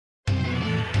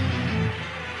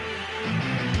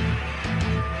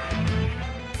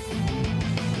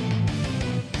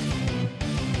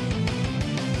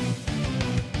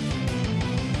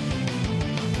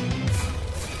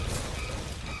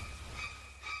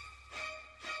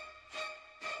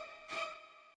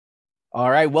All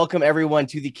right, welcome everyone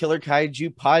to the Killer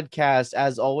Kaiju podcast.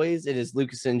 As always, it is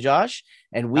Lucas and Josh,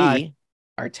 and Hi. we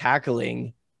are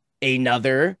tackling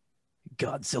another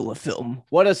Godzilla film.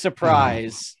 What a Oh,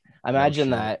 surprise! no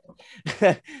Imagine shit.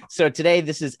 that. So today,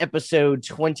 this is episode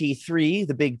 23,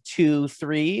 the big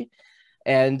 2-3,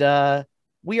 and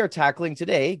we are tackling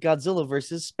today Godzilla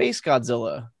versus Space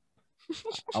Godzilla.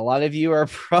 A lot of you are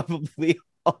probably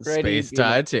already Space being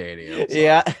like, titanium.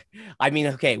 yeah. Sorry. I mean,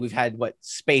 okay, we've had what?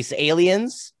 Space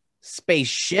aliens, space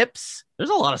ships, There's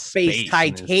a lot of space space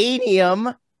in this.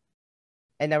 titanium,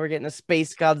 and now we're getting a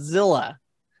space Godzilla.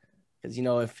 Because,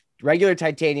 if regular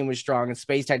titanium was strong and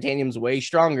space titanium's way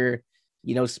stronger,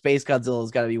 space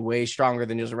Godzilla's got to be way stronger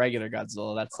than just regular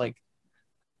Godzilla. That's like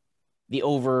the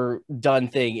overdone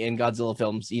thing in Godzilla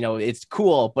films. It's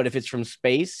cool, but if it's from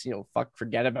space,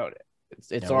 forget about it.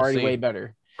 It's Yeah, we'll already way see.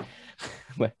 better.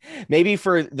 Maybe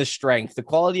for the strength, the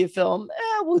quality of film,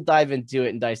 we'll dive into it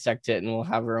and dissect it, and we'll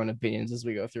have our own opinions as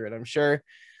we go through it, I'm sure.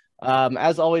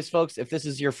 As always, folks, if this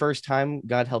is your first time,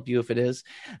 God help you if it is.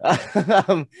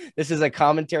 This is a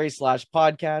commentary slash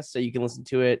podcast, so you can listen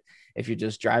to it if you're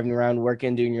just driving around,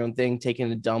 working, doing your own thing,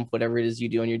 taking a dump, whatever it is you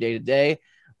do on your day to day.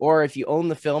 Or if you own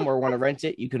the film or want to rent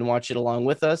it, you can watch it along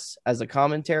with us as a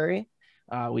commentary.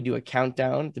 We do a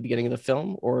countdown at the beginning of the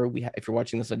film, or if you're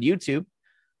watching this on YouTube,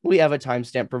 we have a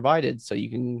timestamp provided so you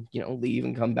can leave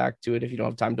and come back to it if you don't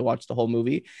have time to watch the whole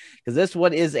movie, because this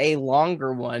one is a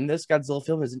longer one. This Godzilla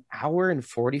film is an hour and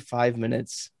 45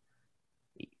 minutes.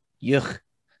 Yuck.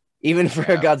 Even for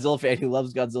a Yeah. Godzilla fan who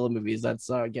loves Godzilla movies, that's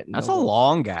getting That's a nowhere.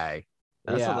 long guy.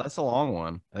 That's a Yeah, that's a long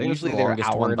one. I think this is usually the they're longest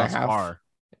hour one and a thus half. far.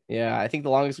 Yeah, I think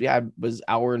the longest we had was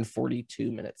hour and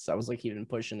 42 minutes. That was like even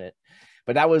pushing it,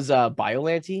 but that was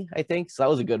Biollante, I think, so that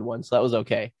was a good one, so that was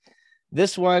okay.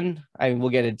 This one, I mean, we'll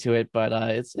get into it, but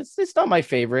it's not my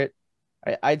favorite.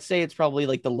 I'd say it's probably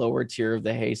like the lower tier of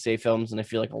the Heisei films, and I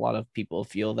feel like a lot of people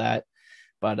feel that.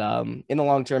 But in the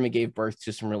long term, it gave birth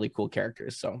to some really cool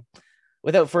characters. So,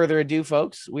 without further ado,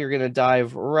 folks, we're gonna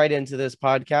dive right into this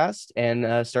podcast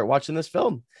and start watching this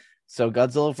film. So,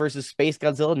 Godzilla versus Space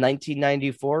Godzilla,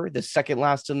 1994, the second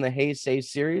last in the Heisei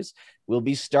series, will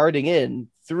be starting in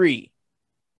 3,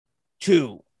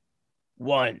 2,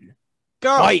 1,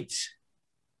 Go! fight.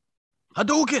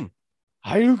 Hadouken!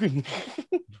 Hadouken.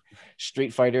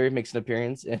 Street Fighter makes an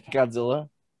appearance in Godzilla.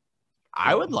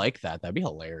 I would like that. That'd be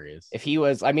hilarious. If he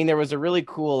was, I mean, there was a really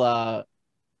cool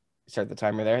start the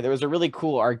timer there. There was a really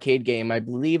cool arcade game. I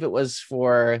believe it was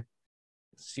for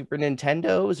Super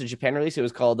Nintendo. It was a Japan release. It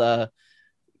was called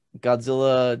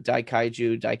Godzilla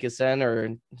Daikaiju Daikasen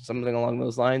or something along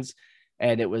those lines.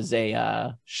 And it was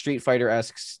a Street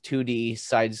Fighter-esque 2D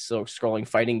side scrolling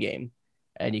fighting game.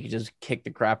 And you could just kick the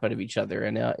crap out of each other.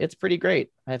 And it's pretty great.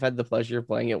 I've had the pleasure of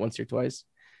playing it once or twice.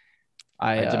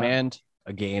 I demand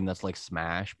a game that's like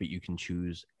Smash, but you can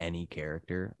choose any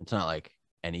character. It's not like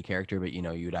any character, but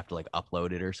you'd have to like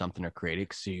upload it or something or create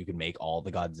it so you could make all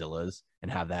the Godzillas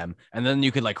and have them. And then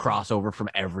you could like cross over from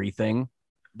everything.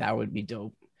 That would be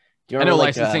dope. Do you I know remember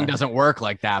licensing doesn't work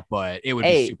like that, but it would be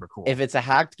hey, super cool. if it's a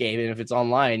hacked game and if it's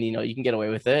online, you can get away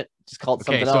with it. Just call it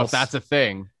Okay, something so else. if that's a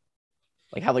thing,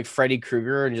 Like have like Freddy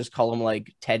Krueger and just call him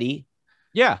like Teddy.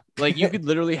 yeah, like you could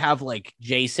literally have like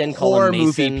Jason, call horror him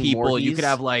Mason movie people. You could Voorhees.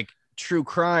 have like true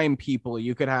crime people.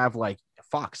 You could have like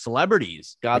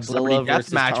celebrities, like celebrity Godzilla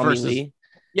versus deathmatch Tommy versus Lee.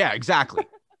 yeah, exactly.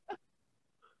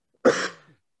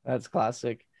 That's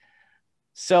classic.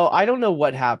 So I don't know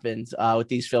what happens with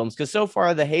these films, because so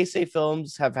far the Heisei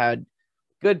films have had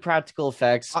good practical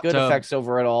effects, Hot good tub. effects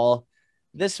over it all.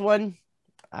 This one,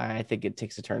 I think it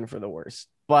takes a turn for the worse.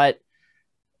 But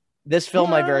this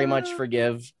film I very much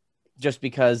forgive, just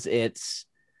because it's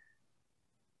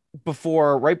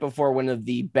right before one of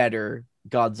the better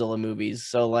Godzilla movies.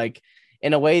 So like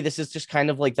in a way, this is just kind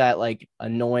of like that like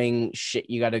annoying shit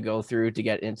you got to go through to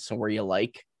get into somewhere you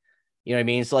like. You know what I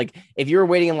mean? So like if you're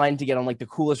waiting in line to get on like the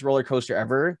coolest roller coaster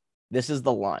ever, this is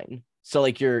the line. So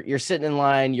like you're sitting in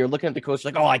line, you're looking at the coaster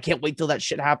like, oh, I can't wait till that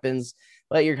shit happens.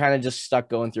 But you're kind of just stuck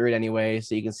going through it anyway,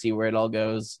 so you can see where it all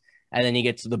goes. And then you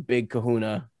get to the big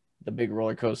kahuna, the big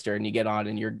roller coaster, and you get on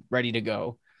and you're ready to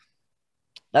go.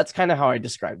 That's kind of how I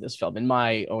describe this film, in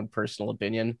my own personal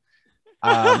opinion.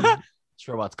 This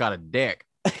robot's got a dick.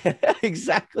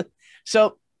 Exactly.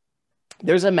 So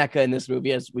there's a mecha in this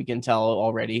movie, as we can tell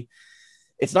already.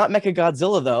 It's not Mecha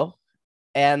Godzilla though,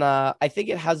 and I think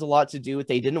it has a lot to do with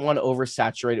they didn't want to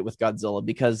oversaturate it with Godzilla,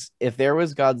 Because if there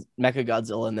was Mecha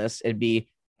Godzilla in this, it'd be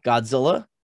Godzilla,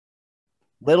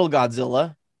 Little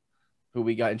Godzilla, who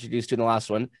we got introduced to in the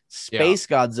last one, Space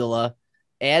Godzilla,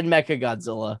 and Mecha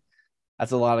Godzilla.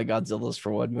 That's a lot of Godzillas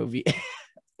for one movie.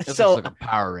 It's So like a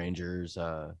Power Rangers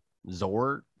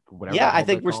Zord, whatever. Yeah, I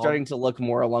think we're starting to look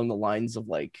more along the lines of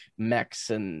like mechs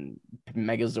and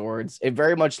Megazords. It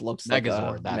very much looks like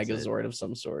a Megazord of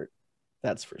some sort.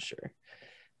 That's for sure.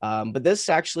 But this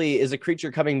actually is a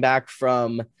creature coming back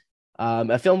from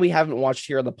a film we haven't watched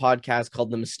here on the podcast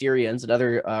called The Mysterians,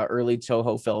 another early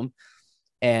Toho film.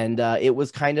 And it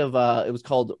was kind of, it was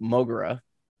called Mogura,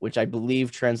 which I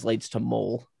believe translates to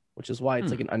mole, which is why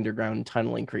it's like an underground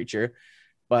tunneling creature.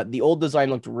 But the old design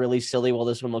looked really silly, while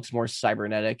this one looks more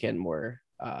cybernetic and more,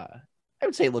 I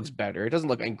would say it looks better. It doesn't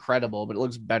look incredible, but it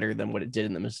looks better than what it did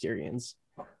in The Mysterians.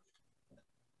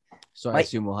 So I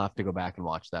assume we'll have to go back and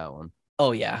watch that one.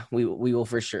 Oh, yeah. We will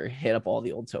for sure hit up all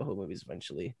the old Toho movies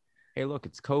eventually. Hey, look,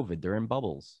 it's COVID. They're in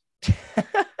bubbles.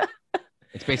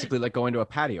 It's basically like going to a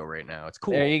patio right now. It's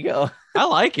cool. There you go. I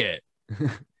like it.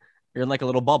 You're in like a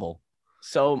little bubble.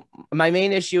 So my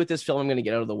main issue with this film, I'm going to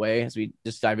get out of the way as we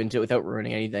just dive into it without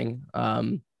ruining anything.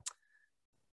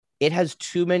 It has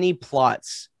too many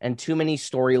plots and too many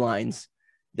storylines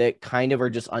that kind of are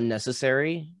just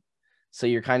unnecessary. So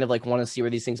you're kind of like want to see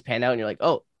where these things pan out. And you're like,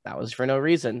 oh, that was for no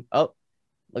reason. Oh,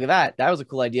 look at that. That was a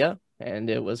cool idea. And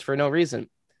it was for no reason.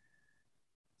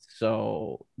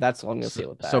 So that's all I'm going to say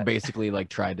with that. So basically like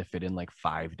tried to fit in like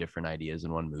 5 different ideas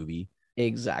in one movie.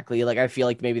 Exactly. Like I feel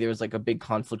like maybe there was like a big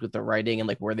conflict with the writing and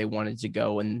like where they wanted to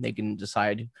go, and they can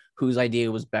decide whose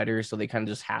idea was better. So they kind of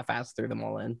just half-assed threw them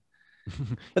all in.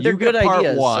 But they're good part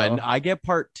ideas. Part 1, so. I get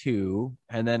part 2,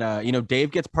 and then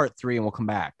Dave gets part 3, and we'll come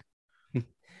back.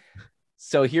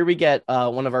 So here we get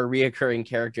one of our reoccurring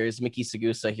characters, Miki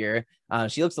Sagusa here.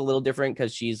 She looks a little different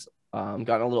because she's gotten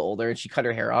a little older, and she cut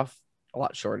her hair off a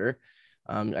lot shorter.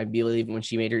 I believe when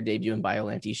she made her debut in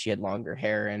Biollante, she had longer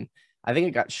hair, and I think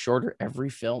it got shorter every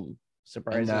film,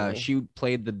 surprisingly. And she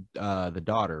played the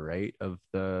daughter, right, of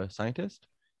the scientist?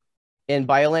 In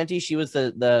Biollante, she was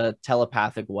the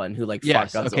telepathic one who like fought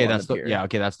Godzilla.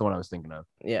 Okay, that's the one I was thinking of.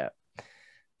 Yeah.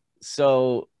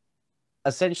 So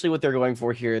essentially what they're going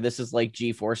for here, this is like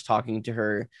G-Force talking to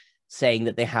her, saying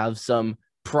that they have some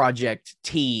Project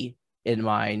T in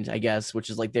mind, I guess, which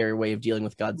is like their way of dealing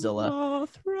with Godzilla.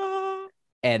 Mothra.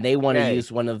 And they want to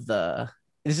use one of the...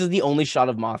 This is the only shot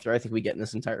of Mothra I think we get in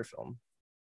this entire film.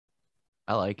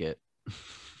 I like it.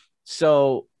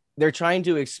 So they're trying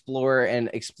to explore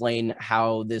and explain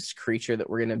how this creature that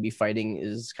we're going to be fighting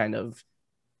is kind of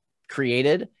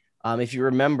created. If you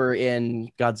remember in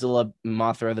Godzilla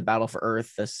Mothra, The Battle for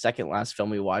Earth, the second last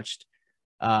film we watched,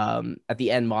 at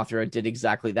the end, Mothra did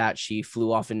exactly that. She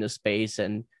flew off into space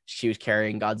and she was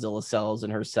carrying Godzilla cells in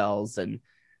her cells and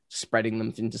spreading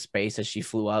them into space as she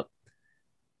flew up.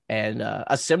 And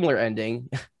a similar ending.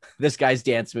 This guy's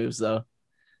dance moves, though,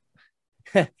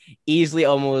 easily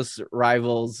almost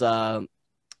rivals. Was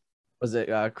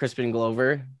it Crispin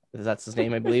Glover? That's his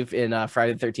name, I believe, in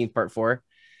Friday the 13th Part 4.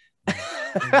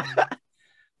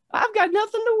 I've got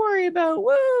nothing to worry about.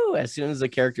 Woo! As soon as the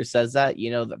character says that, you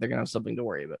know that they're gonna have something to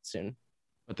worry about soon.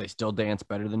 But they still dance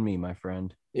better than me, my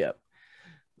friend. Yep.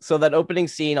 So that opening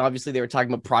scene, obviously, they were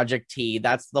talking about Project T.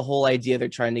 That's the whole idea. They're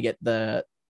trying to get the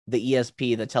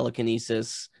ESP, the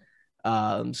telekinesis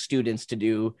students to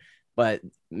do. But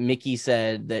Miki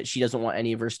said that she doesn't want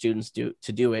any of her students to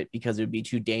do it because it would be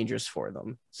too dangerous for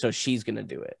them. So she's going to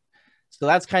do it. So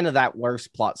that's kind of that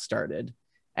worst plot started.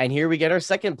 And here we get our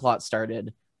second plot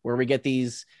started, where we get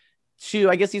these two,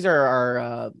 I guess these are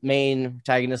our main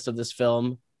protagonists of this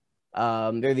film.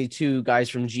 They're the two guys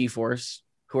from G-Force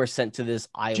who are sent to this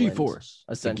island. G-Force.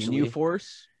 Essentially. The Ginyu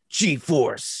Force?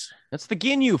 G-Force. That's the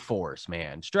Ginyu Force,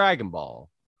 man. It's Dragon Ball.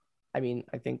 I mean,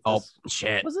 I think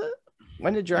shit. Was it?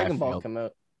 When did Dragon Ball come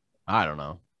out? I don't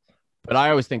know. But I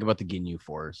always think about the Ginyu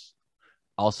Force.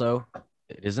 Also,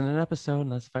 it isn't an episode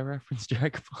unless if I reference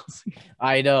Dragon Ball Z.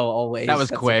 I know, always. That was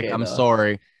quick. Okay, I'm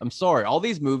sorry. All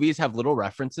these movies have little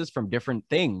references from different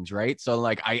things, right? So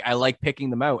like I like picking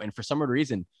them out, and for some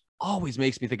reason always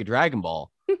makes me think of Dragon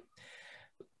Ball.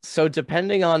 So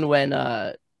depending on when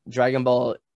Dragon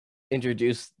Ball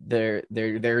introduced their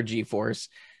G-Force,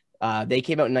 they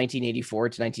came out in 1984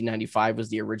 to 1995 was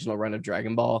the original run of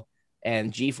Dragon Ball,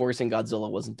 and G-Force and Godzilla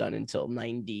wasn't done until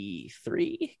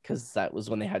 93 because that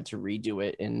was when they had to redo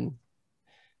it in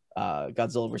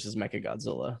Godzilla versus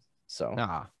Mechagodzilla. So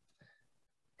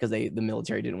because the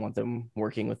military didn't want them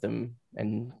working with them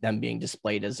and them being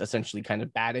displayed as essentially kind of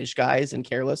baddish guys and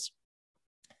careless,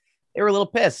 they were a little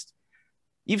pissed.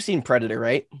 You've seen Predator,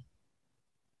 right?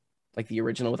 Like the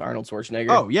original with Arnold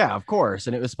Schwarzenegger. Oh yeah, of course.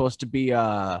 And it was supposed to be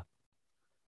Jean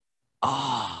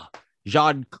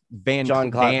Claude,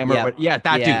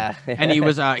 dude. And he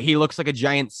was he looks like a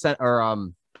giant set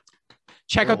or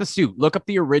check out the suit. Look up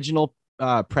the original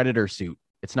Predator suit.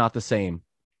 It's not the same.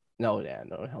 No, yeah,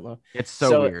 no, hell no. It's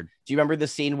so weird. Do you remember the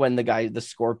scene when the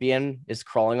scorpion is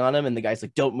crawling on him and the guy's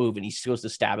like, don't move, and he goes to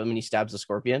stab him and he stabs the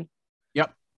scorpion?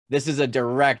 Yep. This is a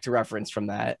direct reference from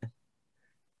that.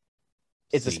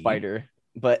 It's a spider,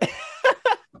 but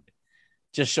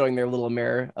just showing their little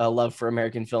love for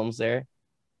American films there.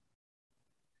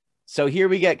 So here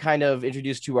we get kind of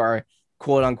introduced to our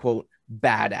quote unquote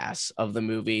badass of the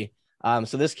movie.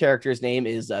 So this character's name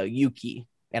is Yuki,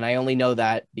 and I only know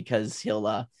that because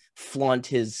he'll flaunt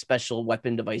his special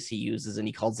weapon device he uses, and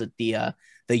he calls it the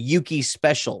Yuki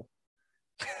Special,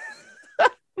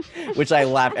 which I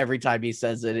laugh every time he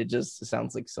says it. It just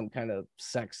sounds like some kind of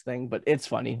sex thing, but it's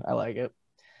funny. I like it.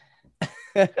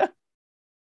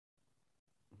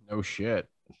 No shit.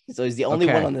 So he's the only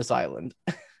one on this island.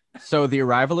 So the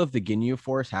arrival of the Ginyu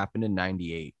Force happened in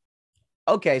 98.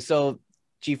 Okay, so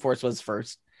G-Force was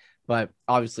first, but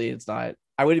obviously it's not.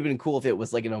 I would have been cool if it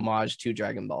was like an homage to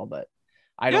Dragon Ball, but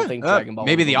I don't think Dragon Ball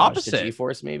maybe the opposite.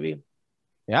 G-Force, maybe.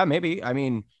 Yeah, maybe. I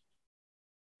mean,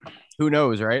 who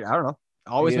knows, right? I don't know.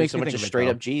 Always makes so me much think of straight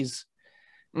up G's.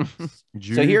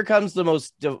 G. So here comes the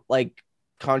most like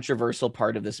controversial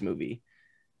part of this movie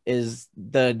is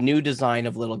the new design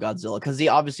of Little Godzilla, because he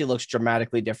obviously looks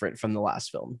dramatically different from the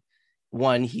last film.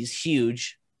 One, he's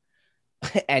huge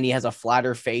and he has a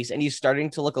flatter face and he's starting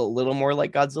to look a little more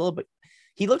like Godzilla, but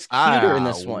he looks cuter in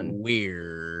this one.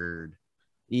 Weird.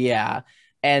 Yeah.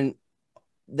 And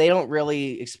they don't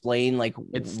really explain like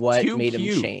what made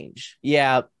him change.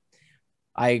 Yeah,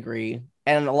 I agree.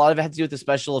 And a lot of it had to do with the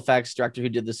special effects director who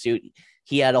did the suit.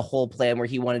 He had a whole plan where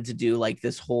he wanted to do like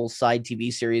this whole side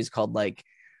TV series called like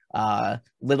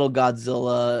Little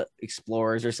Godzilla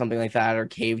Explorers or something like that, or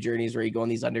Cave Journeys, where you go on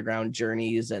these underground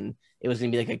journeys, and it was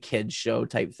gonna be like a kids show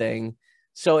type thing.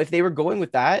 So if they were going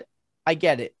with that, I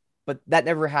get it, but that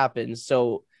never happened.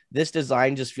 So this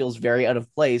design just feels very out of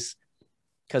place,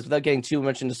 because without getting too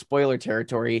much into spoiler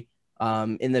territory,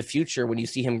 in the future when you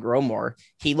see him grow more,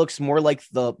 he looks more like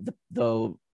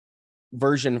the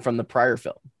version from the prior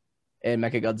film in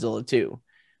Mechagodzilla 2,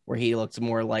 where he looks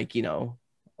more like, you know,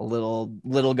 a little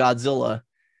Godzilla.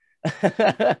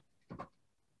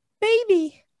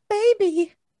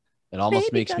 baby. It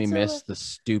almost makes me miss the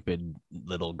stupid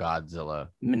Little Godzilla.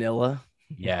 Manila?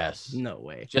 Yes. No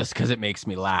way. Just because it makes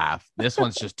me laugh. This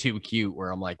one's just too cute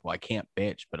where I'm like, well, I can't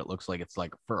bitch, but it looks like it's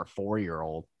like for a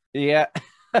 4-year-old. Yeah.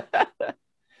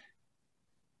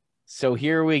 So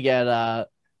here we get look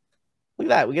at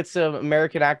that. We get some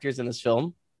American actors in this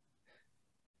film.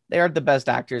 They aren't the best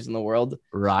actors in the world.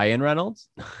 Ryan Reynolds?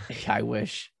 I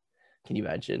wish. Can you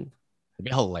imagine? It'd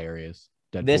be hilarious.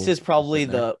 Deadpool this is probably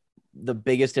the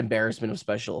biggest embarrassment of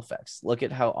special effects. Look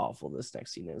at how awful this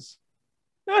next scene is.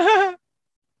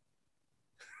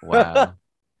 Wow.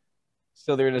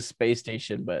 So they're in a space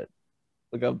station, but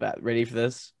look how bad. Ready for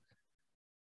this?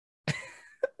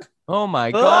 Oh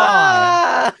my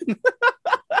god.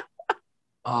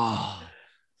 Oh.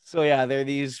 So yeah, there are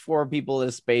these 4 people in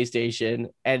a space station,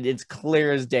 and it's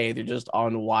clear as day. They're just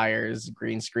on wires,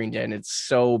 green screened in. It's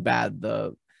so bad.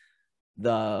 The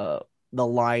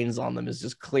lines on them is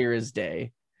just clear as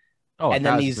day. Oh, and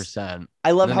then 1,000%.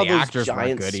 I love how those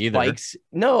giant spikes.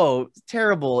 No,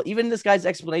 terrible. Even this guy's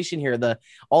explanation here,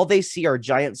 all they see are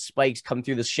giant spikes come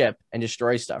through the ship and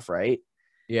destroy stuff, right?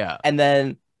 Yeah. And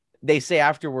then they say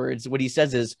afterwards, what he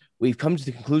says is, we've come to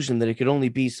the conclusion that it could only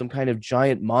be some kind of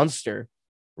giant monster.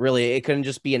 Really, it couldn't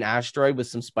just be an asteroid with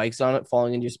some spikes on it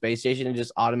falling into your space station and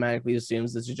just automatically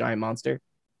assumes it's a giant monster.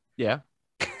 Yeah.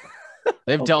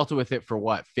 They've dealt with it for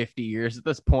what, 50 years at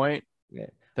this point? Yeah.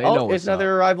 They know it's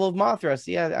another arrival of Mothra.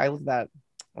 So yeah, I love that.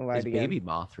 It's baby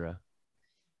Mothra.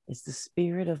 It's the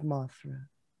spirit of Mothra.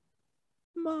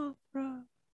 Mothra.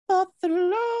 I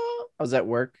was at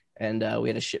work and we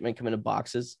had a shipment come in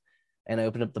boxes, and I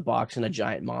opened up the box and a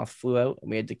giant moth flew out, and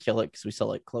we had to kill it because we sell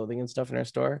like clothing and stuff in our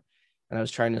store. And I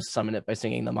was trying to summon it by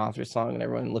singing the Mothra song, and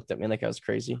everyone looked at me like I was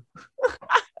crazy.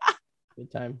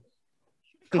 Good time.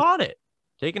 Caught it.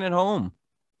 Taking it home.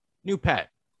 New pet.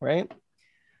 Right?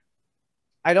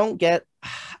 I get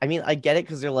it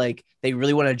because they're like, they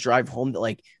really want to drive home that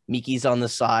like Miki's on the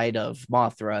side of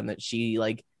Mothra and that she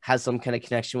like has some kind of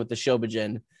connection with the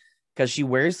Shobijin, because she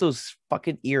wears those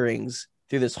fucking earrings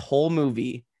through this whole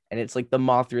movie, and it's like the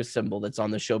Mothra symbol that's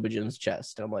on the Shobijin's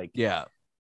chest. And I'm like, yeah,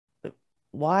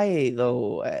 why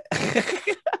though?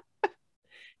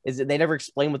 Is it, they never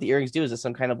explain what the earrings do? Is it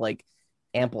some kind of like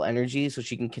ample energy so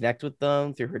she can connect with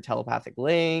them through her telepathic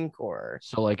link? Or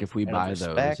so like if we buy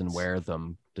those and wear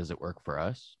them, does it work for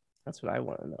us? That's what I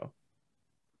want to know.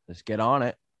 Let's get on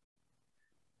it.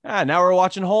 Now we're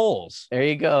watching Holes. There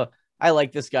you go. I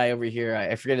like this guy over here.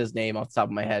 I forget his name off the top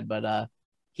of my head, but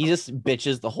He just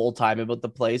bitches the whole time about the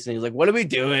place, and he's like, "What are we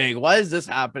doing? Why is this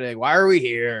happening? Why are we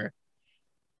here?"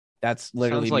 That's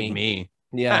literally Sounds like me.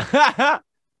 Yeah.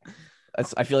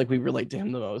 I feel like we relate to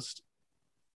him the most.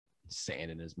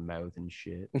 Sand in his mouth and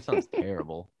shit. Sounds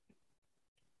terrible.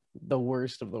 The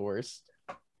worst of the worst.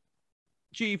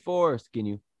 G-Force. Can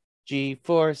you?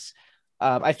 G-Force.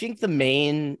 I think the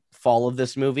main fall of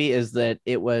this movie is that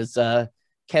it was Kensho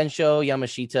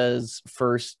Yamashita's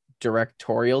first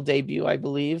directorial debut, I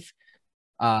believe,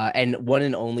 and one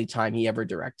and only time he ever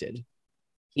directed.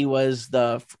 He was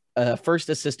the first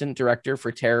assistant director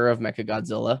for Terror of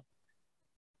Mechagodzilla,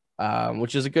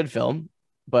 which is a good film,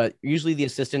 but usually the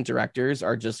assistant directors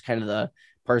are just kind of the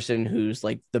person who's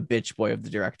like the bitch boy of the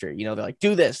director. You know, they're like,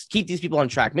 do this, keep these people on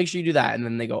track, make sure you do that. And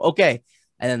then they go, okay.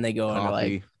 And then they go and they're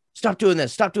like, stop doing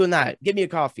this, stop doing that, give me a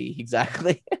coffee.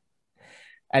 Exactly.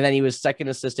 And then he was second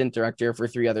assistant director for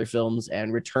 3 other films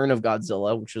and Return of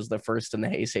Godzilla, which was the first in the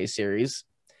Heisei series.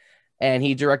 And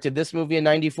he directed this movie in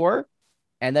 94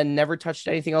 and then never touched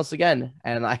anything else again.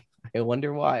 And I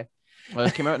wonder why. Well,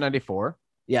 this came out in 94.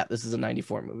 Yeah, this is a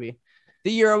 94 movie.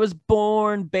 The year I was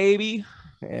born, baby.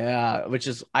 Yeah, which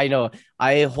is, I know,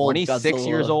 I hold 26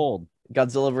 years old.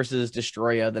 Godzilla versus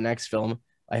Destroya, the next film,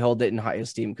 I hold it in high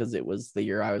esteem because it was the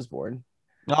year I was born.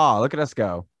 Oh, look at us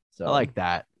go. So, I like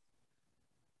that.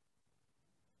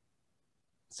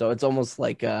 So it's almost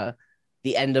like the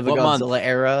end of a Godzilla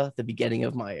era, the beginning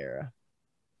of my era.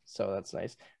 So that's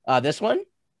nice. This one?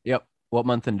 Yep. What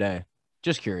month and day?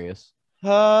 Just curious.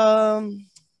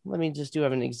 Let me just do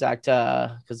have an exact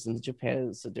because in Japan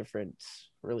it's a different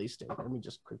release date. Let me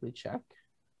just quickly check.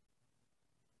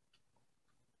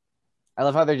 I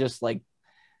love how they're just like,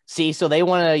 see, so they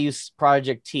want to use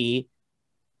Project T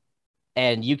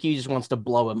and Yuki just wants to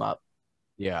blow him up.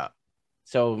 Yeah.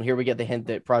 So here we get the hint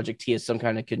that Project T is some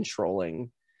kind of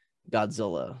controlling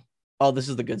Godzilla. Oh, this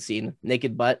is the good scene.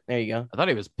 Naked butt. There you go. I thought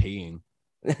he was peeing.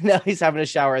 No, he's having a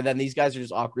shower. And then these guys are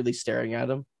just awkwardly staring at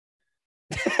him.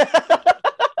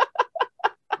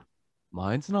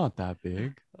 Mine's not that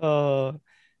big.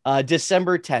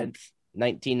 December 10th,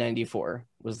 1994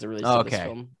 was the release of this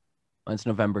film. Mine's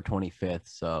November 25th,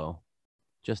 so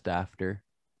just after.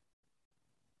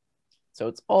 So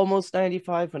it's almost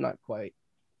 95, but not quite.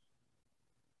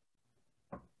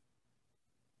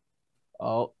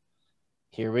 Oh,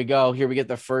 here we go. Here we get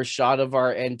the first shot of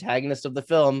our antagonist of the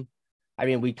film. I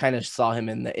mean, we kind of saw him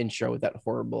in the intro with that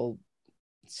horrible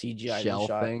CGI shell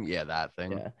shot. thing. Yeah, that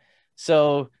thing. Yeah.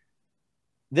 So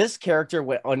this character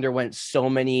underwent so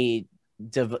many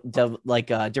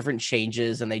different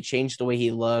changes, and they changed the way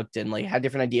he looked and like had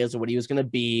different ideas of what he was going to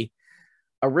be.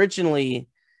 Originally,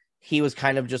 he was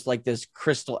kind of just like this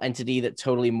crystal entity that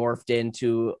totally morphed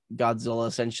into Godzilla,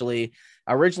 essentially.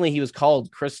 Originally, he was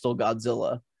called Crystal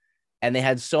Godzilla, and they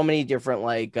had so many different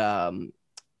like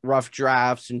rough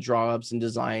drafts and draw-ups and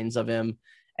designs of him,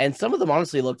 and some of them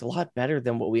honestly looked a lot better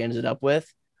than what we ended up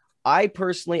with. I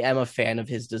personally am a fan of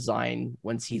his design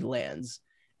once he lands,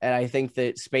 and I think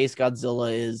that Space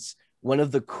Godzilla is one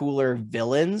of the cooler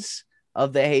villains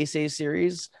of the Heisei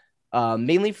series.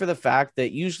 Mainly for the fact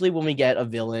that usually when we get a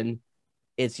villain,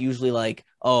 it's usually like,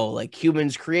 oh, like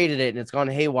humans created it and it's gone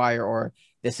haywire, or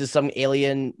this is some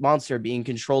alien monster being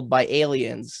controlled by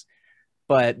aliens.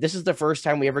 But this is the first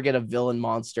time we ever get a villain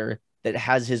monster that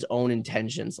has his own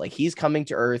intentions. Like, he's coming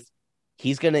to Earth,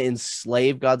 he's going to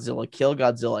enslave Godzilla, kill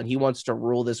Godzilla, and he wants to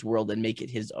rule this world and make it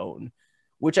his own.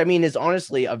 Which, I mean, is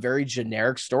honestly a very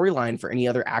generic storyline for any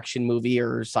other action movie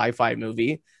or sci-fi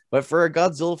movie. But for a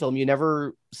Godzilla film, you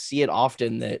never see it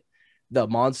often that the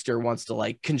monster wants to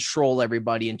like control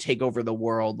everybody and take over the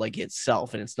world like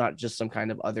itself. And it's not just some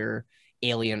kind of other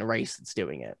alien race that's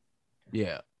doing it.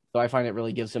 Yeah. So I find it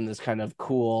really gives him this kind of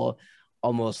cool,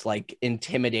 almost like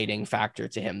intimidating factor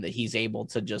to him that he's able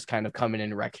to just kind of come in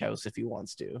and wreck house if he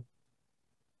wants to.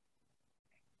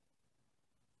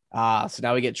 So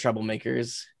now we get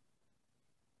troublemakers.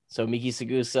 So Miki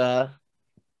Sagusa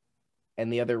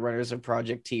and the other runners of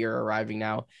Project T are arriving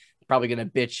now. Probably going to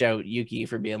bitch out Yuki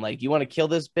for being like, you want to kill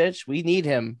this bitch? We need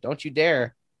him. Don't you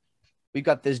dare. We've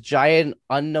got this giant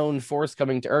unknown force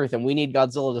coming to Earth, and we need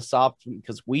Godzilla to stop him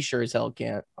because we sure as hell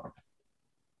can't. Well,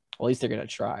 at least they're going to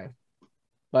try.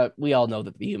 But we all know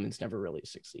that the humans never really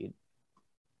succeed.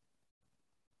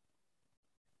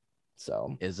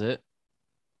 So. Is it?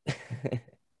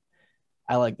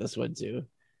 I like this one too.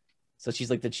 So she's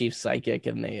like the chief psychic,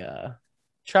 and they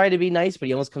try to be nice, but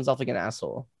he almost comes off like an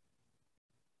asshole.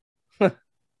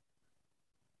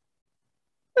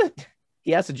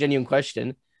 He asks a genuine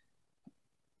question,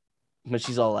 but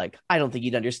she's all like, I don't think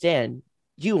you'd understand.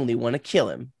 You only want to kill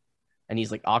him. And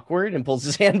he's like awkward and pulls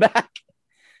his hand back.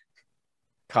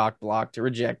 cock blocked,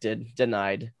 rejected,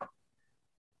 denied.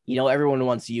 You know, everyone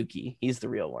wants Yuki. He's the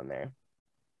real one there.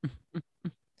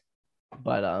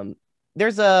 But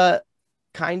there's a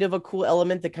kind of a cool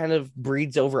element that kind of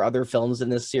breeds over other films in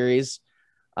this series.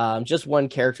 Just one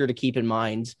character to keep in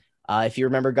mind. If you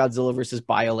remember Godzilla versus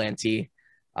Biollante,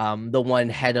 the one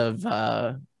head of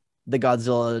the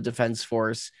Godzilla Defense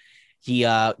Force, he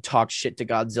talked shit to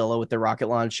Godzilla with the rocket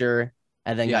launcher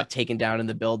and then got taken down in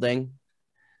the building.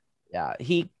 Yeah,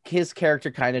 his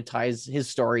character kind of his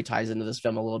story ties into this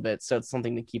film a little bit, so it's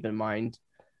something to keep in mind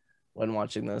when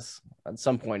watching this. At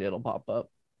some point, it'll pop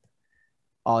up.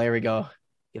 Oh, here we go.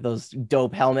 Get those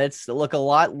dope helmets that look a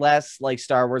lot less like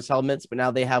Star Wars helmets, but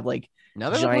now they have like now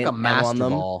they look like a master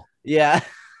ball. Yeah,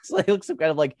 so they look some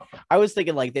kind of like, I was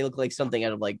thinking like they look like something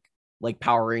out of like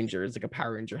Power Rangers, like a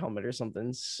Power Ranger helmet or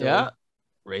something. So, yeah,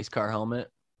 race car helmet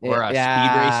or a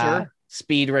speed racer.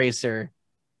 Speed racer,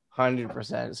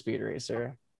 100% speed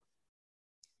racer.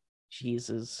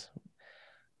 Jesus,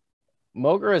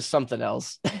 Mogra is something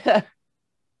else.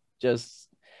 Just,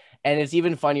 and it's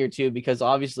even funnier too because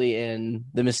obviously in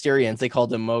the Mysterians they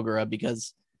called him Mogra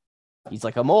because he's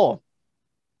like a mole.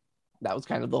 That was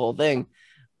kind of the whole thing.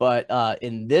 But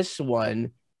in this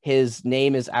one, his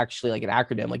name is actually like an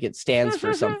acronym, like it stands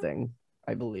for something,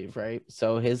 I believe, right?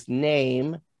 So his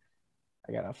name,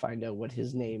 I gotta find out what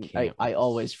his name. I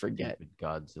always forget.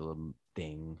 Godzilla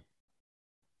thing.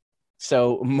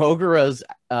 So Mogra's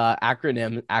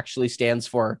acronym actually stands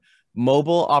for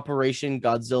Mobile Operation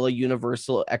Godzilla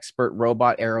Universal Expert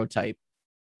Robot Aerotype.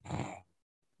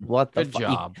 What the Good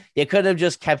job. They could have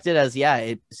just kept it as,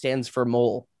 it stands for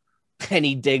mole, and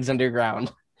he digs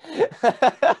underground.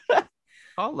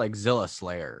 Oh, like Zilla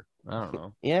Slayer. I don't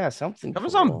know. Yeah, something. That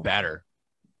was on better.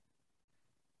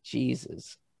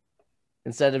 Jesus.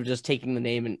 Instead of just taking the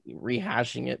name and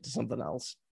rehashing it to something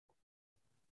else.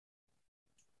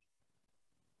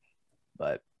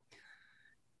 But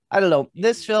I don't know.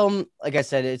 This film, like I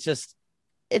said,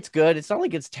 it's good. It's not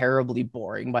like it's terribly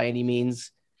boring by any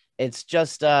means. It's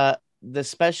just the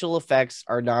special effects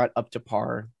are not up to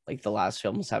par like the last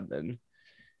films have been.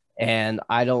 And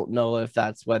I don't know if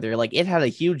that's whether like it had a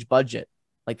huge budget.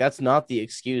 Like that's not the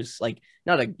excuse. Like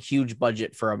not a huge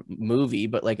budget for a movie,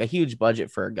 but like a huge budget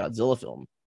for a Godzilla film.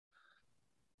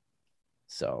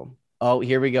 So, oh,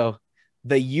 here we go.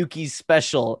 The Yuki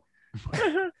special.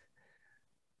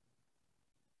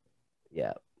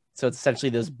 Yeah. So it's essentially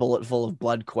this bullet full of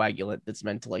blood coagulant that's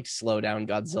meant to like slow down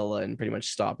Godzilla and pretty much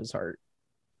stop his heart.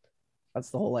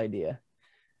 That's the whole idea.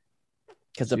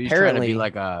 Because apparently be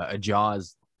like a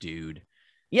Jaws dude.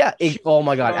 Yeah. Oh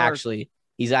my God. Actually,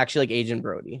 he's actually like Agent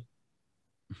Brody.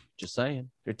 Just saying.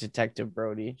 Or Detective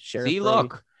Brody. Sheriff See, Brody.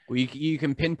 look. Well, you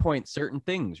can pinpoint certain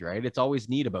things, right? It's always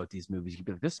neat about these movies. You can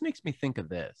be like, this makes me think of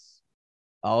this.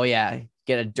 Oh, yeah.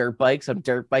 Get a dirt bike, some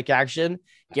dirt bike action.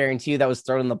 Guarantee you that was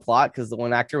thrown in the plot because the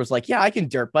one actor was like, yeah, I can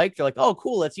dirt bike. They're like, oh,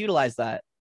 cool. Let's utilize that.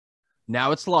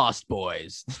 Now it's Lost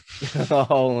Boys.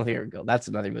 Oh, here we go. That's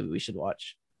another movie we should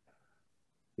watch.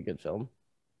 A good film.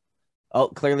 Oh,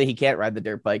 clearly he can't ride the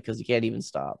dirt bike because he can't even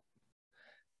stop.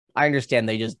 I understand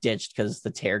they just ditched because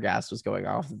the tear gas was going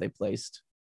off that they placed.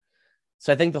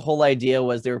 So I think the whole idea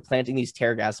was they were planting these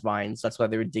tear gas mines. That's why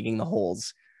they were digging the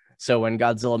holes. So when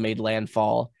Godzilla made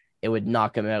landfall, it would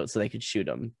knock him out so they could shoot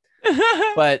him.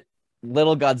 But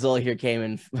little Godzilla here came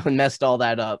and messed all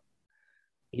that up.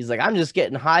 He's like, I'm just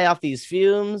getting high off these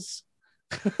fumes.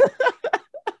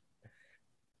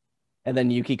 And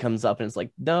then Yuki comes up and it's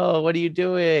like, no, what are you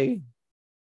doing?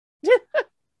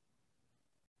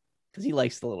 Because he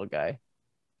likes the little guy.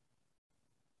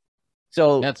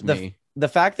 So that's me. The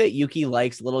fact that Yuki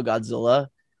likes little Godzilla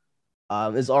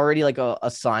is already like a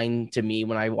sign to me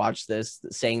when I watch this,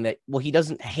 saying that, well, he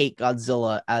doesn't hate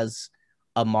Godzilla as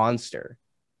a monster.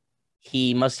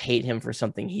 He must hate him for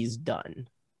something he's done.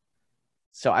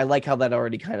 So I like how that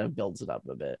already kind of builds it up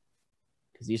a bit.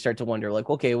 Because you start to wonder, like,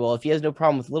 okay, well, if he has no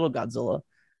problem with little Godzilla,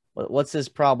 what's his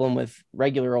problem with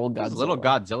regular old Godzilla? Little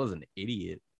Godzilla's an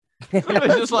idiot. It's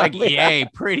just like, yay,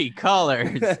 pretty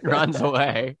colors. Runs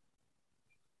away.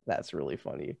 That's really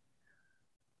funny.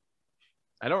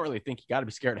 I don't really think you got to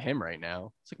be scared of him right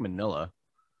now. It's like Manila.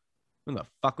 Who the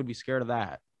fuck would be scared of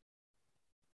that?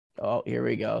 Oh, here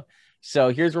we go. So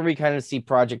here's where we kind of see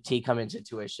Project T come into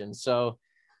tuition. So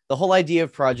the whole idea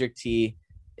of Project T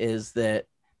is that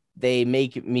they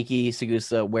make Miki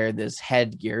Sagusa wear this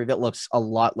headgear that looks a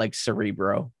lot like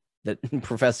Cerebro that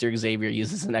Professor Xavier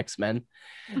uses in X-Men.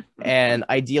 And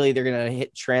ideally, they're going to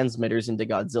hit transmitters into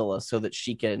Godzilla so that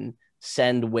she can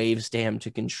send waves to him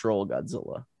to control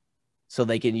Godzilla so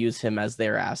they can use him as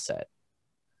their asset.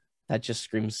 That just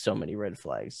screams so many red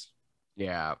flags.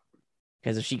 Yeah.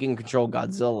 Because if she can control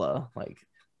Godzilla, like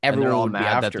and they're everyone all would be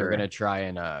mad after that they're her. gonna try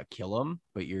and kill him,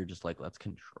 but you're just like, let's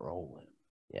control him.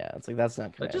 Yeah, it's like that's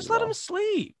not gonna Like, just end let well. him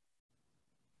sleep.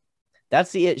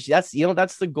 That's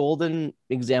the golden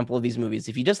example of these movies.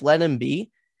 If you just let him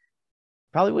be,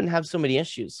 probably wouldn't have so many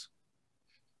issues.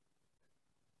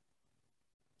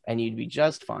 And you'd be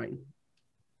just fine.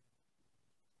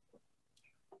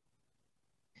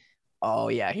 Oh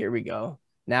yeah, here we go.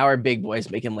 Now our big boy's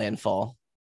making landfall.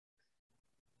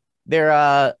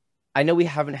 I know we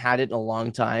haven't had it in a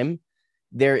long time.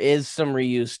 There is some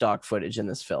reused stock footage in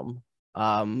this film.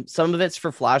 Some of it's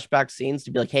for flashback scenes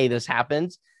to be like, hey, this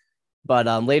happened. But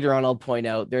later on, I'll point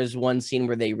out there's one scene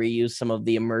where they reuse some of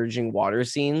the emerging water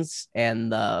scenes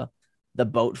and the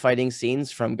boat fighting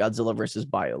scenes from Godzilla versus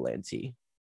Biollante.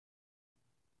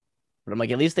 But I'm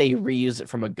like, at least they reuse it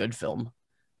from a good film.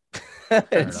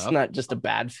 It's not just a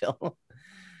bad film.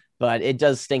 But it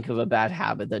does stink of a bad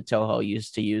habit that Toho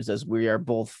used to use, as we are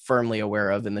both firmly aware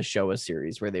of in the Showa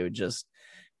series, where they would just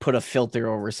put a filter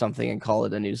over something and call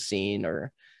it a new scene,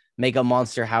 or make a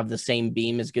monster have the same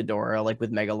beam as Ghidorah, like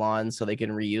with Megalon, so they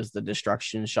can reuse the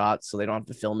destruction shots so they don't have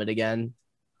to film it again.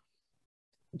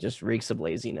 It just reeks of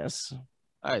laziness.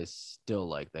 I still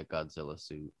like that Godzilla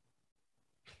suit.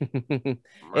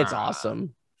 It's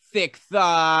awesome. Thick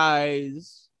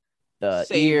thighs. The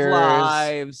Save ears,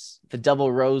 lives. the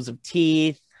double rows of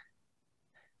teeth.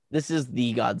 This is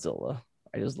the Godzilla.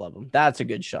 I just love him. That's a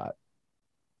good shot.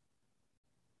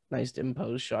 Nice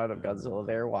imposed shot of Godzilla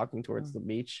there walking towards the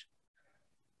beach.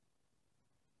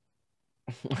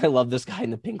 I love this guy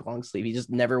in the pink long sleeve. He just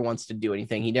never wants to do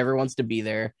anything. He never wants to be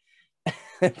there.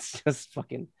 It's just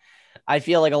fucking... I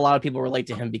feel like a lot of people relate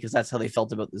to him because that's how they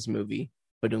felt about this movie.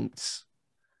 Ba-doomts.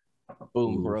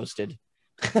 Boom, roasted.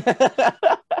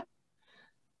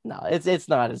 No, it's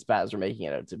not as bad as we're making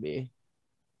it out to be.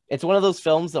 It's one of those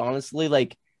films that honestly,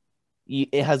 like,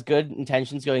 it has good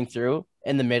intentions going through.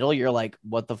 In the middle, you're like,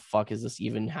 what the fuck is this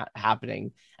even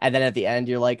happening? And then at the end,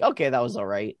 you're like, okay, that was all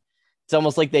right. It's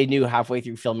almost like they knew halfway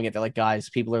through filming it. They're like, guys,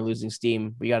 people are losing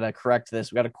steam. We got to correct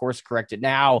this. We got to course correct it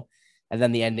now. And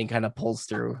then the ending kind of pulls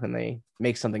through and they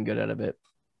make something good out of it.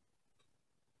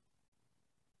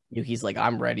 Yuki's like,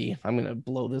 I'm ready. I'm going to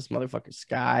blow this motherfucker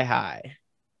sky high.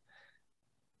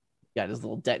 Got his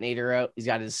little detonator out. He's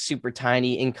got his super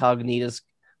tiny Incognitas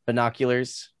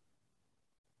binoculars.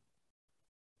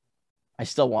 I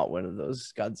still want one of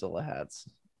those Godzilla hats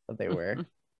that they wear.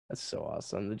 That's so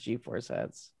awesome. The G-Force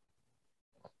hats.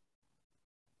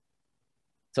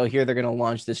 So here they're going to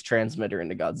launch this transmitter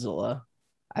into Godzilla.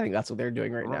 I think that's what they're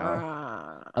doing right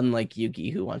now. Unlike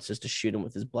Yuki, who wants just to shoot him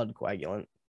with his blood coagulant.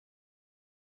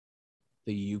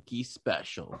 The Yuki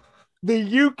special. The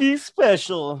Yuki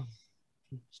special.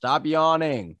 Stop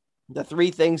yawning. The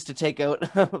three things to take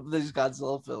out of these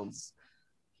Godzilla films: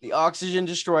 the Oxygen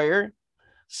Destroyer,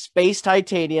 Space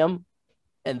Titanium,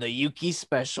 and the Yuki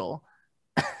Special.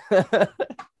 It's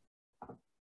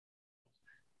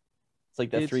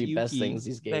like the three best things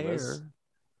he's gave us.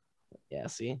 Yeah,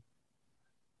 see?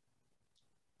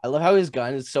 I love how his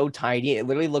gun is so tiny. It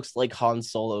literally looks like Han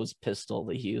Solo's pistol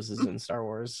that he uses in Star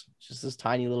Wars. It's just this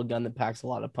tiny little gun that packs a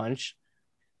lot of punch.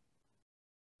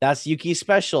 That's Yuki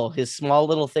Special, his small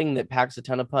little thing that packs a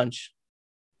ton of punch.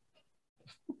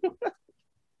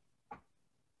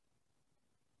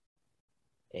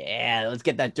 Yeah, let's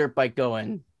get that dirt bike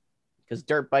going. Because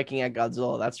dirt biking at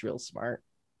Godzilla, that's real smart.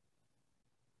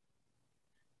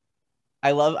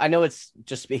 I know it's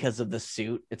just because of the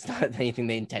suit. It's not anything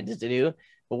they intended to do.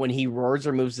 But when he roars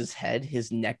or moves his head,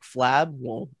 his neck flab,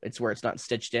 well, it's where it's not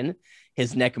stitched in.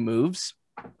 His neck moves.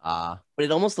 But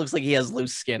it almost looks like he has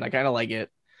loose skin. I kind of like it.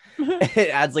 It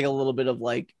adds like a little bit of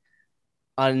like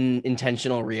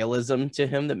unintentional realism to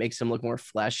him that makes him look more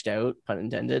fleshed out, pun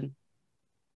intended.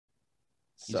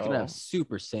 He's gonna have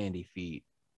super sandy feet.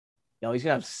 No, he's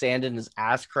gonna have sand in his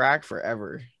ass crack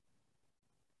forever.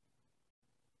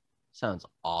 Sounds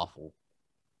awful.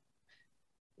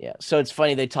 Yeah, so it's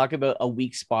funny, they talk about a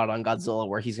weak spot on Godzilla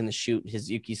where he's gonna shoot his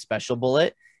Yuki special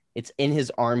bullet. It's in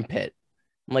his armpit.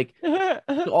 I'm like,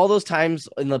 all those times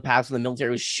in the past when the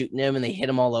military was shooting him and they hit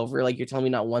him all over, like, you're telling me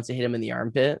not once to hit him in the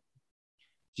armpit?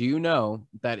 Do you know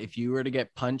that if you were to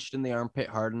get punched in the armpit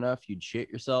hard enough, you'd shit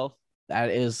yourself?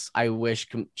 That is, I wish,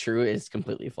 true. It's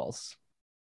completely false.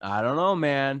 I don't know,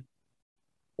 man.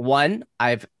 One,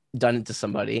 I've done it to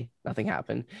somebody. Nothing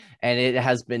happened. And it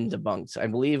has been debunked, I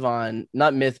believe, on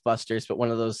not Mythbusters, but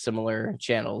one of those similar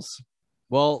channels.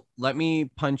 Well, let me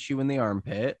punch you in the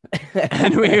armpit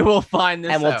and we will find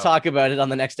this and we'll out. Talk about it on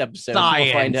the next episode.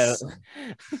 Science. We'll find out.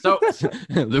 So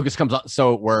Lucas comes up.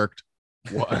 So it worked.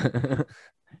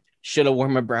 Should have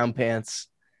worn my brown pants.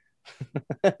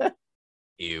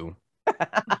 Ew.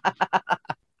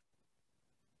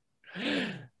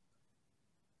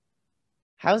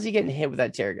 How's he getting hit with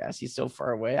that tear gas? He's so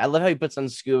far away. I love how he puts on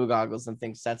scuba goggles and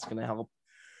thinks that's going to help.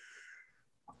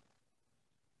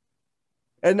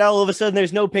 And now all of a sudden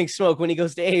there's no pink smoke when he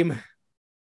goes to aim.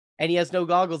 And he has no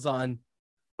goggles on.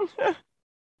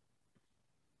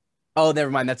 Oh,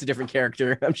 never mind. That's a different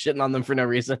character. I'm shitting on them for no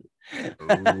reason.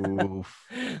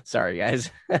 Sorry, guys.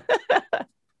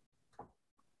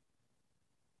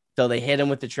 So they hit him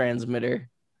with the transmitter.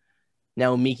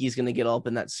 Now Miki's going to get all up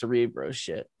in that Cerebro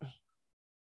shit.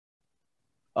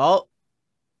 Oh,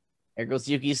 there goes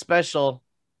Yuki's special.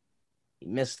 He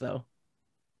missed, though.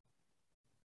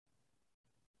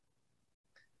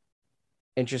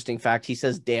 Interesting fact, he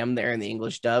says damn there in the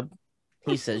English dub.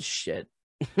 He says shit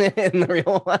in the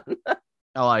real one.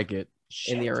 I like it.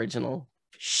 Shit. In the original.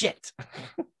 Shit.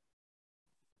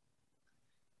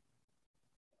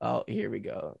 Oh, here we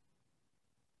go.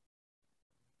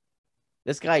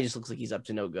 This guy just looks like he's up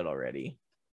to no good already.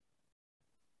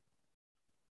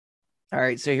 All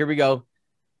right, so here we go.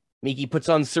 Miki puts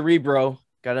on Cerebro.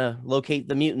 Gotta locate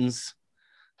the mutants.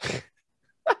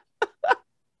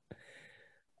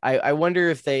 I wonder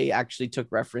if they actually took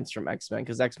reference from X-Men,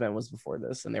 because X-Men was before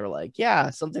this, and they were like,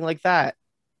 yeah, something like that.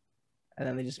 And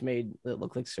then they just made it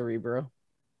look like Cerebro.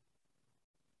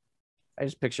 I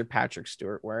just picture Patrick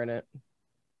Stewart wearing it.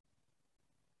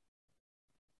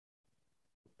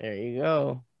 There you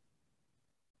go.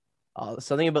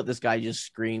 Something about this guy just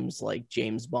screams like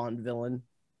James Bond villain.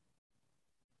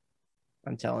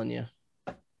 I'm telling you.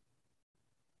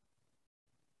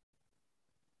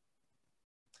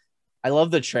 I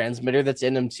love the transmitter that's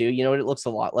in him too. You know what it looks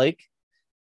a lot like?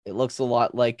 It looks a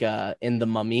lot like in The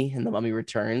Mummy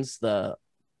Returns, the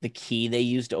key they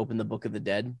use to open the Book of the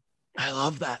Dead. I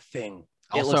love that thing.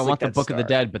 Also, I want the Book of the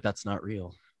Dead, but that's not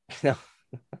real. No,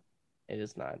 it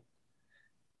is not.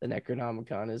 The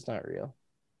Necronomicon is not real.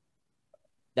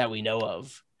 That we know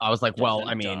of. I was like, well,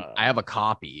 I mean, I have a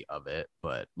copy of it,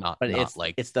 but not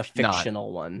it's the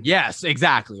fictional one. Yes,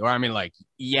 exactly. Or I mean, like,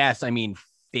 yes, I mean,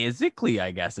 physically,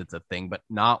 I guess it's a thing, but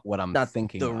not what I'm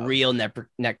thinking. The real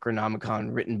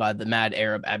Necronomicon written by the mad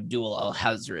Arab Abdul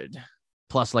al-Hazred.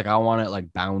 Plus, like, I want it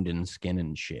like bound in skin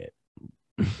and shit.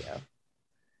 Yeah.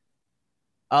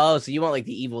 Oh, so you want like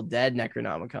the Evil Dead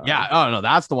Necronomicon? Yeah. Oh no,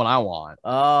 that's the one I want.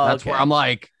 Oh, that's where I'm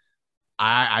like,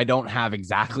 I don't have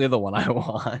exactly the one I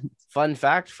want. Fun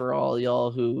fact for all y'all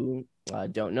who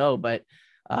don't know, but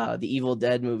the Evil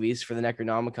Dead movies for the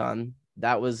Necronomicon,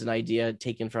 that was an idea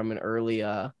taken from an early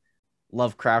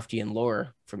Lovecraftian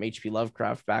lore from H.P.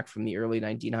 Lovecraft back from the early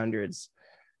 1900s.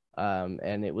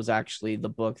 And it was actually the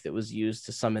book that was used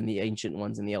to summon the ancient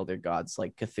ones and the elder gods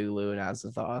like Cthulhu and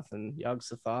Azathoth and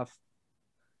Yog-Sothoth.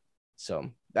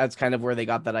 So that's kind of where they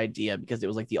got that idea, because it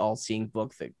was like the all-seeing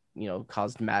book that, you know,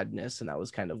 caused madness. And that was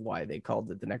kind of why they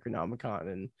called it the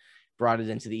Necronomicon and brought it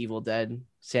into the Evil Dead.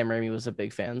 Sam Raimi was a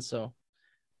big fan, so I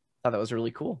thought that was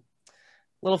really cool.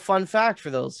 Little fun fact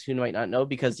for those who might not know,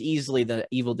 because easily the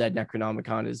Evil Dead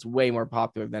Necronomicon is way more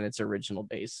popular than its original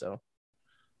base. So,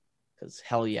 because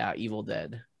hell yeah, Evil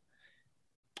Dead.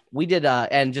 We did,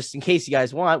 and just in case you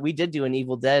guys want, we did do an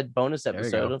Evil Dead bonus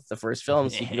episode of the first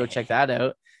film, so you can go check that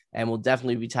out. And we'll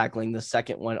definitely be tackling the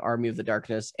second one, Army of the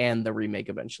Darkness, and the remake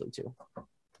eventually too.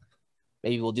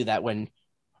 Maybe we'll do that when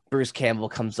Bruce Campbell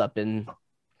comes up and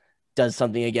does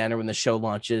something again, or when the show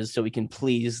launches, so we can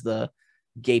please the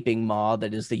gaping maw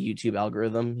that is the YouTube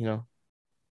algorithm, you know.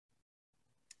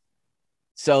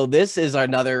 So this is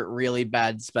another really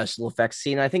bad special effects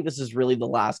scene. I think this is really the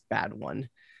last bad one.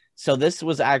 So this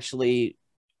was actually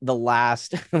the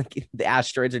last. The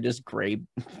asteroids are just gray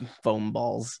foam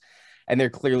balls, and they're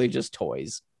clearly just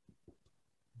toys.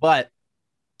 But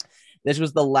this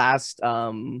was the last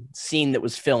scene that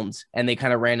was filmed, and they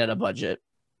kind of ran out of budget,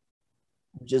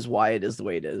 which is why it is the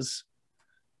way it is.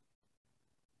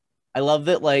 I love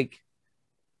that, like,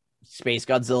 Space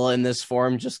Godzilla in this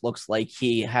form just looks like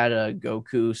he had a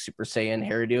Goku Super Saiyan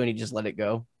hairdo and he just let it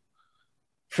go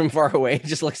from far away. It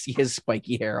just looks like he has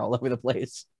spiky hair all over the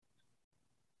place.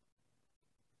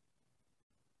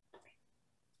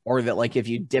 Or that, like, if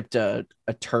you dipped a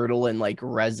turtle in like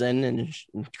resin and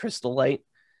crystal light.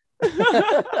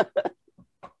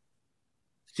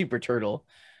 Super Turtle.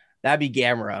 That'd be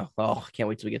Gamera. Oh, can't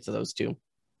wait till we get to those two.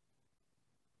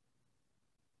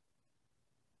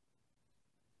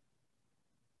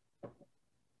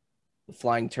 The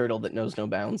flying turtle that knows no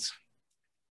bounds.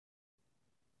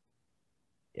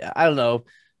 Yeah, I don't know.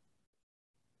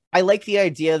 I like the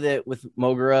idea that with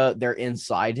Mogura, they're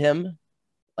inside him.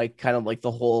 Like, kind of like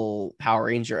the whole Power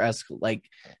Ranger-esque, like,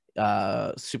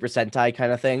 Super Sentai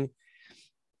kind of thing.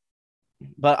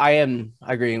 But I am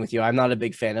agreeing with you. I'm not a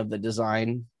big fan of the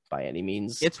design by any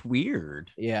means. It's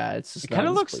weird. Yeah, it's It just kind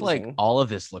not of as looks like pleasing. all of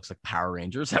this looks like Power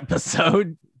Rangers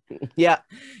episode. Yeah,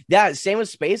 yeah. Same with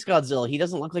Space Godzilla. He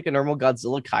doesn't look like a normal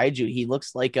Godzilla kaiju. He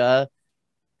looks like a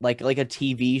like a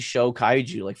TV show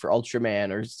kaiju, like for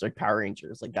Ultraman or like Power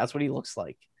Rangers. Like that's what he looks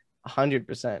like,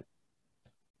 100%.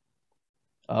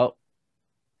 Oh,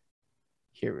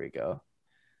 here we go.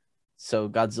 So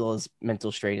Godzilla's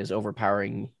mental strain is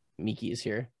overpowering Miki's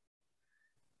here,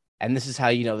 and this is how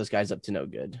you know this guy's up to no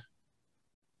good.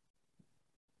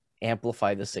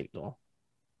 Amplify the signal,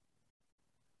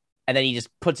 and then he just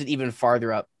puts it even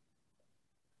farther up,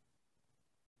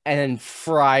 and then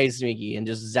fries Miki and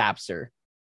just zaps her.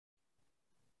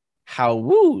 How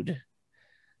wooed!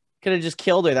 Could have just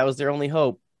killed her. That was their only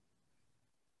hope.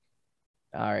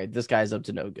 All right, this guy's up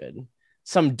to no good.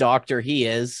 Some doctor he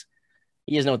is.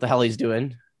 He doesn't know what the hell he's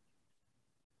doing.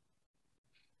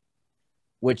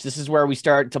 Which this is where we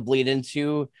start to bleed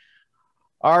into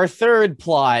our third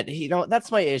plot. You know,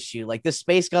 that's my issue. Like this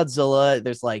Space Godzilla,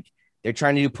 there's like they're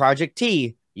trying to do Project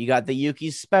T. You got the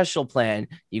Yuki's special plan.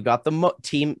 You got the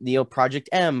team, Project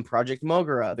M, Project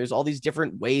Mogura. There's all these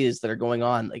different ways that are going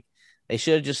on. Like they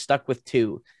should have just stuck with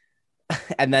two.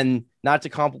 And then, not to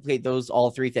complicate those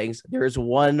all three things, there's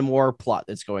one more plot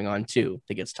that's going on too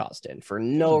that gets tossed in for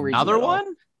no reason. Another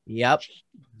one? Yep.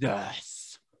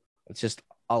 Yes. It's just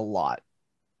a lot.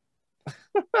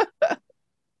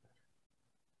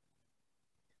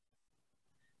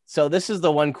 So this is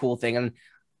the one cool thing. And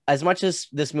as much as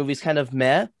this movie's kind of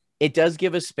meh, it does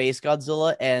give us Space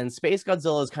Godzilla, and Space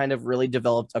Godzilla has kind of really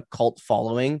developed a cult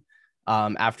following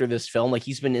after this film. Like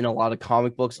he's been in a lot of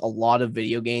comic books, a lot of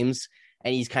video games,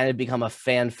 and he's kind of become a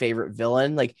fan favorite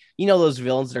villain. Like, you know, those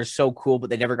villains that are so cool, but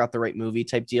they never got the right movie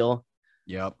type deal.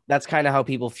 Yep. That's kind of how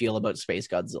people feel about Space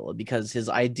Godzilla because his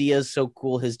idea is so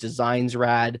cool. His design's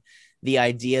rad. The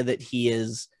idea that he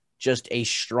is just a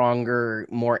stronger,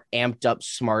 more amped up,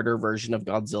 smarter version of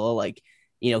Godzilla. Like,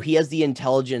 you know, he has the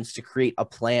intelligence to create a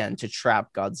plan to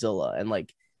trap Godzilla. And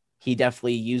like, he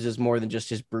definitely uses more than just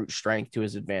his brute strength to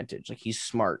his advantage. Like, he's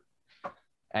smart.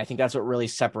 And I think that's what really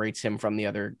separates him from the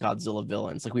other Godzilla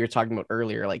villains. Like we were talking about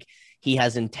earlier, like he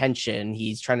has intention.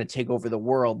 He's trying to take over the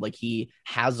world. Like he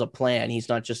has a plan. He's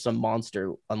not just some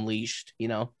monster unleashed, you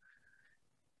know?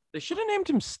 They should have named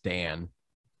him Stan.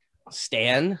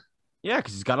 Stan? Yeah,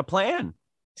 because he's got a plan.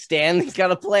 Stan, he's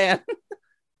got a plan.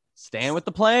 Stan with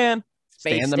the plan.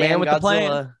 Stan the man with Godzilla. the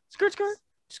plan. Skirt, skirt.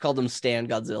 Just called him Stan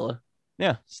Godzilla.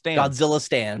 Yeah, Stan. Godzilla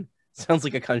Stan. Sounds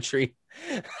like a country.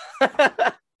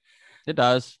 It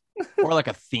does. Or like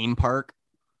a theme park.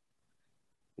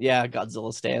 Yeah,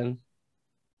 Godzilla Stan.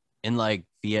 In like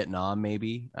Vietnam,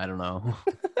 maybe. I don't know.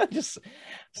 Just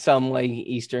some like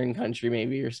Eastern country,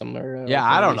 maybe, or somewhere. Yeah,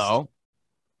 I don't know.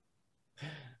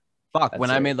 Fuck, when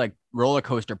I it. made like roller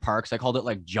coaster parks, I called it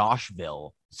like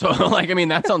Joshville. So like, I mean,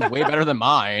 that sounds way better than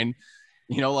mine.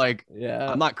 You know, like, yeah,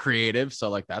 I'm not creative, so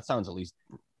like that sounds at least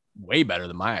way better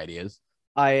than my ideas.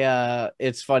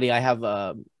 It's funny. I have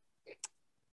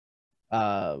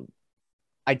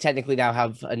I technically now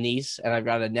have a niece and I've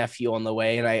got a nephew on the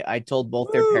way, and I told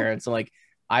both their parents, I'm like,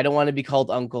 I don't want to be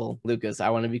called Uncle Lucas.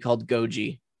 I want to be called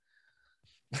Goji.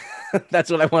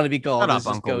 That's what I want to be called. Shut up,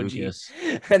 Uncle Goji. Lucas.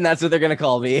 And that's what they're gonna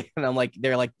call me. And I'm like,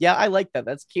 they're like, yeah, I like that.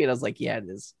 That's cute. I was like, yeah, it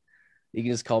is. You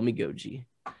can just call me Goji.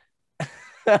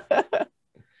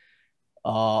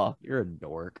 Oh, you're a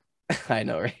dork. I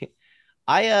know, right?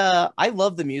 I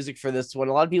love the music for this one.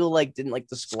 A lot of people like didn't like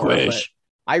the score, but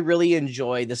I really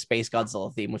enjoy the Space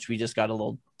Godzilla theme, which we just got a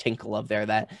little tinkle of there.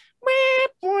 That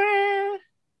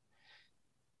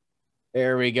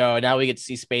there we go. Now we get to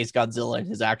see Space Godzilla in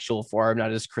his actual form,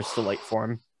 not his crystal light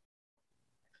form.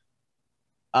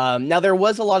 Now there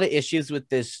was a lot of issues with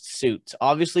this suit.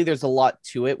 Obviously, there's a lot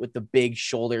to it with the big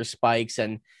shoulder spikes,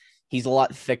 and he's a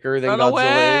lot thicker than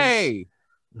Godzilla is.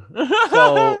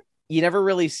 So you never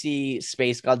really see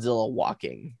Space Godzilla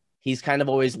walking. He's kind of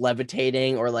always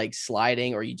levitating or like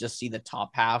sliding, or you just see the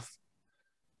top half.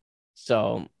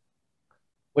 So,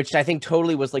 which I think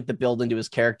totally was like the build into his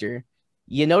character.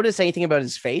 You notice anything about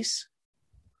his face?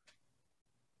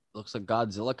 Looks like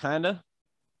Godzilla, kind of.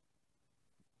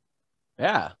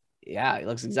 Yeah. Yeah, he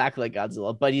looks exactly like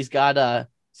Godzilla, but he's got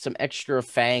some extra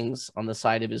fangs on the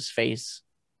side of his face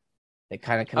that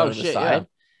kind of come out of the side.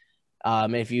 Yeah.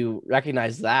 If you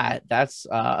recognize that, that's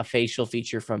a facial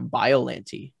feature from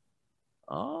Biollante.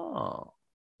 Oh.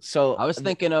 So I was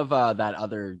thinking of that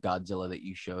other Godzilla that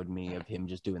you showed me of him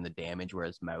just doing the damage where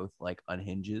his mouth like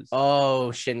unhinges.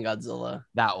 Oh, Shin Godzilla.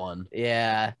 That one.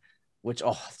 Yeah. Which,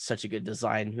 such a good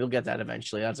design. We'll get that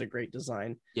eventually. That's a great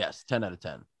design. Yes, 10 out of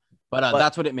 10. But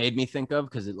that's what it made me think of,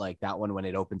 because it like that one, when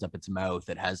it opens up its mouth,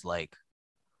 it has like,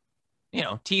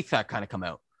 teeth that kind of come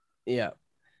out. Yeah.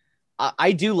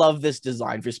 I do love this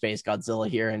design for Space Godzilla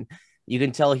here. And you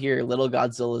can tell here little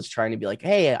Godzilla is trying to be like,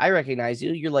 hey, I recognize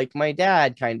you. You're like my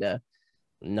dad, kind of.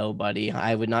 Nobody.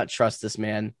 I would not trust this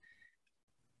man.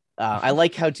 I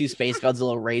like how Space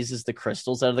Godzilla raises the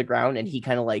crystals out of the ground and he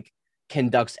kind of like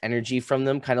conducts energy from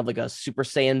them, kind of like a Super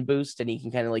Saiyan boost, and he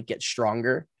can kind of like get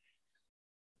stronger.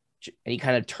 And he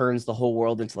kind of turns the whole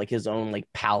world into like his own like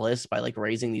palace by like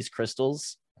raising these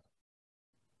crystals.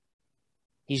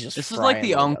 This is like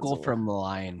the uncle Godzilla from The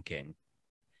Lion King.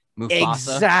 Mufasa,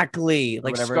 exactly,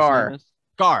 like Scar.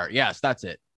 Scar, yes, that's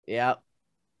it. Yeah,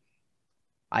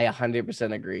 I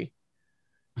 100% agree.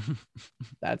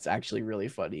 That's actually really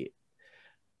funny.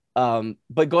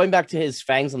 But going back to his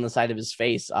fangs on the side of his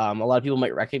face, a lot of people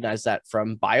might recognize that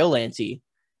from Biollante.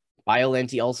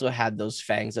 Biollante also had those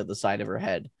fangs at the side of her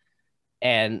head.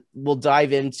 And we'll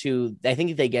dive into, I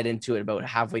think they get into it about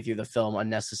halfway through the film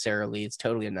unnecessarily. It's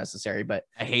totally unnecessary, but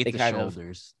I hate the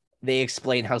shoulders. They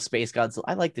explain how Space Godzilla,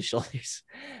 I like the shoulders.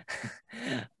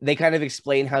 They kind of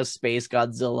explain how Space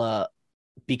Godzilla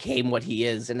became what he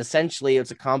is. And essentially it's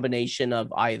a combination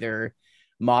of either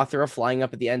Mothra flying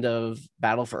up at the end of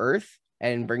Battle for Earth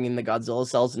and bringing the Godzilla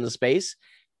cells into space,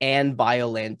 and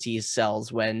Biollante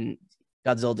cells when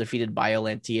Godzilla defeated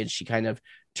Biollante and she kind of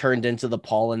turned into the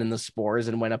pollen and the spores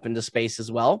and went up into space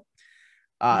as well.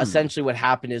 Essentially what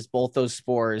happened is both those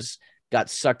spores got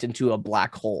sucked into a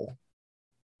black hole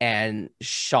and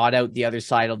shot out the other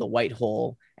side of the white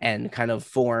hole and kind of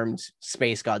formed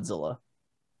Space Godzilla.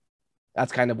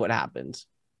 That's kind of what happened.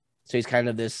 So he's kind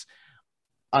of this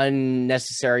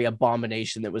unnecessary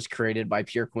abomination that was created by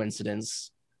pure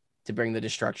coincidence to bring the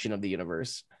destruction of the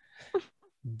universe.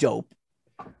 Dope.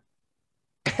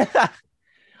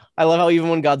 I love how even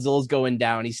when Godzilla's going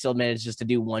down, he still manages to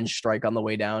do one strike on the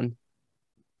way down.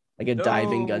 Like a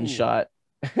diving gunshot.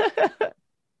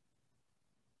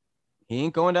 He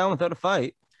ain't going down without a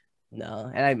fight.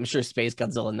 No, and I'm sure Space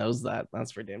Godzilla knows that.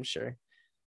 That's for damn sure.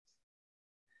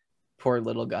 Poor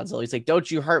little Godzilla. He's like, don't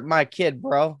you hurt my kid,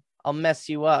 bro. I'll mess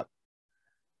you up.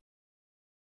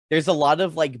 There's a lot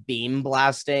of like beam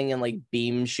blasting and like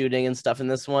beam shooting and stuff in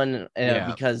this one.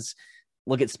 Because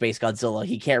look at Space Godzilla.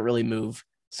 He can't really move.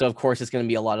 So, of course, it's going to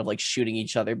be a lot of like shooting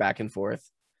each other back and forth.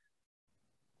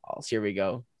 Oh, so here we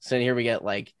go. So here we get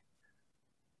like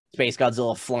Space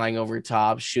Godzilla flying over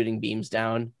top, shooting beams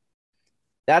down.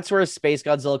 That's where Space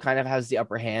Godzilla kind of has the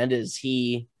upper hand, is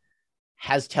he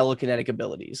has telekinetic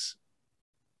abilities.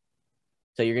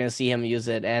 So you're going to see him use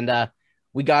it. And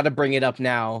we got to bring it up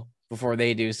now before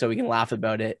they do so we can laugh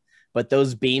about it. But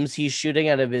those beams he's shooting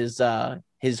out of his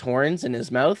horns and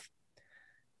his mouth,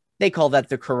 they call that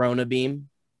the Corona beam.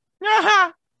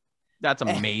 That's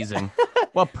amazing.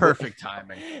 What perfect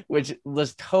timing. Which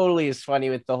was totally as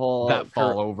funny with the whole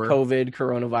COVID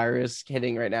coronavirus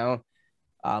hitting right now.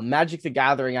 Magic the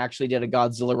Gathering actually did a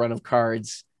Godzilla run of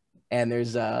cards, and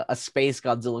there's a Space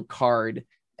Godzilla card,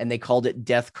 and they called it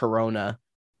Death Corona,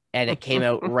 and it came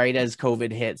out right as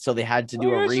COVID hit, so they had to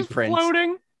do a reprint,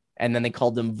 and then they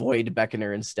called him Void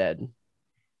Beckoner instead,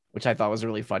 which I thought was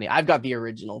really funny. I've got the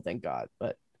original, thank God.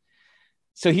 But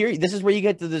so here, this is where you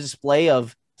get to the display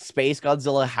of Space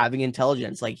Godzilla having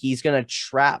intelligence. Like, he's gonna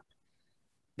trap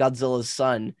Godzilla's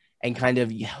son and kind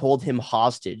of hold him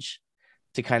hostage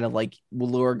to kind of like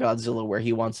lure Godzilla where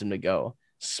he wants him to go.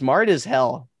 Smart as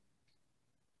hell,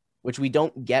 which we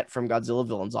don't get from Godzilla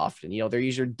villains often. You know, they're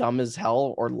either dumb as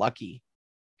hell or lucky,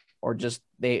 or just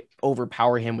they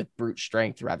overpower him with brute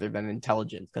strength rather than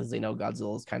intelligence, because they know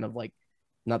Godzilla is kind of like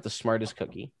not the smartest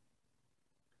cookie.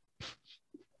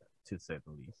 To say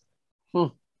the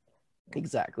least.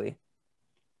 Exactly.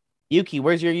 Yuki,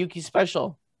 where's your Yuki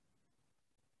special?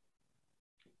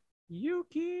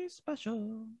 Yuki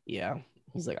special. Yeah.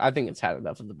 He's like, I think it's had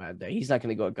enough of the bad day. He's not going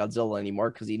to go at Godzilla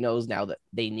anymore because he knows now that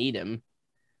they need him.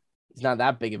 He's not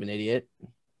that big of an idiot.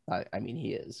 I mean,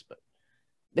 he is,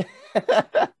 but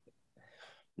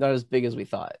not as big as we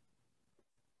thought.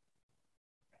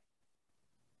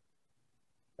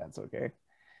 That's okay.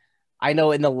 I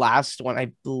know in the last one,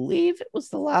 I believe it was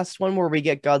the last one where we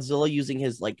get Godzilla using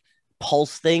his like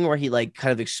pulse thing where he like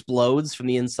kind of explodes from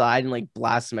the inside and like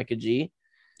blasts Mecha G.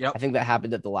 Yep. I think that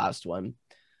happened at the last one,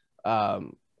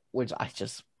 which I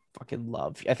just fucking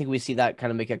love. I think we see that kind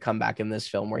of make a comeback in this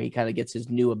film where he kind of gets his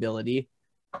new ability.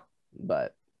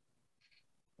 But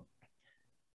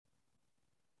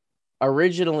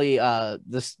originally,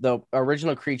 the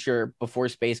original creature before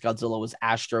Space Godzilla was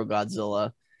Astro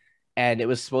Godzilla. And it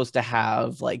was supposed to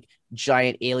have like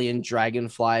giant alien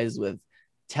dragonflies with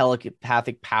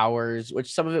telepathic powers,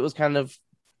 which some of it was kind of,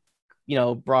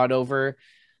 brought over.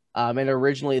 And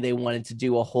originally they wanted to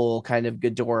do a whole kind of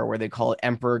Ghidorah where they call it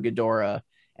Emperor Ghidorah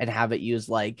and have it use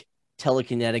like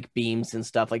telekinetic beams and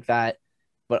stuff like that.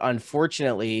 But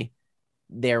unfortunately,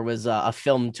 there was a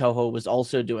film Toho was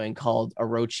also doing called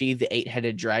Orochi, the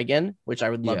Eight-Headed Dragon, which I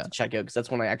would love to check out because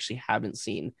that's one I actually haven't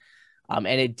seen. And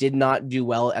it did not do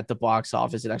well at the box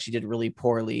office. It actually did really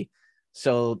poorly.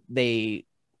 So they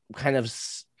kind of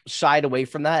shied away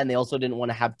from that. And they also didn't want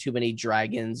to have too many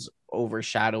dragons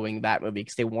overshadowing that movie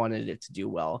because they wanted it to do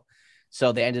well.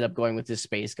 So they ended up going with this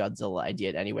Space Godzilla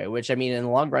idea anyway, which I mean, in the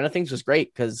long run of things was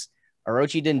great because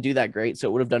Orochi didn't do that great. So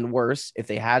it would have done worse if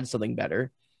they had something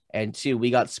better. And two,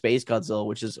 we got Space Godzilla,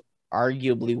 which is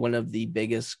arguably one of the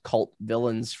biggest cult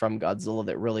villains from Godzilla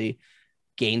that really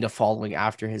gained a following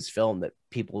after his film that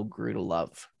people grew to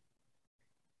love.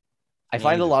 I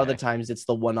find a lot of the times it's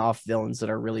the one-off villains that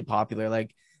are really popular,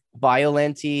 like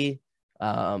Biollante,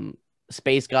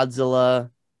 Space Godzilla,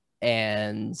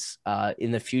 and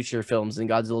in the future films in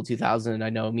Godzilla 2000, I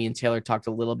know me and Taylor talked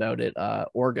a little about it,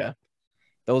 Orga.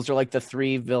 Those are like the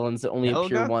three villains that only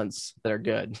appear once that are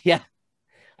good. Yeah.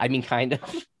 I mean, kind of.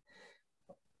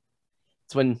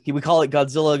 It's when we call it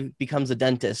Godzilla becomes a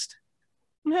dentist.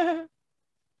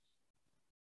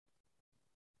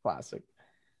 Classic.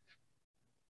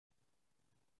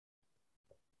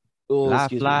 Oh,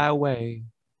 fly away.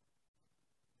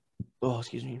 Oh,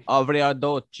 excuse me.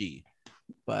 Arrivederci.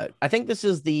 But I think this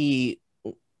is the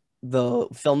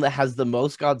film that has the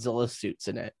most Godzilla suits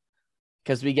in it.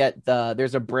 Because we get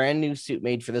there's a brand new suit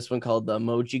made for this one called the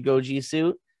Moji Goji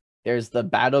suit. There's the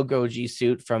Battle Goji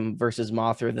suit from versus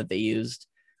Mothra that they used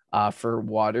for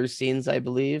water scenes, I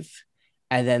believe.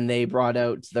 And then they brought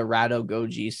out the Rado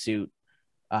Goji suit,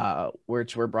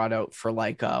 which were brought out for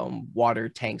like water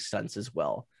tank stunts as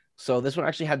well. So this one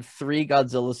actually had 3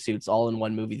 Godzilla suits all in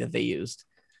one movie that they used.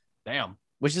 Damn.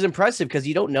 Which is impressive because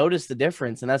you don't notice the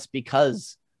difference. And that's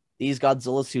because these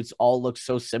Godzilla suits all look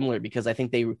so similar because I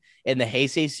think in the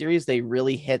Heisei series, they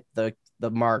really hit the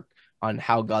mark on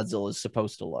how Godzilla is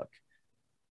supposed to look.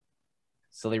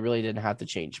 So they really didn't have to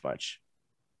change much.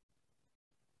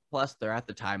 Plus, they're at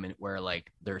the time where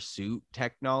like their suit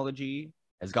technology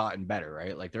has gotten better,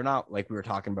 right? Like they're not, like we were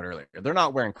talking about earlier, they're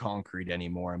not wearing concrete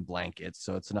anymore and blankets.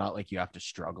 So it's not like you have to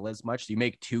struggle as much. So you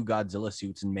make 2 Godzilla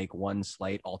suits and make one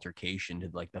slight altercation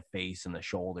to like the face and the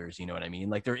shoulders. You know what I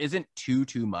mean? Like there isn't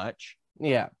too much.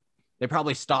 Yeah. They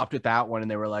probably stopped with that one and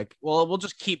they were like, well, we'll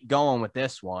just keep going with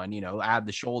this one, add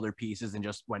the shoulder pieces and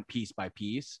just went piece by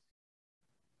piece.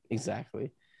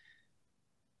 Exactly.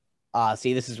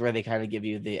 See, this is where they kind of give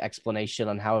you the explanation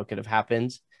on how it could have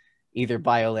happened. Either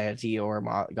Biollante or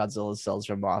Godzilla's cells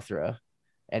from Mothra.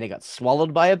 And it got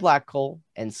swallowed by a black hole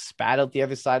and spat out the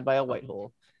other side by a white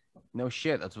hole. No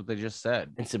shit, that's what they just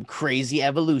said. And some crazy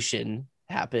evolution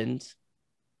happened.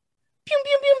 Pew,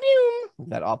 pew, pew, pew.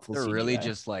 That awful. They're really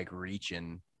just like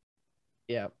reaching.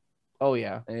 Yeah. Oh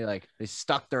yeah. And they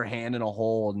stuck their hand in a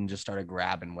hole and just started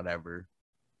grabbing whatever.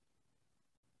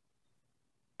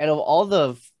 And of all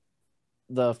the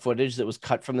footage that was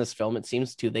cut from this film, it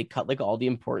seems they cut like all the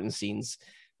important scenes.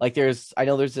 Like I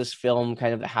know there's this film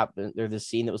kind of that happened. There's this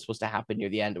scene that was supposed to happen near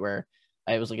the end where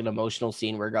it was like an emotional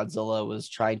scene where Godzilla was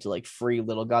trying to like free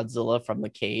little Godzilla from the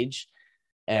cage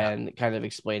and kind of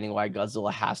explaining why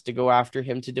Godzilla has to go after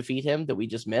him to defeat him that we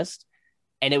just missed.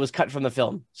 And it was cut from the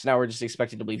film. So now we're just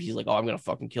expected to believe he's like, oh, I'm going to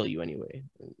fucking kill you anyway.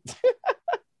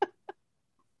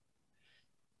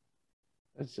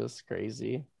 It's just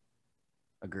crazy.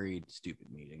 Agreed. Stupid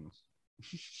meetings.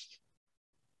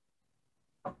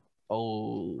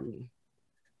 Oh,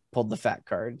 pulled the fat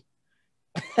card.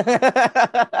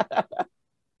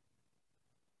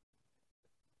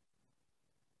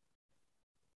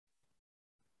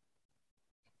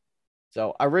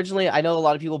 So originally, I know a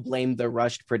lot of people blame the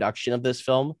rushed production of this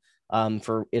film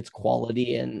for its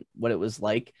quality and what it was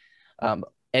like. And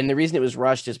the reason it was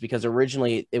rushed is because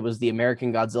originally it was the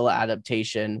American Godzilla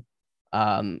adaptation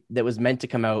that was meant to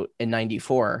come out in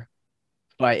 94,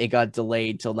 but it got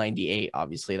delayed till 98.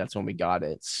 Obviously, that's when we got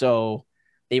it. So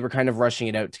they were kind of rushing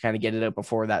it out to kind of get it out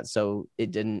before that, so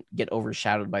it didn't get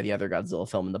overshadowed by the other Godzilla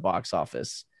film in the box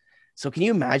office. So can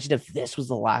you imagine if this was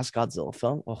the last Godzilla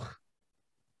film? Oh,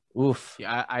 oof.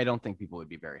 Yeah, I don't think people would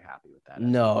be very happy with that.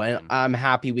 No, and I'm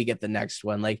happy we get the next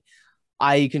one. Like,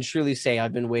 I can truly say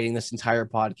I've been waiting this entire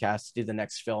podcast to do the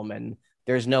next film, and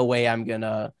there's no way I'm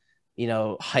gonna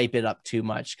hype it up too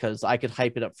much because I could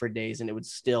hype it up for days and it would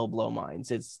still blow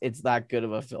minds. It's that good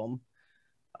of a film.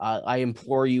 I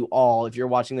implore you all, if you're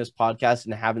watching this podcast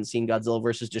and haven't seen Godzilla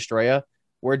versus Destroya,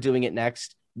 we're doing it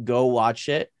next. Go watch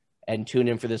it. and tune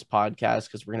in for this podcast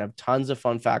because we're going to have tons of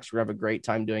fun facts. We're going to have a great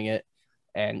time doing it.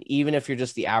 And even if you're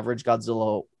just the average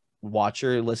Godzilla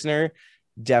watcher, listener,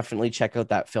 definitely check out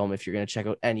that film if you're going to check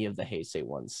out any of the Heisei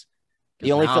ones.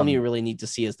 The only film you really need to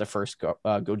see is the first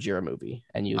Gojira movie.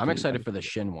 And I'm excited for the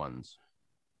Shin ones.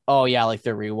 Oh yeah, like the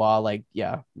Reiwa, like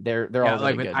they're all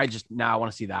really good. I just now I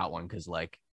want to see that one because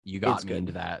like you got me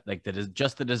into that. Like that is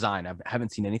just the design. I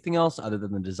haven't seen anything else other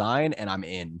than the design, and I'm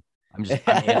in. I'm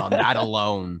in on that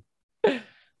alone.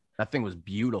 That thing was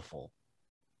beautiful.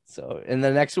 So in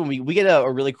the next one, we get a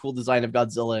really cool design of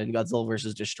Godzilla and Godzilla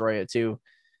versus Destroya too.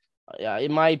 Yeah,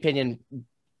 in my opinion,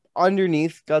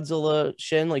 underneath Godzilla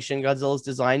Shin, like Shin Godzilla's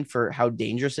design for how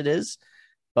dangerous it is,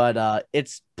 but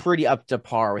it's pretty up to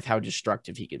par with how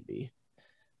destructive he can be.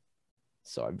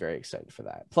 So I'm very excited for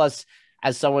that. Plus,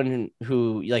 as someone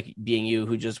who, like being you,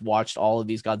 who just watched all of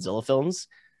these Godzilla films,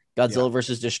 Godzilla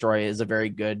versus Destroya is a very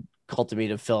good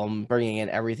cultivative film, bringing in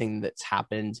everything that's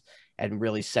happened and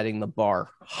really setting the bar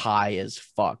high as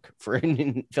fuck for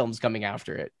films coming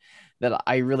after it. That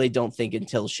I really don't think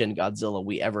until Shin Godzilla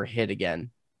we ever hit again.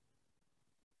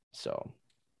 So,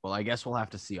 well, I guess we'll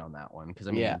have to see on that one because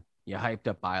I mean, you hyped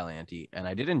up Biollante, and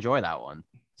I did enjoy that one.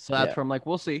 So that's where I'm like,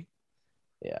 we'll see.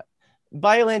 Yeah,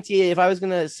 Biollante. If I was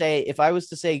to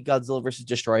say Godzilla versus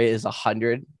Destroya is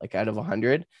 100, like out of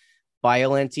 100,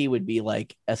 Biollante would be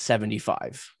like a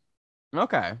 75.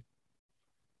 Okay.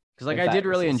 Because like I did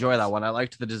really enjoy that one. I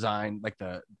liked the design, like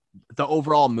the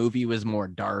overall movie was more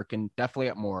dark and definitely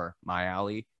up more my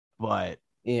alley. But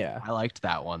yeah, I liked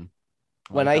that one.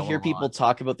 When I hear people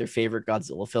talk about their favorite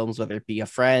Godzilla films, whether it be a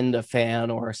friend, a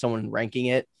fan, or someone ranking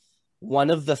it, one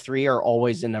of the three are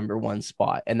always in number one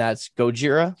spot, and that's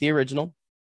Gojira, the original,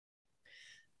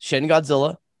 Shin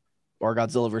Godzilla, or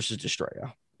Godzilla versus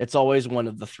Destroya. It's always one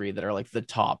of the three that are like the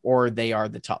top, or they are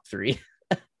the top three.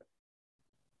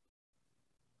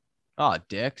 Oh,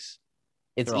 dicks.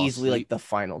 It's easily like the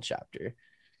final chapter.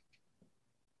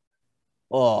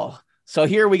 Oh, so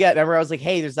here we get, remember I was like,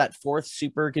 hey, there's that fourth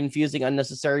super confusing,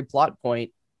 unnecessary plot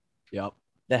point. Yep.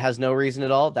 That has no reason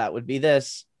at all. That would be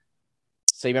this.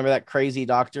 So you remember that crazy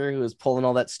doctor who was pulling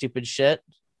all that stupid shit?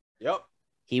 Yep.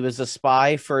 He was a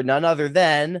spy for none other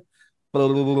than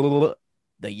the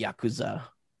Yakuza.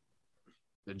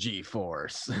 The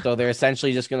G-Force. So they're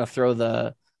essentially just going to throw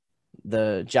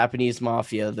the Japanese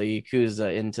mafia, the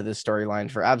Yakuza, into this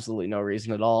storyline for absolutely no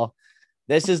reason at all.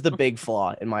 This is the big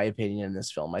flaw, in my opinion, in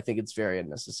this film. I think it's very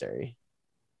unnecessary.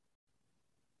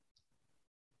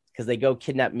 Because they go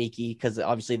kidnap Miki, because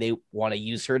obviously they want to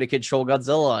use her to control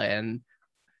Godzilla and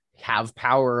have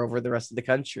power over the rest of the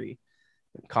country.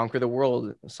 Conquer the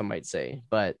world, some might say.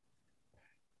 But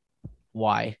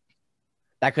why?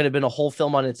 That could have been a whole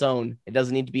film on its own. It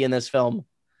doesn't need to be in this film.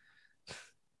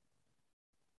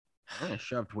 I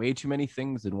shoved way too many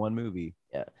things in one movie.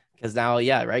 Yeah. Because now,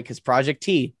 right? Because Project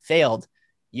T failed.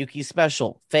 Yuki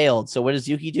Special failed. So what does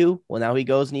Yuki do? Well, now he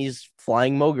goes and he's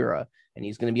flying Mogura, and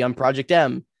he's going to be on Project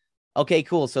M. Okay,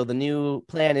 cool. So the new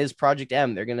plan is Project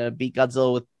M. They're going to beat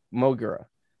Godzilla with Mogura.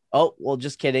 Oh, well,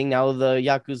 just kidding. Now the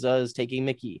Yakuza is taking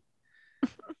Miki.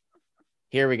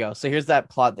 Here we go. So here's that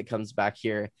plot that comes back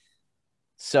here.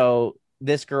 So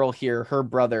this girl here, her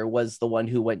brother was the one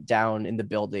who went down in the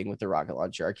building with the rocket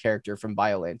launcher, our character from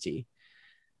Biollante.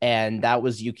 And that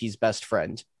was Yuki's best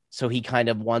friend. So he kind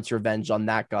of wants revenge on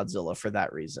that Godzilla for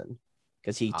that reason,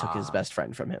 because he took his best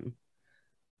friend from him.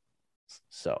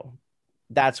 So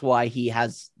that's why he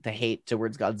has the hate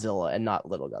towards Godzilla and not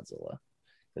little Godzilla,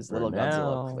 because little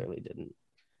Godzilla clearly didn't.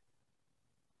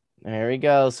 There we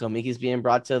go. So Miki's being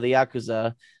brought to the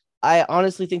Yakuza. I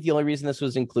honestly think the only reason this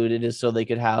was included is so they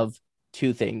could have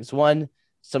two things. One,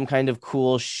 some kind of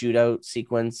cool shootout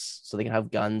sequence so they can have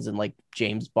guns and like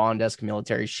James Bond-esque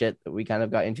military shit that we kind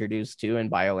of got introduced to in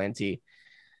Biollante.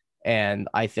 And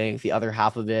I think the other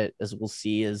half of it, as we'll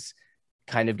see, is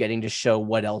kind of getting to show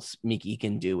what else Miki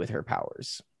can do with her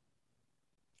powers.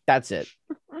 That's it.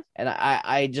 And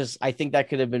I think that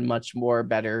could have been much more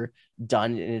better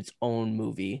done in its own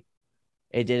movie.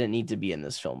 It didn't need to be in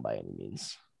this film by any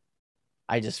means.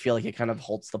 I just feel like it kind of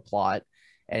halts the plot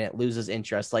and it loses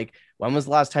interest. Like, when was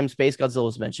the last time Space Godzilla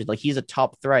was mentioned? Like, he's a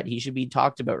top threat. He should be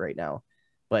talked about right now.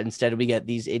 But instead we get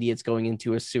these idiots going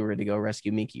into a sewer to go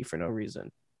rescue Miki for no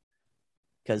reason.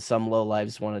 Because some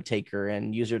lowlives want to take her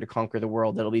and use her to conquer the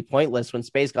world. That'll be pointless when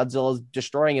Space Godzilla is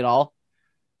destroying it all.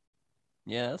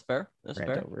 Yeah, that's fair. That's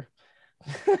fair. Over.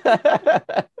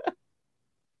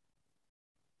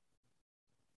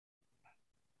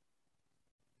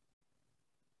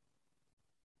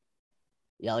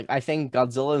 Yeah, like I think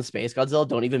Godzilla and Space Godzilla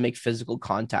don't even make physical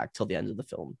contact till the end of the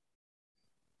film.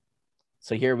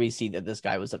 So here we see that this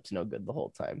guy was up to no good the whole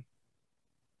time.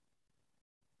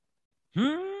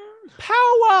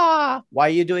 Power! Why are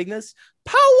you doing this?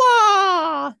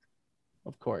 Power!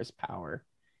 Of course, power.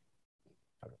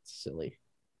 Oh, that's silly.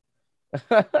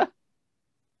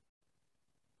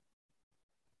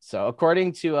 So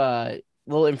according to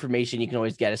little information you can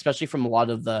always get, especially from a lot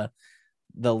of the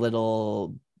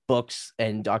little books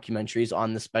and documentaries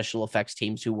on the special effects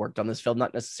teams who worked on this film,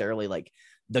 not necessarily like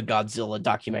the Godzilla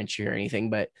documentary or anything,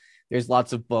 but there's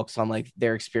lots of books on like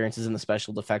their experiences in the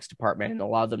special effects department, and a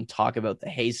lot of them talk about the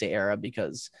Heisei era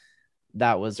because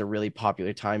that was a really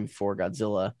popular time for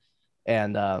Godzilla.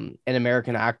 And an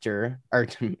American actor,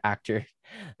 the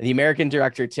American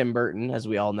director Tim Burton, as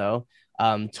we all know,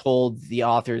 told the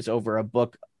authors over a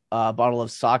bottle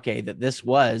of sake that this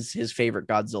was his favorite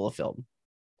Godzilla film.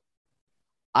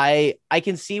 I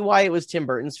can see why it was Tim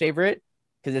Burton's favorite,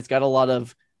 because it's got a lot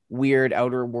of weird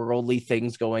outer worldly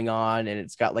things going on, and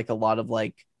it's got like a lot of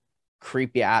like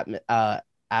creepy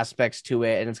aspects to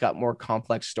it, and it's got more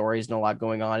complex stories and a lot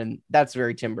going on, and that's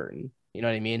very Tim Burton. You know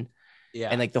what I mean? Yeah.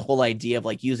 And like the whole idea of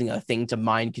like using a thing to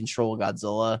mind control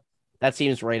Godzilla, that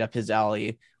seems right up his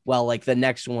alley. Well, like the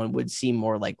next one would seem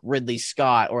more like Ridley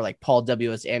Scott or like Paul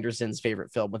W.S. Anderson's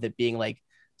favorite film, with it being like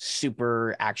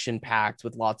super action packed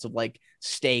with lots of like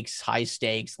high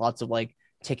stakes, lots of like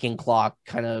ticking clock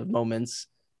kind of moments.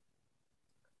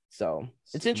 So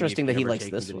it's interesting that he likes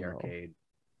this one. Arcade.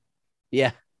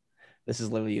 Yeah, this is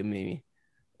literally you and me.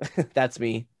 That's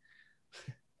me.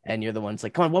 And you're the one's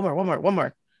like, come on, one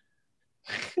more.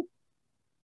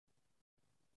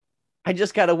 I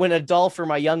just got to win a doll for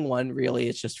my young one. Really,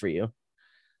 it's just for you.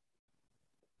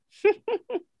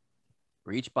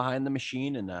 Reach behind the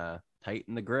machine and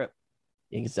tighten the grip.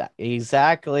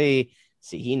 Exactly.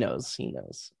 See, he knows.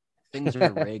 Things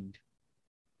are rigged.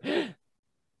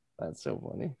 That's so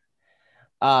funny.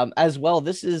 As well,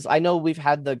 I know we've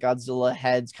had the Godzilla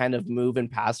heads kind of move in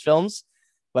past films,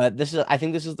 but I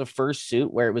think this is the first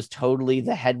suit where it was totally,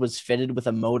 the head was fitted with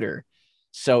a motor,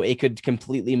 so it could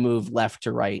completely move left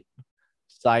to right,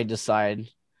 side to side.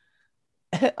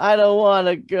 I don't want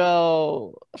to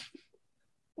go.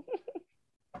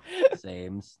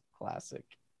 Same. Classic.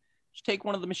 Just take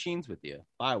one of the machines with you.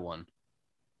 Buy one.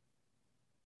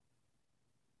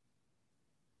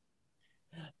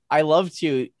 I love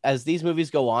to, as these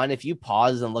movies go on, if you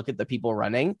pause and look at the people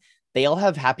running, they all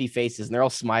have happy faces and they're all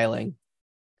smiling.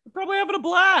 They're probably having a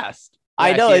blast. Yeah,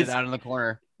 I know, it's out in the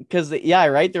corner. Because, yeah,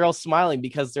 right? They're all smiling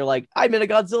because they're like, I'm in a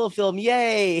Godzilla film.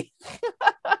 Yay.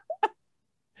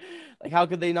 Like, how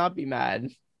could they not be mad?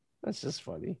 That's just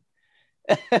funny.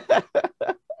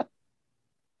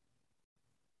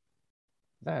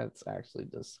 That's actually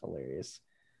just hilarious.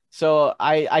 So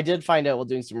I did find out while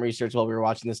doing some research while we were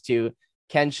watching this too,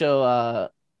 Kensho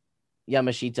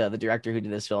Yamashita, the director who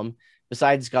did this film,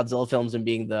 besides Godzilla films and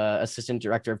being the assistant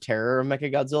director of Terror of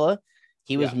Mechagodzilla,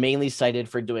 he was mainly cited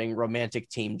for doing romantic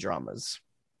teen dramas.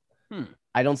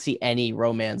 I don't see any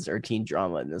romance or teen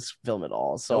drama in this film at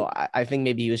all. So I think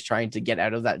maybe he was trying to get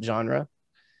out of that genre.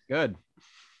 Good.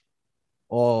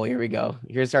 Oh, here we go.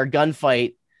 Here's our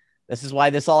gunfight. This is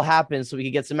why this all happened, so we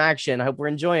could get some action. I hope we're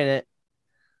enjoying it.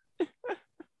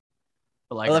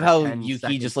 Like, I love how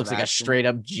Yuki just looks like a straight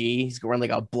up G. He's wearing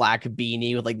like a black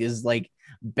beanie with like this like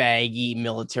baggy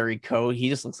military coat. He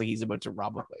just looks like he's about to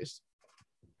rob a place.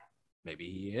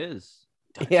 Maybe he is.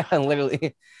 Yeah,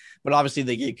 literally. But obviously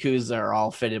the Yakuza are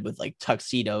all fitted with like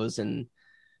tuxedos and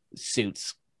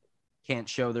suits. Can't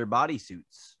show their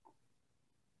bodysuits.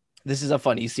 This is a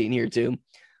funny scene here too.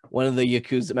 One of the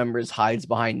Yakuza members hides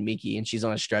behind Miki and she's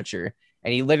on a stretcher.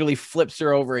 And he literally flips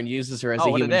her over and uses her as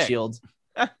a human shield.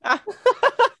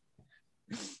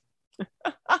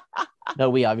 No,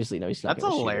 we obviously know he's not.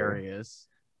 That's hilarious.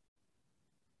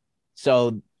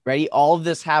 So, ready? All of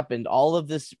this happened. All of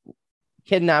this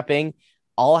kidnapping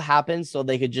all happened so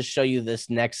they could just show you this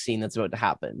next scene that's about to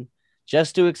happen,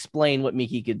 just to explain what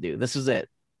Miki could do. This is it.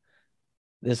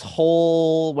 This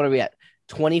whole, what are we at?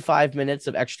 25 minutes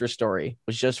of extra story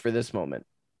was just for this moment.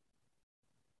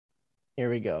 Here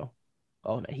we go.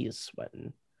 Oh man, he is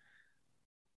sweating.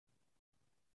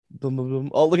 Boom, boom,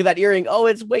 boom. Oh, look at that earring. Oh,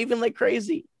 it's waving like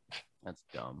crazy. That's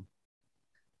dumb.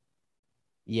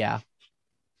 Yeah.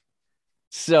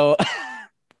 So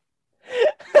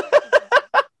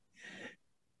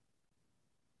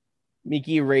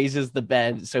Miki raises the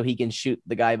bed so he can shoot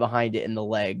the guy behind it in the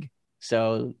leg.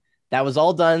 So that was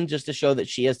all done just to show that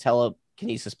she has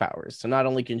telekinesis powers. So not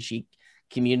only can she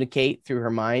communicate through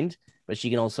her mind, but she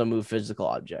can also move physical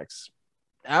objects.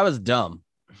 That was dumb.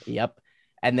 Yep.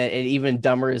 And then it even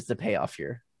dumber is the payoff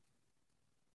here.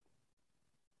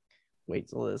 Wait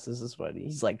till this is funny.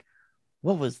 He's like,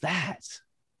 What was that?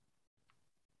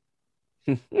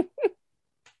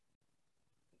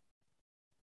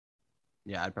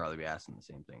 Yeah, I'd probably be asking the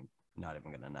same thing. Not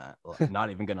even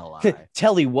gonna lie.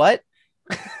 Telly what?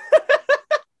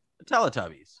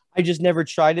 Teletubbies. I just never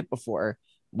tried it before.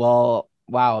 Well,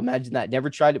 wow, imagine that. Never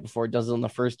tried it before. Does it on the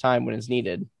first time when it's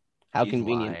needed. How He's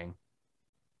convenient. lying.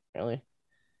 Really?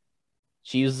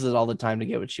 She uses it all the time to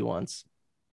get what she wants.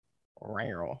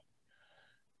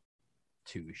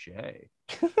 Touche.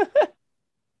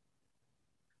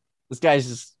 This guy's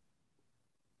just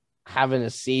having a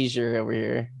seizure over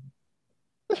here.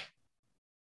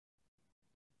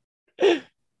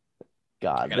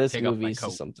 God, this movie is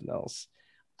something else.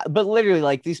 But literally,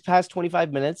 like these past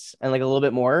 25 minutes and like a little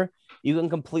bit more, you can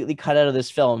completely cut out of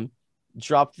this film,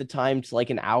 drop the time to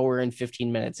like an hour and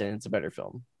 15 minutes, and it's a better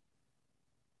film.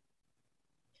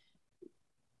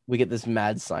 We get this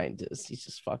mad scientist. He's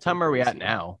just fucking. What time are we at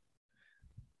now?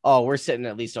 Oh, we're sitting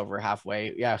at least over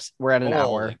halfway. Yes, we're at an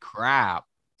hour. Holy crap.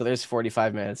 So there's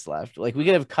 45 minutes left. Like we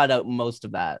could have cut out most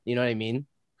of that. You know what I mean?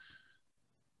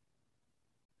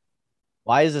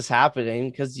 Why is this happening?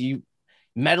 Because you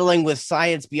meddling with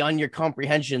science beyond your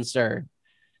comprehension, sir.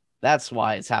 That's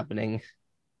why it's happening.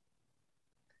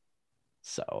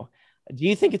 So, do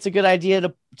you think it's a good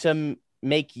idea to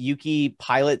make Yuki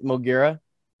pilot Mogura?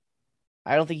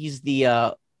 I don't think he's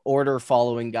the order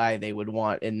following guy they would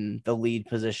want in the lead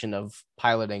position of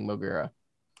piloting Mogura.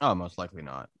 Oh, most likely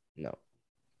not. No.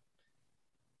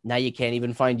 Now you can't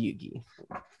even find Yuki.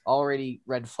 Already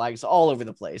red flags all over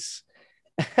the place.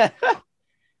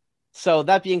 So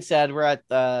that being said, we're at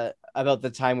about the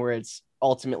time where it's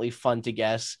ultimately fun to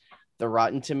guess the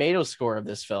Rotten Tomato score of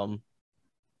this film.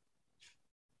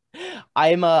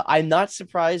 I'm not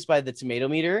surprised by the tomato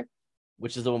meter,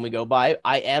 which is the one we go by.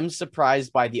 I am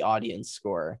surprised by the audience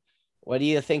score. What do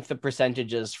you think the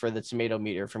percentage is for the tomato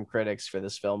meter from critics for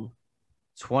this film?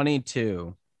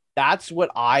 22. That's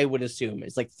what I would assume.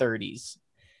 It's like 30s.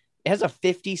 It has a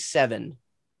 57.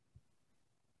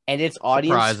 And its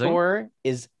audience score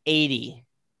is 80.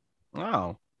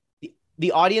 Wow.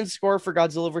 The audience score for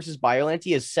Godzilla vs.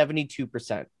 Biollante is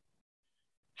 72%.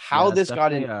 How this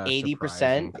got an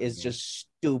 80% is just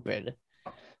stupid.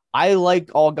 I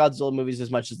like all Godzilla movies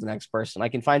as much as the next person. I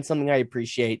can find something I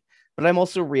appreciate, but I'm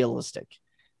also realistic.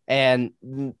 And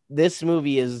this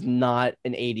movie is not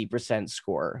an 80%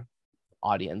 score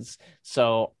audience.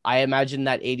 So I imagine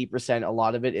that 80%, a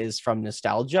lot of it is from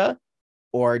nostalgia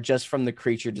or just from the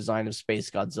creature design of Space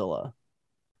Godzilla.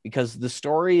 Because the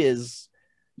story is,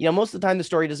 most of the time the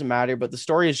story doesn't matter, but the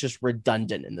story is just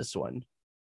redundant in this one.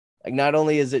 Like, not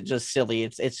only is it just silly,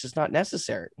 it's just not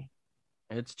necessary.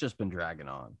 It's just been dragging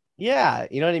on. Yeah,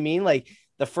 you know what I mean? Like,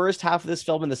 the first half of this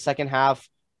film and the second half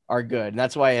are good. And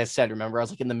that's why I said, remember, I was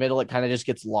like, in the middle, it kind of just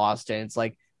gets lost. And it's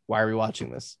like, why are we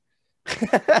watching this?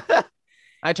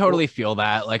 I totally feel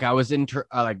that. Like, I was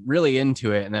really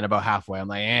into it, and then about halfway, I'm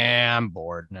like, I'm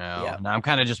bored now. Yeah. And I'm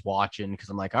kind of just watching because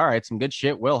I'm like, all right, some good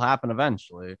shit will happen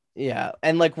eventually. Yeah,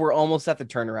 and like we're almost at the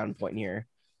turnaround point here.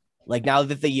 Like, now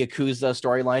that the Yakuza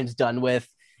storyline's done with,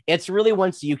 it's really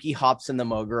once Yuki hops in the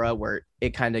Mogura where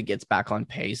it kind of gets back on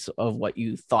pace of what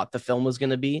you thought the film was going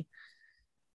to be.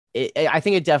 I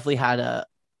think it definitely had a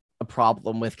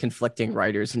problem with conflicting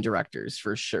writers and directors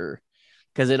for sure,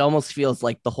 because it almost feels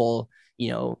like the whole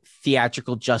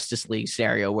theatrical Justice League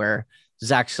scenario where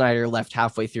Zack Snyder left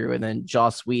halfway through and then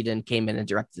Joss Whedon came in and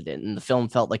directed it. And the film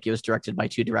felt like it was directed by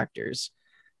two directors.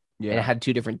 Yeah. And it had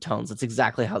two different tones. That's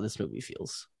exactly how this movie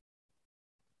feels.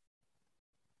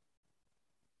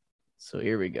 So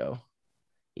here we go.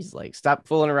 He's like, stop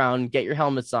fooling around. Get your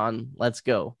helmets on. Let's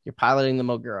go. You're piloting the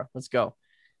Mogura. Let's go.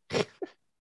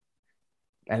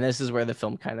 And this is where the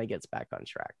film kind of gets back on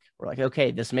track. We're like,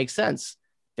 okay, this makes sense.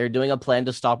 They're doing a plan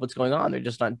to stop what's going on. They're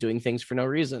just not doing things for no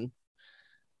reason.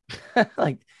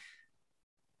 Like,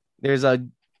 there's a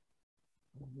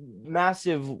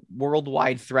massive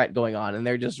worldwide threat going on, and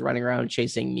they're just running around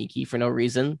chasing Miki for no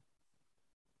reason.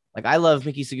 Like, I love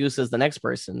Miki Sagusa as the next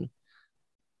person,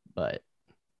 but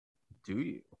do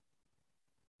you?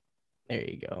 There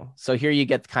you go. So here you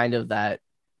get kind of that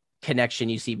connection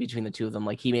you see between the two of them.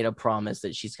 Like, he made a promise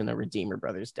that she's going to redeem her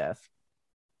brother's death.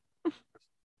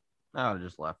 I would have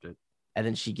just left it. And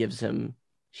then she gives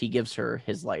her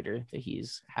his lighter that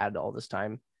he's had all this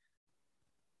time.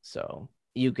 So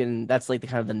that's like the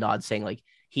kind of the nod saying, like,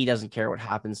 he doesn't care what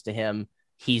happens to him.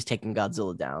 He's taking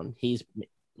Godzilla down. He's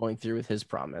going through with his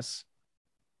promise.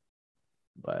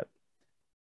 But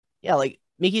yeah, like,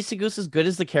 Miki Sagusa is good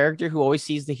as the character who always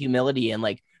sees the humility and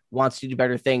like wants to do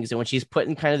better things. And when she's put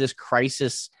in kind of this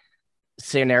crisis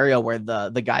scenario where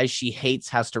the guy she hates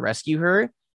has to rescue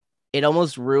her, it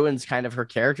almost ruins kind of her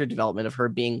character development of her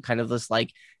being kind of this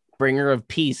like bringer of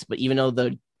peace. But even though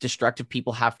the destructive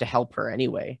people have to help her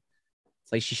anyway,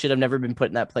 it's like she should have never been put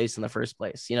in that place in the first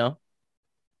place, you know?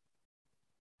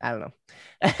 I don't know.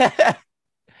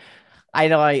 I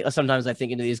know I sometimes I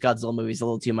think into these Godzilla movies a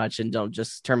little too much and don't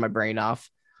just turn my brain off.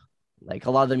 Like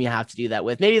a lot of them you have to do that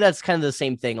with. Maybe that's kind of the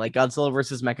same thing. Like Godzilla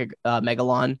versus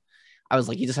Megalon. I was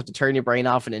like, you just have to turn your brain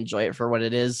off and enjoy it for what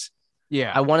it is.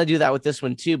 Yeah. I want to do that with this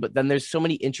one too, but then there's so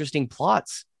many interesting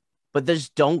plots, but they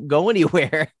just don't go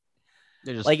anywhere.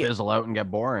 They just like, fizzle out and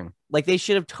get boring. Like they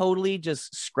should have totally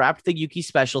just scrapped the Yuki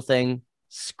special thing,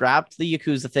 scrapped the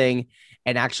Yakuza thing,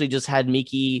 and actually just had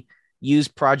Miki use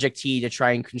Project T to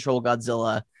try and control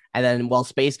Godzilla. And then while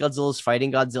Space Godzilla's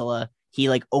fighting Godzilla, he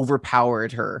like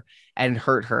overpowered her and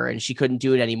hurt her and she couldn't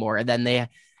do it anymore. And then they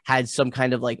had some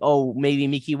kind of like, oh, maybe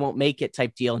Miki won't make it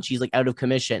type deal. And she's like out of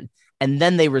commission. And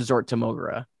then they resort to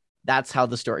Mogura. That's how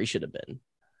the story should have been.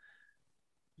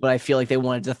 But I feel like they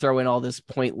wanted to throw in all this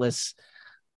pointless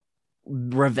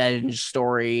revenge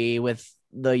story with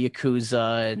the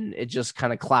Yakuza, and it just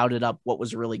kind of clouded up what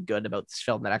was really good about this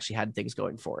film that actually had things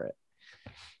going for it.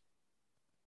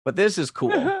 But this is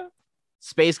cool.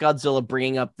 Space Godzilla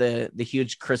bringing up the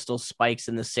huge crystal spikes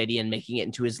in the city and making it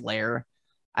into his lair.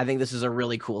 I think this is a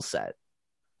really cool set.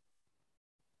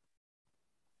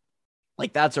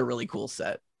 Like, that's a really cool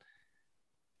set.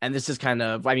 And this is kind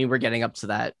of, I mean, we're getting up to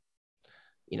that,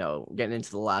 you know, getting into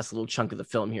the last little chunk of the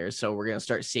film here. So we're going to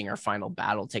start seeing our final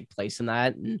battle take place in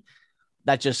that. And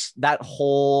that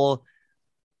whole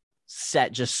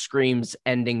set just screams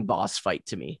ending boss fight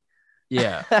to me.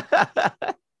 Yeah.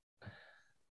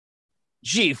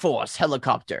 G-Force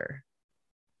helicopter.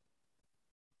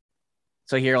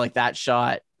 So here, like that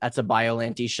shot, that's a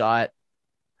Biollante shot.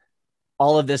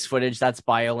 All of this footage, that's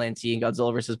Biollante and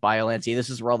Godzilla versus Biollante.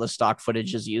 This is where all the stock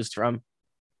footage is used from.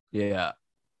 Yeah.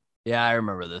 Yeah, I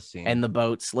remember this scene. And the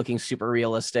boats looking super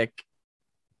realistic.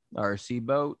 RC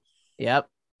boat. Yep.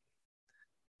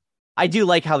 I do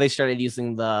like how they started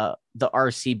using the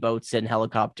RC boats and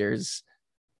helicopters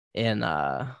in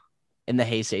the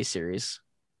Heisei series.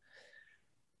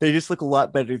 They just look a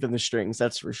lot better than the strings,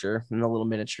 that's for sure. And the little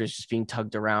miniatures just being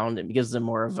tugged around, and because they're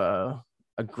more of a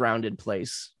grounded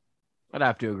place. I'd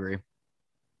have to agree.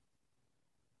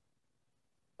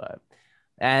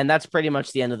 And that's pretty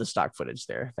much the end of the stock footage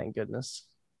there. Thank goodness.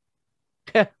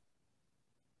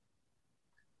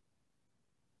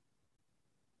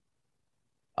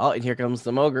 Oh, and here comes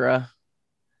the Mogura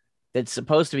that's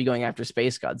supposed to be going after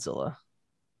Space Godzilla.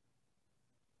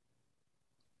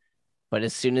 But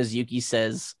as soon as Yuki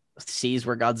sees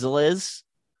where Godzilla is,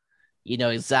 you know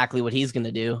exactly what he's going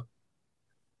to do.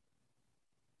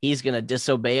 He's going to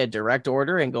disobey a direct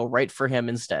order and go right for him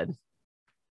instead.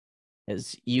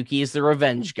 As Yuki is the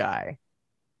revenge guy.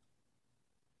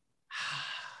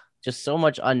 Just so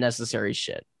much unnecessary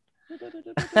shit.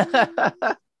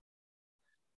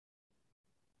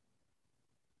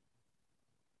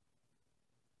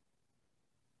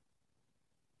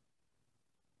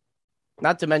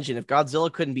 Not to mention, if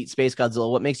Godzilla couldn't beat Space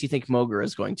Godzilla, what makes you think Mogura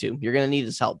is going to? You're going to need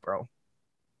his help, bro.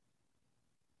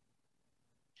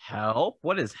 Help?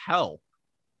 What is help?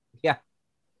 Yeah.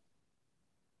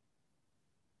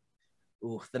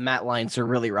 Ooh, the matte lines are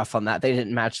really rough on that. They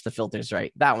didn't match the filters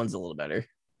right. That one's a little better.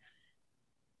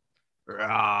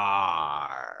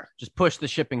 Rawr. Just push the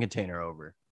shipping container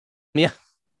over. Yeah.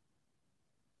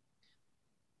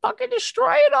 Fucking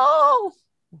destroy it all.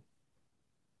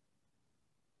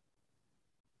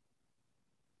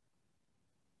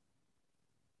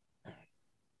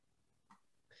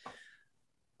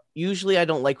 Usually I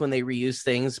don't like when they reuse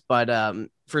things, but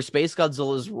for Space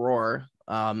Godzilla's roar,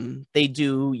 they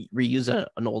do reuse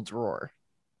an old roar.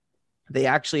 They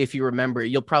actually, if you remember,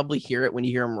 you'll probably hear it when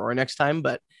you hear him roar next time,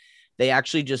 but they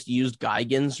actually just used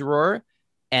Gigan's roar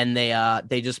and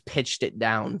they just pitched it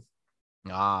down.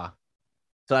 So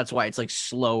that's why it's like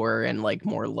slower and like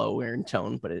more lower in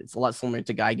tone, but it's a lot similar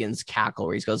to Gigan's cackle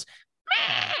where he goes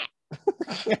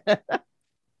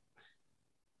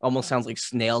almost sounds like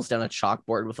snails down a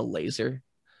chalkboard with a laser.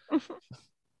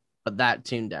 But that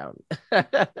tuned down.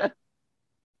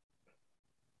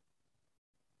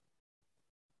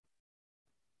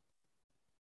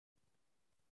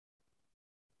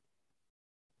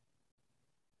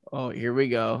 Oh, here we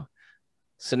go.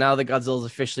 So now that Godzilla's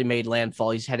officially made landfall,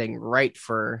 he's heading right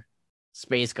for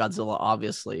Space Godzilla,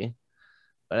 obviously.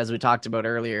 But as we talked about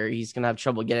earlier, he's going to have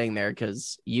trouble getting there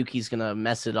because Yuki's going to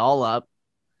mess it all up.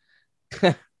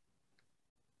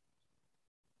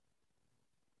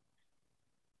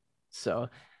 So,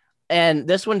 and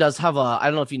this one does have I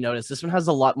don't know if you noticed, this one has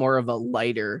a lot more of a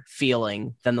lighter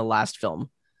feeling than the last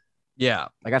film. Yeah.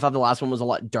 Like I thought the last one was a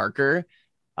lot darker.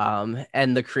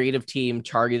 And the creative team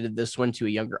targeted this one to a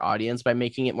younger audience by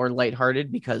making it more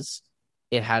lighthearted because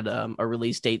it had a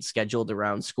release date scheduled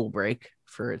around school break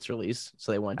for its release.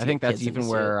 So they wanted to I think get that's kids in to even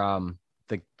see where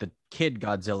it. the kid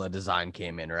Godzilla design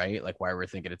came in, right? Like why we're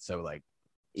thinking it's so like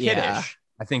kiddish. Yeah,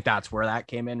 I think that's where that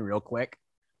came in real quick.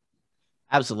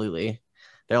 absolutely.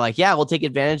 They're like, yeah, we'll take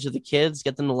advantage of the kids,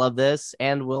 get them to love this,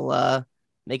 and we'll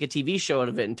make a TV show out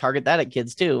of it and target that at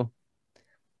kids too.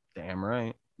 Damn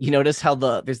right. You notice how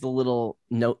there's the little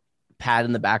notepad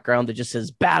in the background that just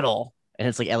says battle, and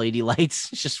it's like LED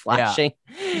lights it's just flashing.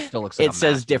 It still looks like it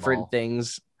says different ball.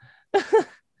 things.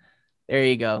 There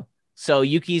you go. So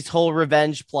Yuki's whole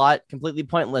revenge plot completely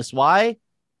pointless. Why?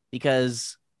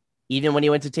 Because even when he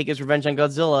went to take his revenge on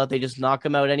Godzilla, they just knock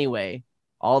him out anyway.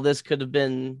 All this could have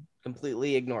been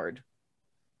completely ignored.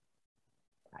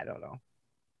 I don't know.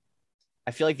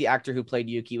 I feel like the actor who played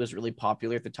Yuki was really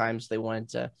popular at the time, so they wanted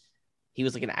to. He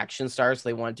was like an action star, so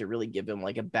they wanted to really give him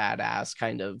like a badass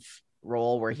kind of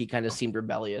role where he kind of seemed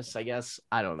rebellious. I guess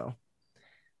I don't know.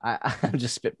 I'm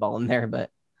just spitballing there, but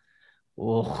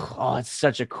oh, it's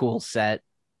such a cool set.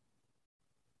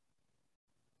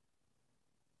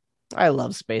 I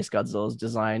love Space Godzilla's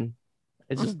design.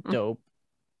 It's just dope.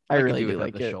 I really do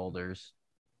like the it. Shoulders.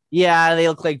 Yeah, they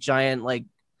look like giant like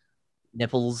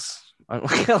nipples,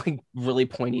 like really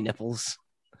pointy nipples.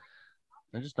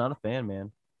 I'm just not a fan,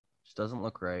 man. Just doesn't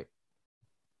look right.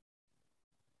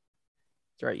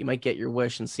 It's all right. You might get your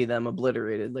wish and see them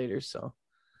obliterated later. So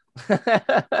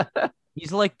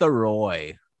he's like the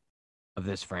Roy of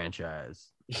this franchise.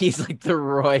 He's like the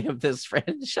Roy of this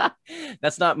franchise.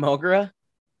 That's not Moguera.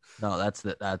 No, that's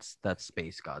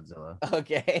Space Godzilla.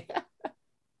 Okay.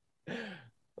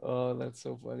 Oh, that's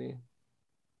so funny.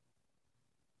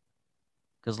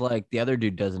 Because like the other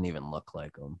dude doesn't even look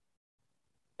like him.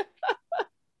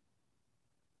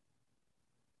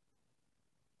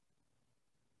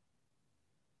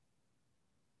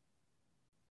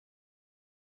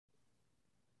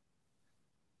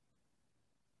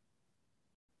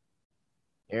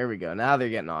 There we go. Now they're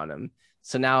getting on him.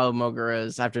 So now Moguera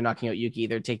is, after knocking out Yuki,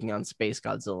 they're taking on Space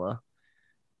Godzilla,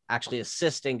 actually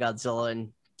assisting Godzilla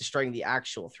and destroying the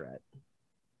actual threat.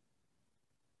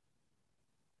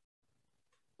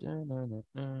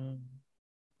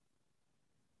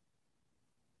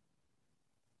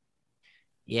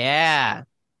 Yeah.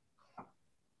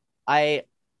 I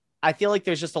feel like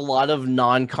there's just a lot of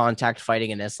non-contact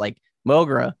fighting in this. Like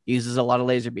Moguera uses a lot of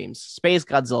laser beams. Space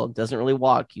Godzilla doesn't really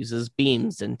walk, uses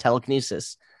beams and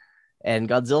telekinesis. And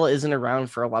Godzilla isn't around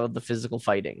for a lot of the physical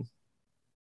fighting.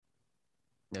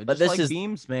 No, but this like is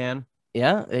beams, man.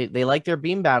 Yeah, they like their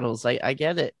beam battles. I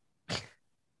get it.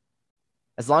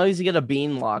 As long as you get a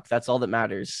beam lock, that's all that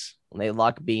matters. When they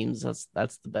lock beams,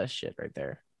 that's the best shit right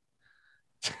there.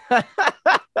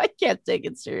 I can't take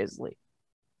it seriously.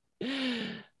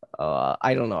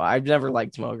 I don't know. I've never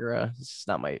liked Moguera. It's just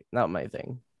not my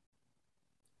thing.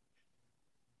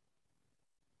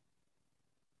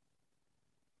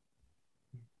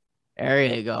 There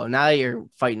you go. Now you're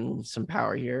fighting some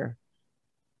power here.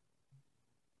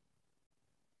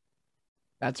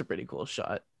 That's a pretty cool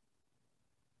shot.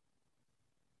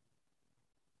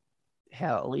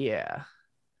 Hell yeah.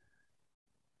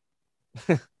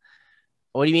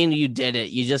 What do you mean you did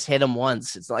it? You just hit him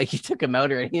once. It's not like you took him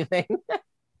out or anything.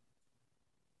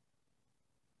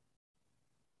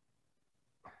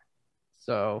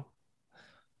 So,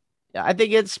 yeah, I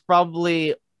think it's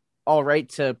probably all right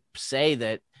to say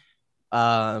that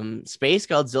Space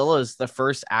Godzilla is the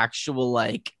first actual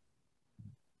like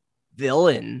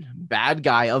villain, bad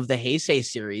guy of the Heisei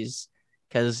series.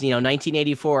 Because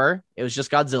 1984, it was just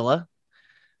Godzilla.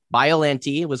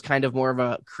 Biollante was kind of more of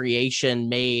a creation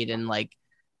made and like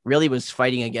really was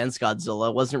fighting against Godzilla.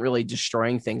 It wasn't really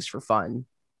destroying things for fun.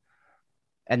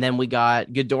 And then we got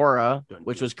Ghidorah,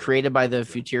 which was created by the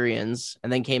Futurians,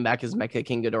 and then came back as Mecha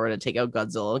King Ghidorah to take out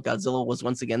Godzilla. Godzilla was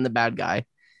once again the bad guy.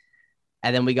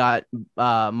 And then we got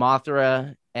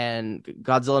Mothra and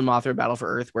Godzilla and Mothra Battle for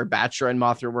Earth, where Batra and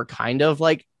Mothra were kind of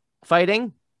like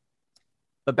fighting.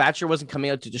 But Batra wasn't coming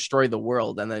out to destroy the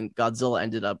world, and then Godzilla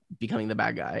ended up becoming the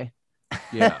bad guy.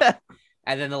 Yeah.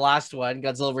 And then the last one,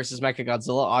 Godzilla versus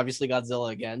Mechagodzilla, obviously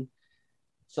Godzilla again.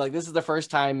 So like this is the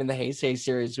first time in the Heisei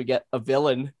series we get a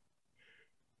villain.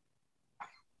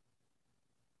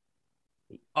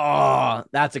 Oh,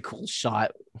 that's a cool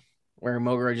shot where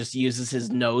Moguera just uses his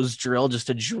nose drill just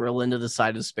to drill into the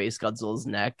side of Space Godzilla's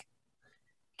neck.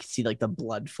 You can see like the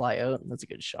blood fly out. That's a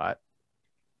good shot.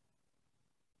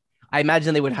 I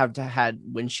imagine they would have to had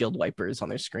windshield wipers on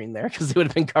their screen there because they would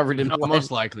have been covered in blood.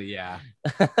 Most likely, yeah.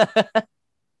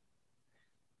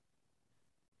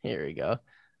 Here we go.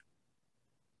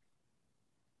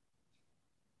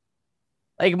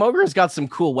 Like Mogra's got some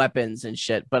cool weapons and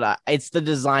shit, but it's the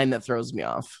design that throws me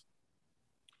off.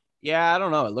 Yeah, I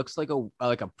don't know. It looks like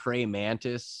a praying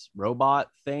mantis robot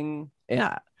thing.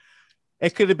 Yeah.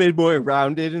 It could have been more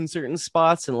rounded in certain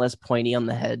spots and less pointy on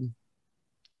the head.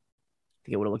 I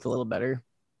think it would have looked a little better.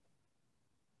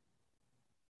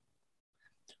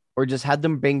 Or just had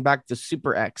them bring back the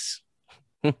Super X.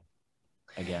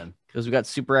 Again. Because we got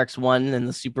Super X1 and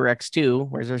the Super X2.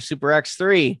 Where's our Super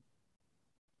X3?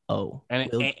 Oh.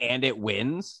 And it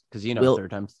wins because,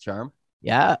 third time's the charm.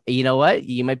 Yeah. You know what?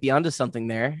 You might be onto something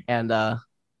there. And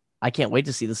I can't wait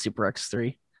to see the Super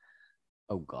X3.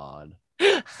 Oh, God.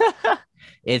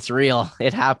 It's real.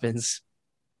 It happens.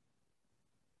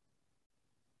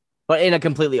 But in a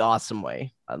completely awesome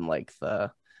way. Unlike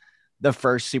the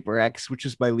first Super X, which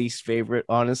is my least favorite,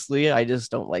 honestly. I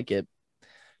just don't like it.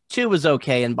 2 was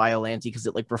okay in Biollante because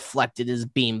it like reflected his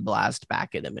beam blast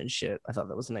back at him and shit. I thought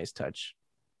that was a nice touch.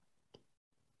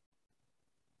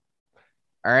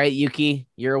 All right, Yuki,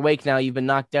 you're awake now. You've been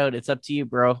knocked out. It's up to you,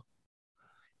 bro.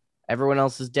 Everyone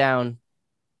else is down.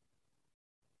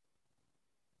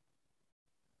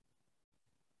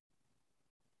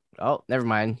 Oh, never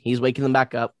mind. He's waking them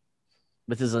back up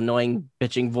with his annoying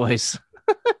bitching voice.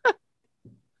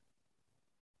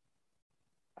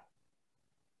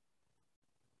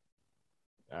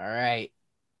 All right.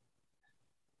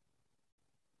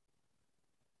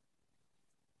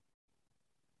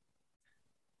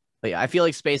 But yeah, I feel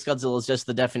like Space Godzilla is just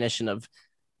the definition of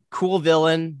cool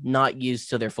villain not used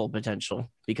to their full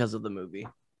potential because of the movie.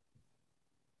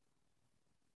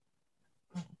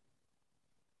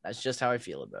 That's just how I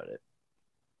feel about it.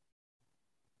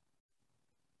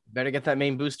 Better get that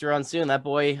main booster on soon. That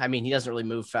boy, I mean, he doesn't really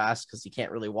move fast because he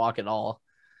can't really walk at all.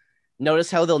 Notice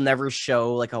how they'll never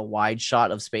show like a wide shot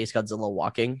of Space Godzilla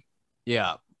walking.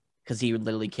 Yeah. Because he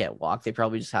literally can't walk. They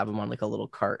probably just have him on like a little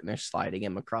cart and they're sliding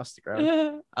him across the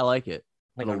ground. I like it.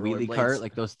 Like a wheelie cart,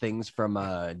 like those things from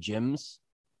gyms.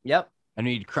 Yep. And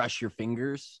you'd crush your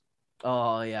fingers.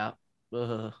 Oh, yeah.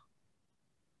 Ugh.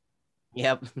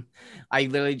 Yep. I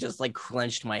literally just like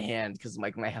clenched my hand because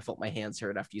I felt my hands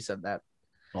hurt after you said that.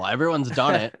 Well, everyone's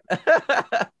done it.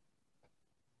 I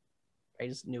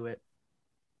just knew it.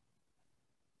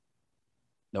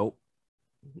 Nope.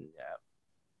 Yeah.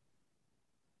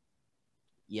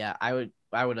 Yeah, I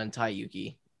would untie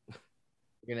Yuki.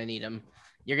 You're gonna need him.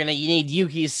 You need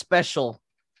Yuki's special.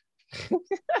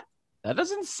 That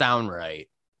doesn't sound right.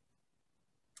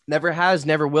 Never has,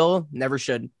 never will, never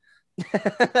should.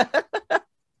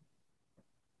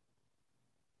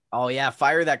 Oh yeah,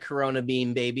 fire that Corona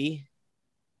beam, baby.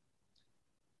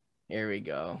 Here we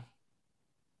go.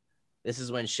 This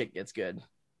is when shit gets good.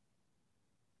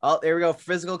 Oh, there we go.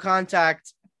 Physical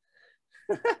contact.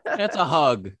 That's a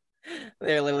hug.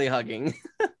 They're literally hugging.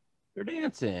 They're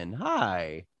dancing.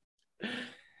 Hi.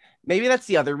 Maybe that's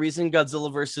the other reason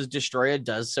Godzilla versus Destoroyah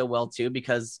does so well too,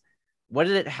 because what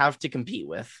did it have to compete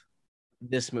with?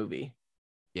 This movie.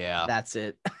 Yeah. That's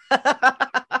it.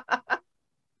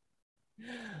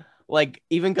 Like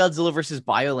even Godzilla versus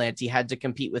Biollante had to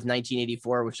compete with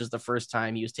 1984, which was the first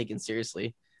time he was taken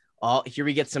seriously. Oh, here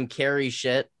we get some carry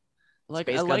shit. Like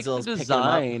Space I like Godzilla's the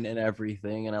design and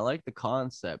everything, and I like the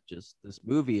concept. Just this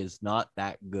movie is not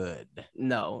that good.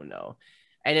 No,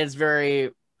 and it's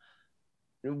very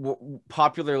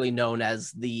popularly known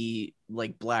as the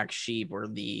like black sheep or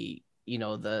the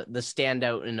the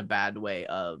standout in a bad way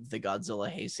of the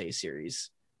Godzilla Heisei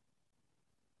series.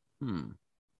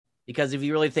 Because if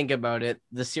you really think about it,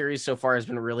 the series so far has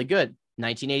been really good.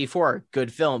 1984,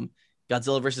 good film.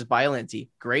 Godzilla versus Biollante,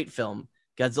 great film.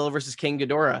 Godzilla versus King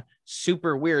Ghidorah,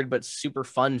 super weird but super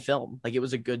fun film. Like it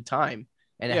was a good time,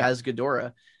 and it has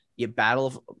Ghidorah. You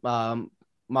battle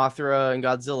Mothra and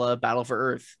Godzilla, battle for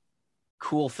Earth.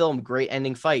 Cool film, great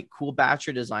ending fight, cool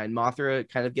Batra design. Mothra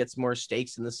kind of gets more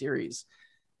stakes in the series.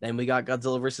 Then we got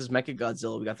Godzilla versus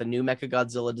Mechagodzilla. We got the new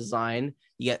Mechagodzilla design.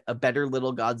 You get a better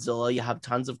little Godzilla. You have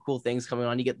tons of cool things coming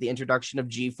on. You get the introduction of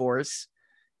G-Force.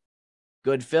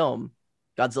 Good film.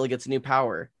 Godzilla gets a new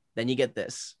power. Then you get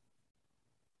this.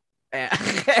 You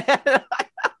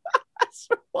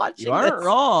aren't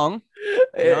wrong.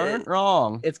 You aren't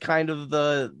wrong. It's kind of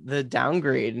the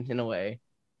downgrade in a way.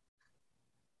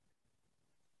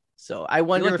 So I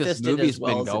wonder if this movie's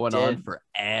been going on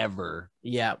forever.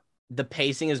 Yeah, the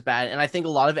pacing is bad, and I think a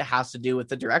lot of it has to do with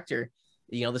the director.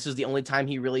 This is the only time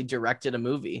he really directed a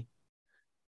movie,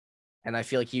 and I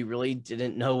feel like he really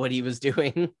didn't know what he was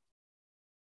doing.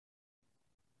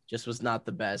 Just was not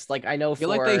the best. Like I feel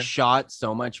like they shot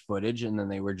so much footage, and then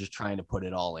they were just trying to put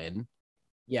it all in.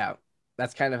 Yeah,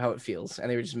 That's kind of how it feels.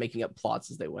 And they were just making up plots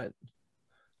as they went.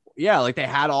 Yeah, like they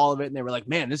had all of it and they were like,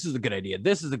 man, this is a good idea.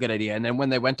 This is a good idea. And then when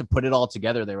they went to put it all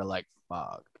together, they were like,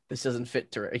 fuck, this doesn't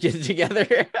fit to get it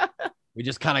together. We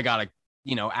just kind of got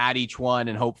to, add each one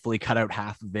and hopefully cut out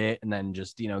half of it and then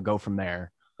just, go from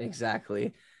there.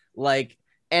 Exactly. Like,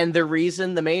 and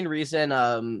the main reason,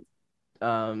 Tako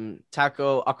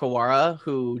Akawara,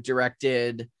 who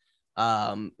directed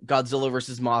Godzilla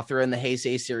versus Mothra in the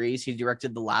Heisei series, he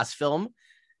directed the last film,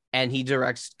 and he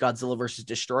directs Godzilla versus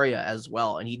Destoroyah as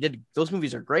well. And those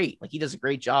movies are great. Like, he does a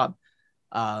great job.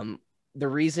 The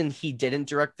reason he didn't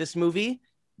direct this movie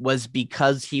was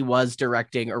because he was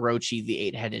directing Orochi,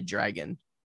 the 8-headed dragon.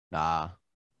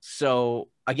 So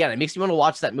again, it makes me want to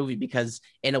watch that movie because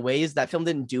in a ways that film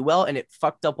didn't do well and it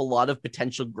fucked up a lot of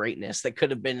potential greatness that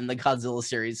could have been in the Godzilla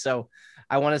series. So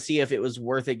I want to see if it was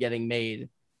worth it getting made.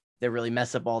 They really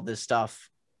mess up all this stuff.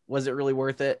 Was it really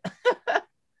worth it?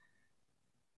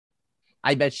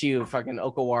 I bet you fucking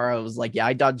Okawara was like, yeah,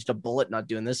 I dodged a bullet not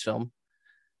doing this film.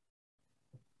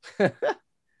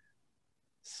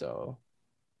 So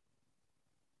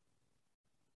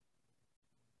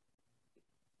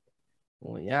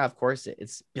well, yeah, of course,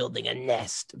 it's building a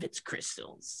nest of its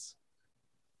crystals.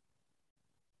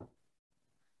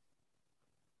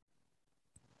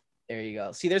 There you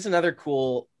go. See, this is another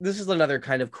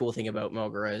kind of cool thing about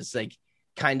Mogura is like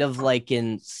kind of like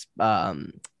in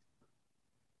Godzilla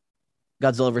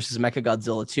versus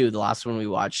Mechagodzilla 2, the last one we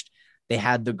watched, they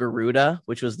had the Garuda,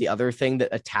 which was the other thing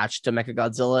that attached to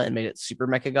Mechagodzilla and made it Super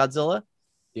Mechagodzilla.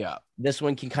 Yeah. This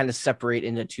one can kind of separate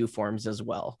into two forms as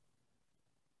well,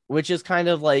 which is kind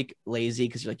of like lazy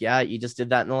because you're like, yeah, you just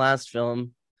did that in the last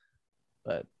film.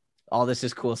 But all this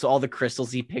is cool. So all the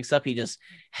crystals he picks up, he just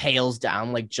hails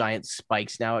down like giant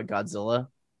spikes now at Godzilla.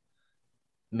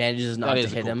 Manages not to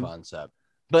hit him. Concept.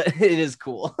 But it is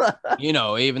cool.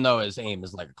 Even though his aim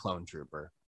is like a clone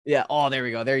trooper. Yeah. Oh, there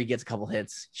we go. There he gets a couple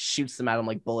hits. Shoots them at him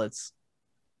like bullets.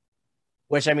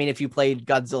 Which, I mean, if you played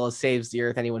Godzilla Saves the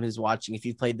Earth, anyone who's watching, if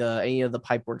you played any of the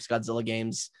Pipeworks Godzilla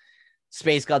games,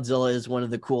 Space Godzilla is one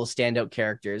of the cool standout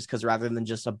characters because rather than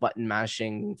just a button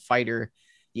mashing fighter,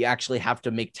 you actually have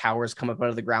to make towers come up out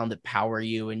of the ground that power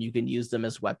you, and you can use them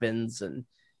as weapons. And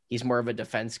he's more of a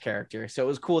defense character. So it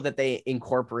was cool that they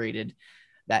incorporated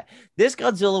that. This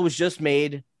Godzilla was just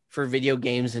made for video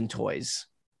games and toys.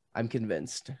 I'm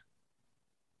convinced.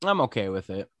 I'm okay with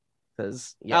it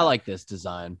because I like this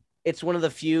design. It's one of the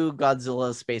few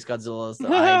Space Godzillas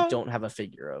that I don't have a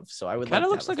figure of. So I would kind of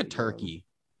looks like a turkey.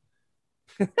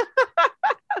 Like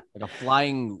a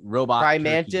flying robot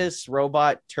Primantis turkey.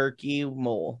 Robot turkey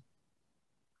mole.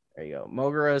 There you go.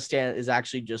 Mogura is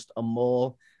actually just a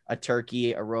mole, a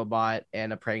turkey, a robot,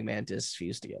 and a praying mantis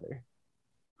fused together.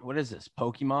 What is this?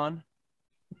 Pokemon?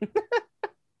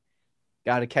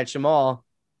 Gotta catch them all.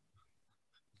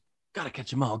 Gotta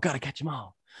catch them all. Gotta catch them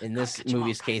all. In this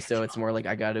movie's case, though, it's more like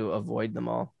I got to avoid them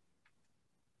all.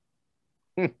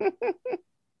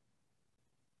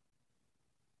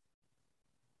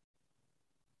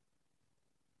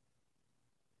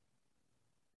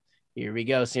 Here we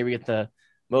go. So here we get the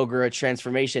Mogura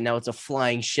transformation. Now it's a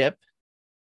flying ship.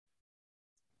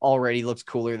 Already looks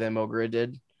cooler than Mogura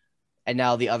did. And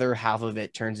now the other half of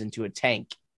it turns into a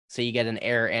tank. So you get an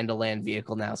air and a land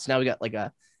vehicle now. So now we got like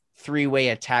a 3-way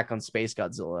attack on Space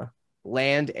Godzilla.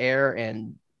 Land, air,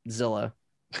 and Zilla.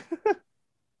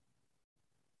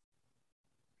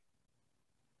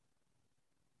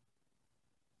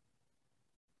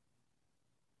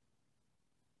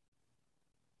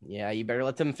 Yeah, you better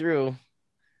let them through.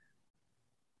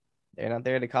 They're not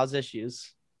there to cause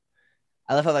issues.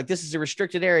 I love how like this is a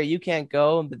restricted area. You can't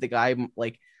go. But the guy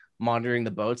like monitoring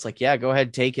the boats, like, yeah, go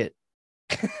ahead, take it.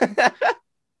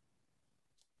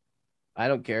 I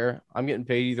don't care. I'm getting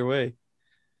paid either way.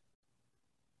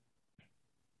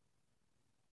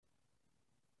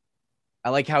 I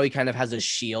like how he kind of has a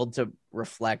shield to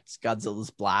reflect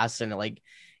Godzilla's blast, and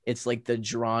it's like the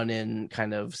drawn in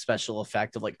kind of special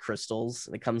effect of like crystals.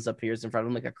 And it comes up here in front of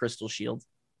him like a crystal shield.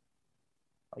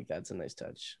 Like that's a nice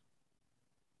touch.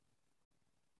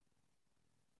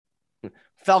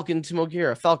 Falcon to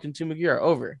Mogura,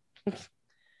 over.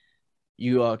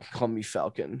 You can call me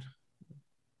Falcon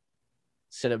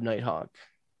instead of Nighthawk.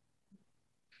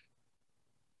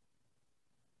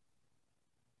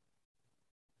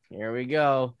 Here we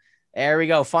go. There we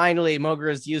go. Finally,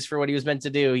 Mogura is used for what he was meant to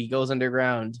do. He goes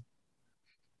underground.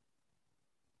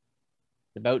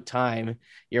 About time.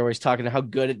 You're always talking about how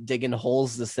good at digging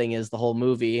holes this thing is the whole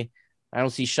movie. I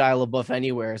don't see Shia LaBeouf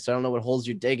anywhere, so I don't know what holes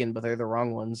you're digging, but they're the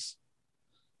wrong ones.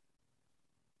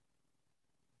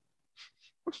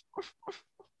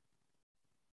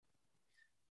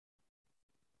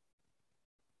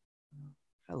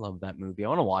 I love that movie. I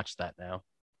want to watch that now.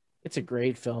 It's a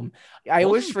great film. I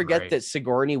always forget that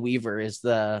Sigourney Weaver is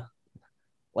the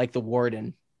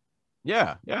warden.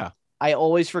 Yeah, yeah. I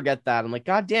always forget that. I'm like,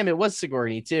 God damn, it was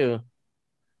Sigourney too.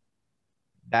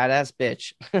 Badass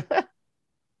bitch.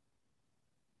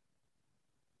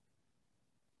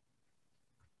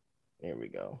 There we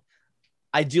go.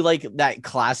 I do like that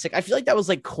classic. I feel like that was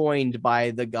like coined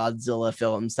by the Godzilla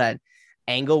films, that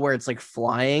angle where it's like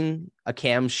flying a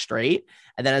cam straight,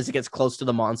 and then as it gets close to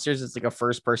the monsters, it's like a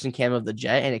first person cam of the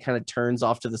jet, and it kind of turns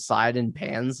off to the side and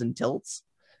pans and tilts.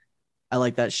 I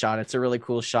like that shot. It's a really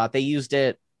cool shot. They used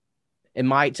it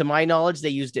to my knowledge, they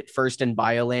used it first in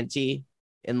Biollante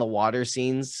in the water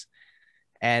scenes,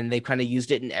 and they kind of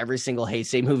used it in every single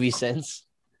Heisei movie since.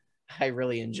 I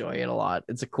really enjoy it a lot.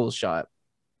 It's a cool shot.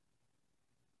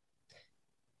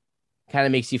 Kind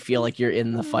of makes you feel like you're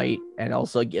in the fight, and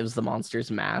also gives the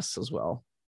monsters mass as well.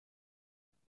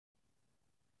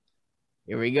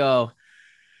 Here we go.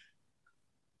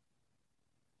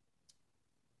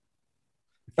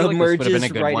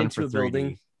 Emerges right into a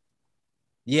building.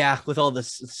 Yeah, with all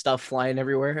this stuff flying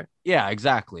everywhere. Yeah,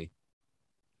 exactly.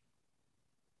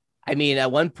 I mean,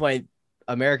 at one point,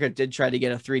 America did try to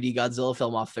get a 3D Godzilla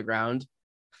film off the ground.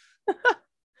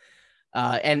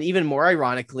 And even more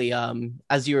ironically,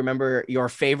 as you remember, your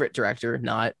favorite director,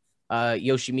 not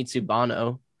Yoshimitsu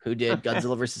Banno, who did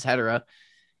Godzilla vs. Hedorah,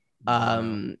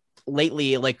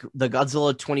 lately, like the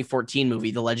Godzilla 2014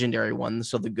 movie, the legendary one,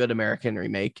 so the good American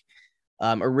remake,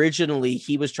 originally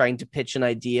he was trying to pitch an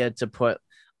idea to put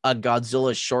a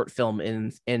Godzilla short film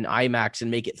in IMAX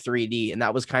and make it 3D, and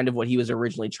that was kind of what he was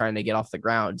originally trying to get off the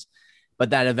ground. But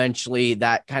that eventually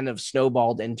that kind of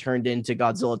snowballed and turned into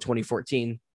Godzilla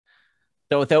 2014.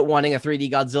 So without wanting a 3D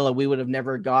Godzilla, we would have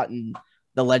never gotten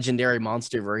the legendary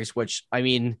MonsterVerse, which, I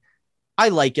mean, I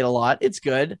like it a lot. It's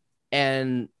good.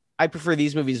 And I prefer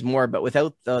these movies more, but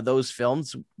without those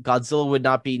films, Godzilla would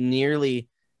not be nearly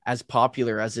as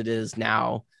popular as it is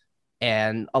now.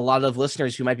 And a lot of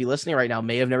listeners who might be listening right now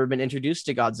may have never been introduced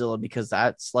to Godzilla, because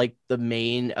that's like the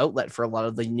main outlet for a lot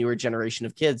of the newer generation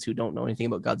of kids who don't know anything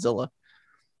about Godzilla.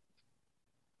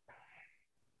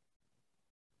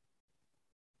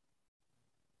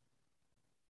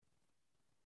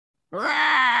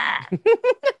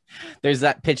 There's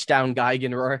that pitch down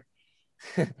Gigan roar.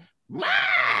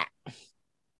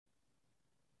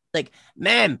 Like,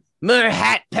 ma'am, more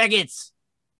hat packets.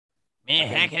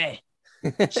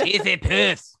 Cheesy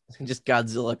puss. Just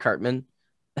Godzilla Cartman.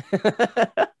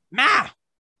 Ma!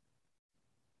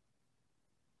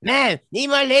 Man, need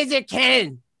my laser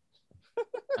cannon.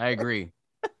 I agree.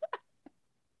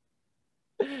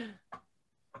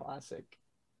 Classic.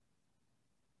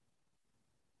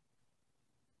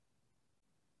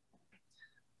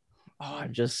 Oh,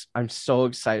 I'm so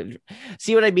excited.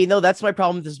 See what I mean, though? That's my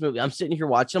problem with this movie. I'm sitting here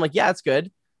watching. I'm like, yeah, it's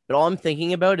good. But all I'm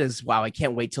thinking about is, wow, I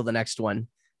can't wait till the next one.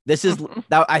 This is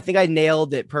that. I think I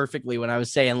nailed it perfectly when I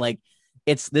was saying, like,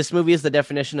 this movie is the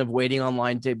definition of waiting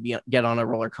online to get on a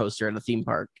roller coaster at a theme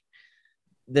park.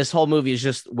 This whole movie is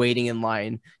just waiting in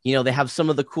line. You know, they have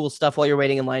some of the cool stuff while you're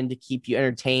waiting in line to keep you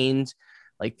entertained,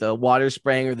 like the water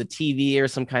spraying or the TV or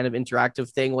some kind of interactive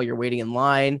thing while you're waiting in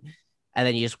line. And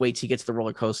then you just wait till you get to the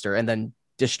roller coaster, and then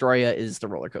Destroya is the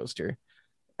roller coaster.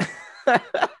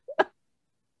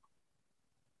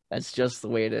 That's just the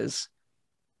way it is.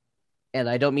 And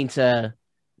I don't mean to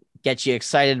get you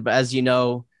excited, but as you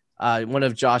know, one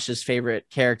of Josh's favorite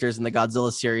characters in the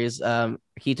Godzilla series,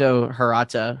 Hito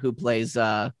Hirata, who plays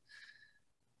Eye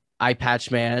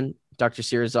Patch Man, Dr.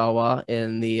 Serizawa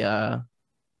in the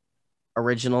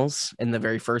originals, in the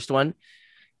very first one.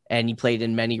 And he played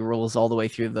in many roles all the way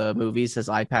through the movies as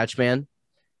Eye Patch Man.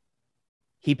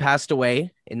 He passed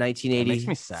away in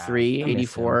 1983,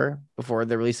 84, before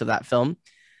the release of that film.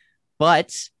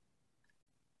 But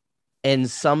in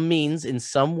some means, in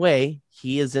some way,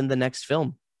 he is in the next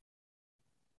film.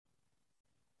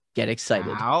 Get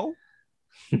excited. How?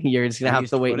 You're just going to have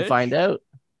to wait and find out.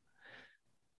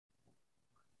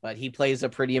 But he plays a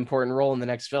pretty important role in the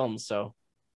next film, so.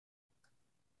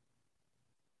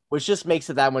 Which just makes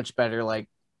it that much better. Like,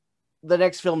 the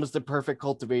next film is the perfect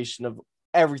cultivation of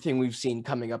everything we've seen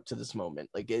coming up to this moment.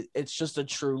 Like, it's just a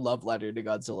true love letter to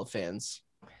Godzilla fans.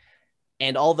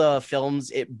 And all the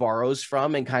films it borrows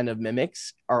from and kind of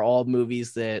mimics are all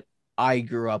movies that I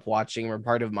grew up watching, were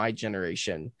part of my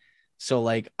generation. So,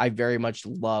 like, I very much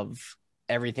love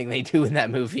everything they do in that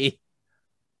movie.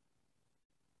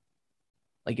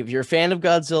 Like, if you're a fan of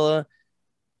Godzilla,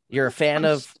 you're a fan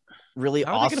of really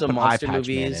awesome monster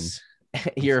movies,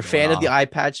 you're a fan of the Eye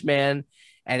Patch Man,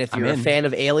 and if you're a fan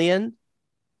of Alien,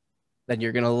 then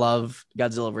you're gonna love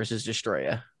Godzilla vs.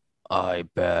 Destroya. I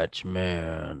bet,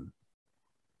 man.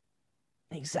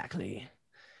 Exactly.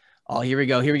 Oh, here we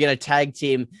go. Here we get a tag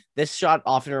team. This shot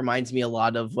often reminds me a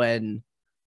lot of when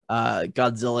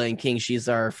Godzilla and King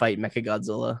Shizar fight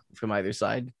Mechagodzilla from either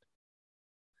side.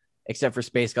 Except for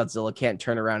Space Godzilla can't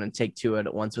turn around and take two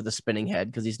at once with a spinning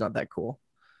head because he's not that cool.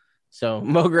 So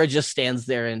Mogra just stands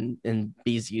there and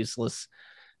be's useless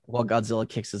while Godzilla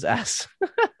kicks his ass.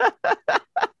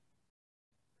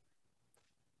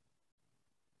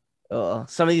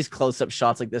 Some of these close-up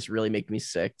shots like this really make me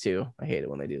sick too. I hate it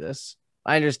when they do this.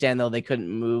 I understand though they couldn't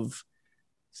move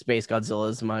Space Godzilla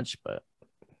as much, but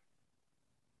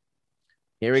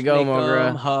here we go,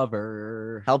 Mogra.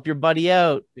 Hover. Help your buddy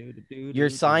out. Your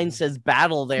sign says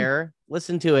battle there.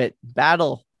 Listen to it.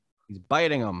 Battle. He's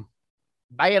biting him.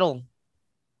 Battle.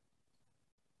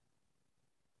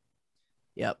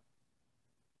 Yep.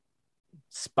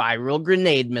 Spiral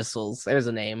grenade missiles. There's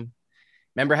a name.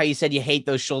 Remember how you said you hate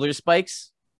those shoulder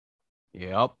spikes?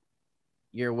 Yep.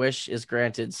 Your wish is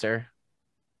granted, sir.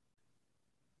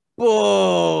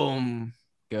 Boom.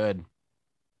 Good.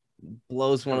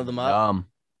 Blows one of them up.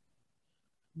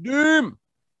 Damn.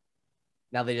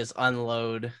 Now they just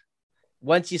unload.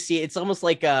 Once you see it, it's almost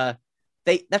like that's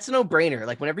a no-brainer.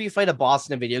 Like whenever you fight a boss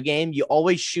in a video game, you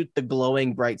always shoot the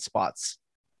glowing bright spots.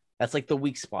 That's like the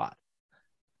weak spot.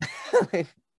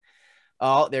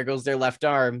 Oh, there goes their left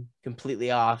arm.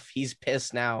 Completely off. He's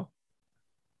pissed now.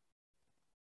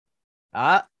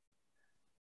 And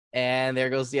there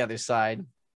goes the other side.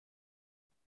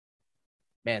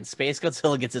 Man, Space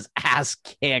Godzilla gets his ass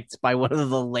kicked by one of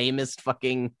the lamest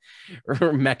fucking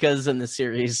mechas in the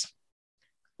series.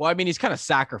 Well, I mean, he's kind of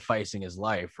sacrificing his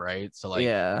life, right? So, like,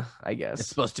 yeah, I guess it's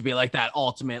supposed to be like that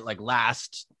ultimate, like,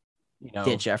 last,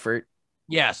 ditch effort.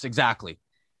 Yes, exactly.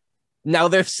 Now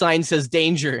their sign says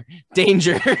danger,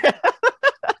 danger.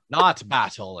 Not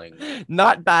battling.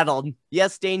 Not battled.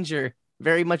 Yes, danger.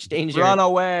 Very much danger. Run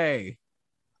away.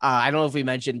 I don't know if we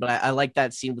mentioned, but I like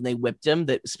that scene when they whipped him,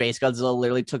 that Space Godzilla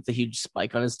literally took the huge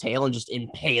spike on his tail and just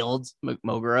impaled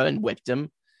Mogra and whipped him.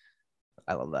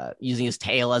 I love that. Using his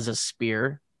tail as a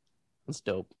spear. That's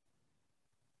dope.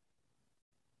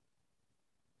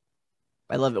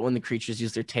 I love it when the creatures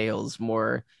use their tails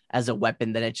more as a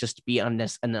weapon than it just be an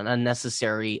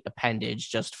unnecessary appendage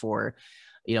just for,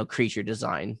 creature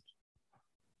design.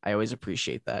 I always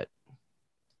appreciate that.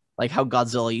 Like how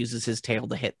Godzilla uses his tail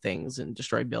to hit things and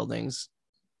destroy buildings.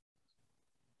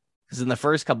 Because in the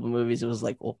first couple of movies, it was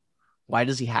like, well, why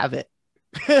does he have it?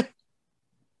 And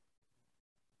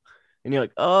you're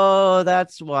like, oh,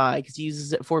 that's why. Because he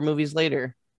uses it 4 movies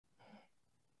later.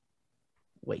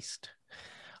 Waste.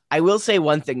 I will say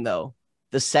one thing, though.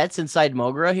 The sets inside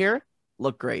Mogra here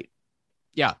look great.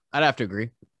 Yeah, I'd have to agree.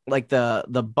 Like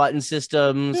the button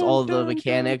systems, all the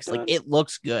mechanics, like it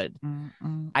looks good.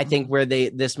 I think where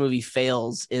this movie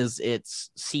fails is its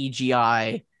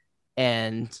CGI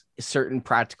and certain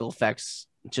practical effects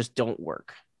just don't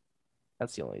work.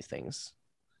 That's the only things.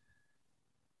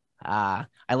 I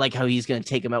like how he's going to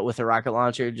take him out with a rocket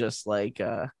launcher, just like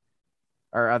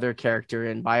our other character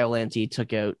in Biollante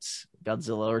took out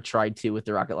Godzilla, or tried to, with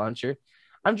the rocket launcher.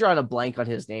 I'm drawing a blank on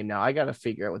his name now. I got to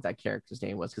figure out what that character's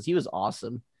name was because he was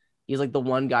awesome. He's like the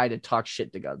one guy to talk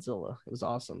shit to Godzilla. It was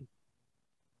awesome.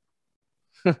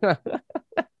 In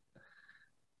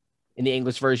the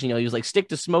English version, he was like, stick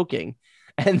to smoking.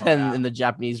 And then in the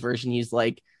Japanese version, he's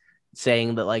like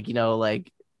saying that,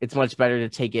 like, it's much better to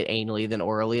take it anally than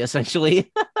orally,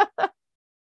 essentially.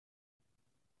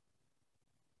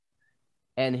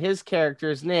 And his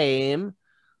character's name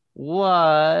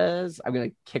was, I'm going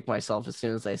to kick myself as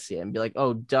soon as I see it and be like,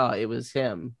 oh, duh, it was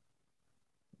him.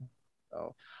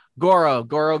 Oh, Goro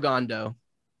Gondo.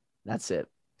 That's it.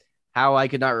 How I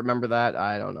could not remember that,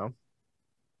 I don't know.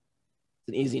 It's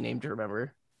an easy name to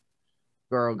remember.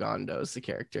 Goro Gondo is the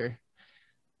character,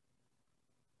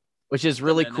 which is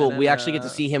really cool. We actually get to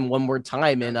see him one more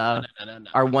time in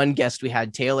our one guest we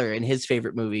had, Taylor, in his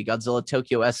favorite movie, Godzilla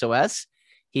Tokyo SOS.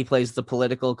 He plays the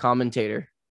political commentator.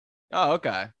 Oh,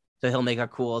 okay. So he'll make a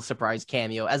cool surprise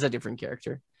cameo as a different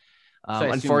character.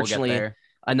 Unfortunately,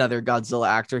 another Godzilla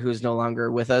actor who is no longer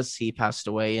with us. He passed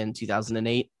away in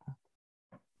 2008.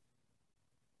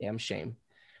 Damn shame.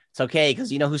 It's okay,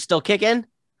 because you know who's still kicking?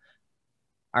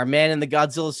 Our man in the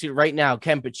Godzilla suit right now,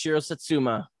 Kenpachiro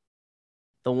Satsuma.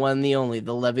 The one, the only,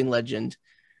 the living legend.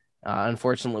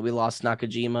 Unfortunately, we lost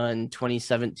Nakajima in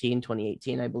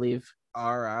 2018, I believe.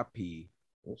 R.I.P.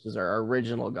 Which is our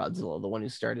original Godzilla, the one who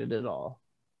started it all.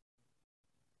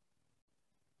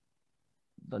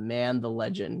 The man, the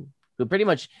legend, who pretty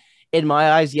much, in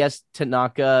my eyes, yes,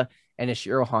 Tanaka and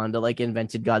Ishiro Honda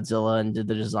invented Godzilla and did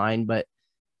the design, but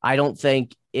I don't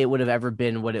think it would have ever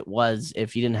been what it was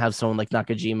if you didn't have someone like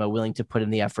Nakajima willing to put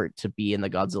in the effort to be in the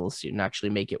Godzilla suit and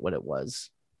actually make it what it was.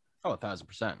 Oh,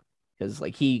 1,000%. Because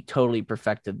like he totally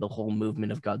perfected the whole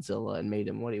movement of Godzilla and made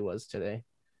him what he was today.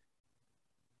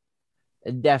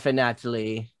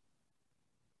 Definitely.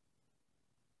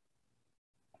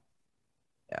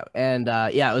 Yeah. And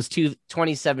it was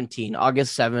 2017,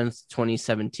 August 7th,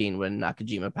 2017, when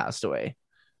Nakajima passed away.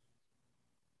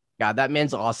 God, that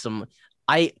man's awesome.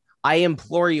 I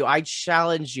implore you, I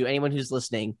challenge you, anyone who's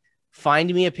listening,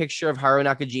 find me a picture of Haruo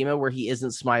Nakajima where he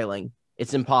isn't smiling.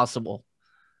 It's impossible.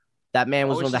 That man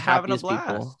was one of the happiest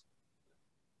people.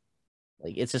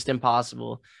 Like, it's just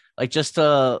impossible. Like, just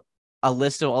a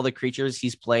list of all the creatures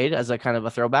he's played as a kind of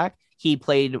a throwback. He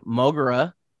played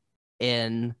Mogura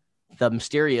in the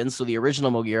Mysterians, so the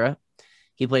original Mogira.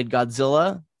 He played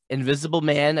Godzilla, Invisible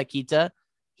Man, Akita.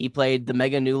 He played the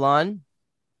Mega Nulon,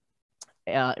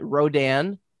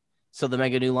 Rodan. So the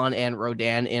Mega Nulon and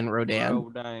Rodan in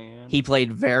Rodan. He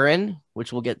played Varan,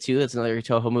 which we'll get to. That's another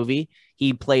Toho movie.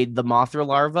 He played the Mothra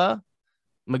larva,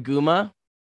 Maguma,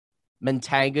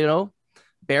 Mentagano,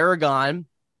 Baragon,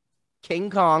 King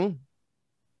Kong,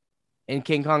 and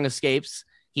King Kong Escapes.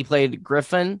 He played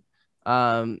Griffin,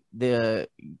 the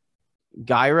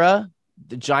Gyra,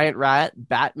 the Giant Rat,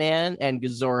 Batman, and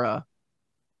Gazora.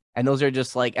 And those are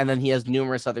just like, and then he has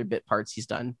numerous other bit parts he's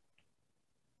done.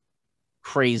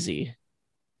 Crazy.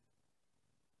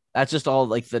 That's just all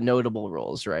like the notable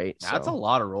roles, right? That's a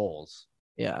lot of roles.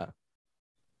 Yeah.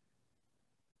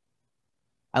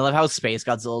 I love how Space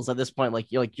Godzilla's at this point,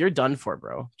 like you're done for,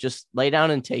 bro. Just lay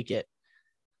down and take it.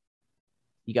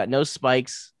 You got no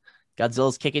spikes.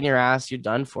 Godzilla's kicking your ass. You're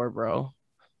done for, bro.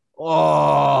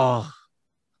 Oh,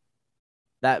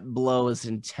 that blow is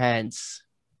intense.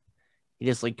 He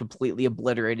just like completely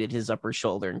obliterated his upper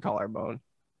shoulder and collarbone.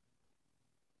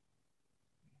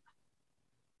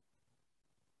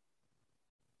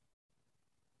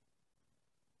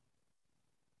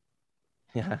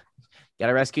 Yeah,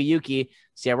 gotta rescue Yuki.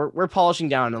 So yeah, we're polishing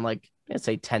down in like, let's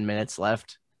say 10 minutes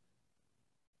left.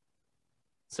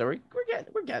 So we're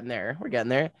getting there. We're getting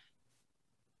there.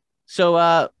 So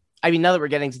I mean, now that we're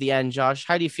getting to the end, Josh,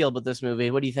 how do you feel about this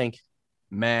movie? What do you think?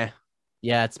 Meh.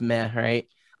 Yeah, it's meh, right?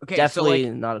 Okay, definitely so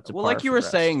like, not up to well, par like you were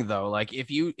saying though, like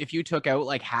if you took out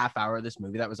like half hour of this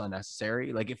movie, that was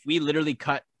unnecessary. Like if we literally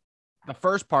cut the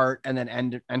first part and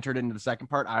then entered into the second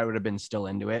part, I would have been still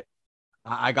into it.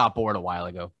 I got bored a while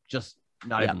ago. Just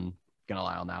not even gonna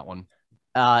lie on that one.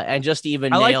 And just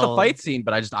even I like the fight scene,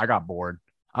 but I got bored.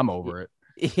 I'm over it.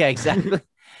 Yeah, exactly.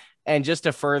 And just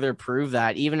to further prove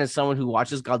that, even as someone who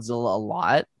watches Godzilla a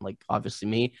lot, like obviously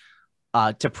me,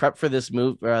 to prep for this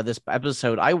this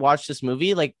episode, I watched this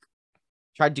movie, like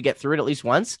tried to get through it at least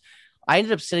once. I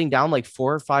ended up sitting down like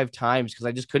 4 or 5 times because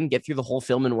I just couldn't get through the whole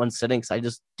film in one sitting because I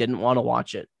just didn't want to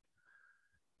watch it.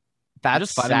 That's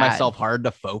just finding myself hard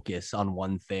to focus on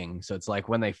one thing. So it's like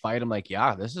when they fight, I'm like,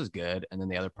 yeah, this is good. And then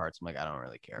the other parts, I'm like, I don't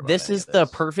really care about this. Is the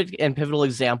perfect and pivotal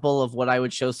example of what I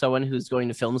would show someone who's going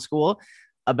to film school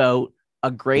about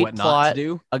a great plot,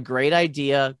 a great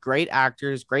idea, great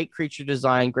actors, great creature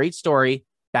design, great story,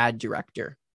 bad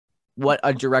director. What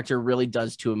a director really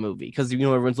does to a movie. Because, you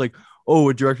know, everyone's like, oh,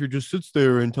 a director just sits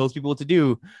there and tells people what to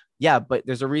do. Yeah, but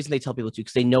there's a reason they tell people to,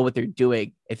 because they know what they're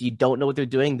doing. If you don't know what they're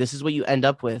doing, this is what you end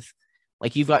up with.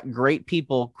 Like, you've got great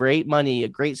people, great money, a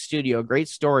great studio, a great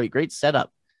story, great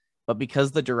setup. But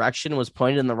because the direction was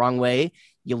pointed in the wrong way,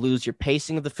 you lose your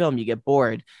pacing of the film. You get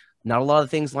bored. Not a lot of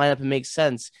things line up and make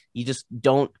sense. You just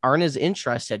aren't as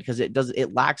interested because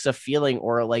it lacks a feeling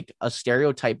or like a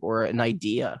stereotype or an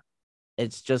idea.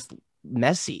 It's just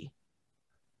messy,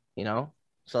 you know?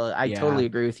 So I totally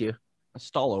agree with you.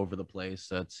 It's all over the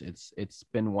place. It's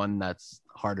been one that's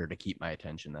harder to keep my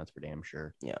attention. That's for damn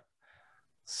sure. Yeah.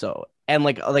 So, and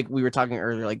like we were talking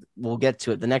earlier, like we'll get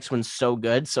to it. The next one's so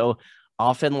good. So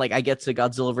often, like I get to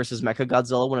Godzilla versus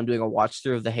Mechagodzilla when I'm doing a watch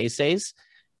through of the Heisei's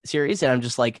series, and I'm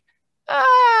just like,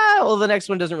 well, the next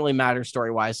one doesn't really matter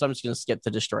story wise, so I'm just gonna skip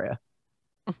to Destroya.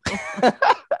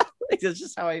 Like, that's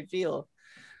just how I feel.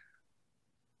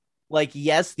 Like,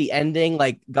 yes, the ending,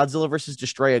 like Godzilla versus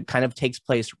Destroya, kind of takes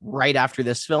place right after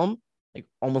this film, like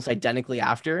almost identically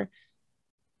after.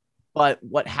 But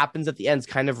what happens at the end is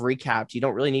kind of recapped. You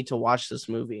don't really need to watch this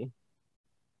movie.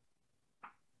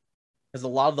 Because a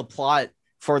lot of the plot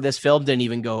for this film didn't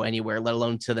even go anywhere, let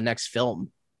alone to the next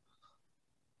film.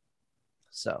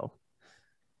 So.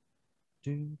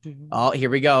 Oh, here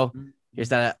we go. Here's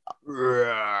that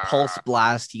pulse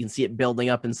blast. You can see it building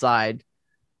up inside.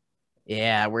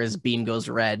 Yeah, where his beam goes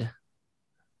red.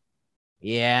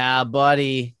 Yeah,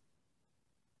 buddy.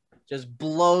 just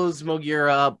blows Mogura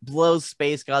up, blows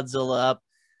Space Godzilla up.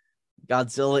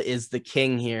 Godzilla is the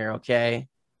king here, okay?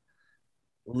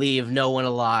 Leave no one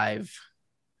alive.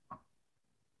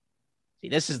 See,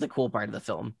 this is the cool part of the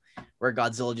film, where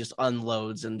Godzilla just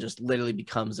unloads and just literally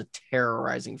becomes a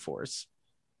terrorizing force.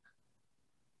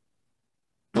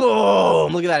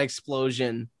 Boom! Look at that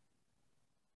explosion.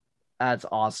 That's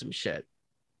awesome shit.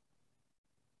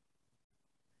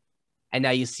 And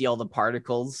now you see all the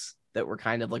particles that were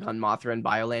kind of like on Mothra and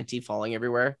Biollante falling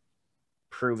everywhere,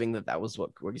 proving that that was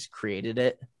what created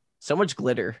it. So much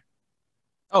glitter.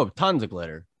 Oh, tons of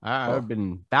glitter. That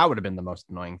would have been the most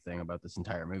annoying thing about this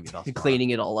entire movie.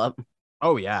 Cleaning it all up.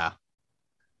 Oh, yeah.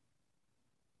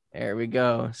 There we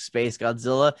go. Space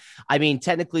Godzilla. I mean,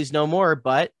 technically he's no more,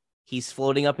 but he's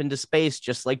floating up into space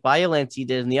just like Biollante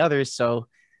did in the others. So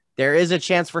there is a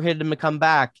chance for him to come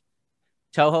back.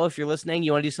 Toho, if you're listening,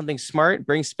 you want to do something smart,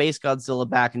 bring Space Godzilla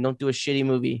back and don't do a shitty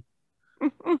movie.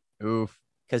 Oof.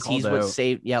 Because he's what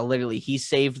saved, literally, he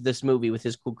saved this movie with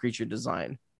his cool creature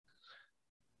design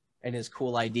and his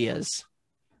cool ideas.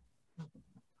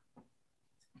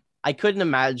 I couldn't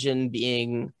imagine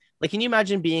being, like, can you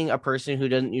imagine being a person who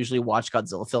doesn't usually watch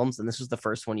Godzilla films and this was the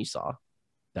first one you saw?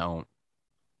 Don't.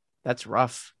 That's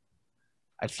rough.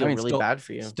 I'd feel really bad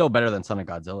for you. Still better than Son of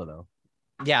Godzilla, though.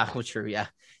 Yeah, well, true, yeah.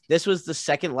 This was the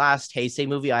second last Heisei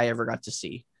movie I ever got to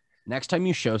see. Next time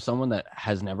you show someone that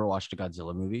has never watched a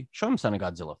Godzilla movie, show them Son of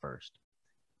Godzilla first.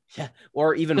 Yeah,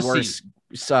 or even worse,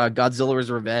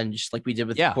 Godzilla's Revenge, like we did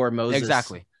with poor Moses.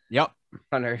 Exactly. Yep.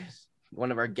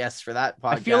 One of our guests for that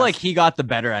podcast. I feel like he got the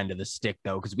better end of the stick,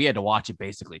 though, because we had to watch it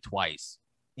basically twice.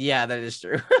 Yeah, that is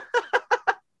true.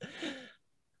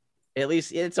 At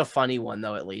least it's a funny one,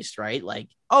 though, at least, right? Like,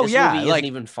 this movie isn't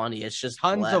even funny. It's just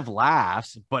tons of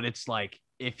laughs, but it's like,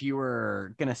 if you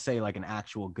were going to say like an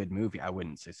actual good movie, I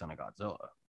wouldn't say Son of Godzilla.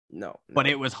 No. But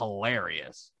it was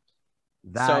hilarious.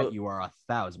 You are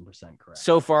 1,000% correct.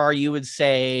 So far, you would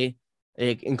say,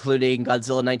 including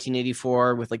Godzilla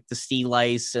 1984 with like the sea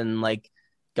lice and like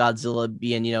Godzilla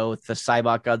being, with the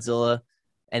Cybok Godzilla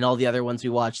and all the other ones we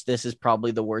watched, this is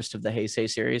probably the worst of the Heisei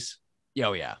series.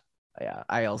 Oh, yeah. Yeah,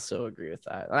 I also agree with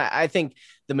that. I think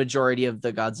the majority of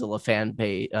the Godzilla fan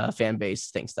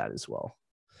base thinks that as well.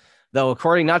 Though,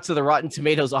 according not to the Rotten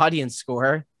Tomatoes audience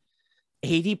score,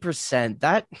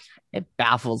 80%, it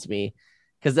baffles me.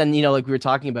 Because then, like we were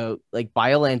talking about, like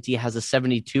Biollante has a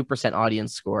 72%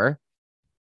 audience score.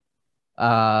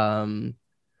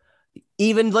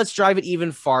 Even let's drive it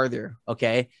even farther.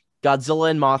 Okay.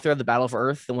 Godzilla and Mothra, The Battle of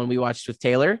Earth, the one we watched with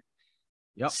Taylor.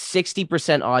 Yep.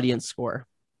 60% audience score.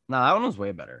 No, that one was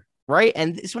way better. Right?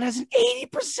 And this one has an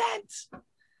 80%.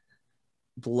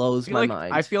 Blows my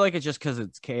mind. I feel like it's just because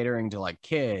it's catering to like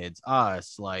kids,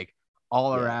 us, like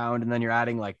all around, and then you're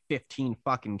adding like 15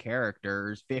 fucking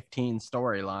characters, 15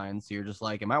 storylines. So you're just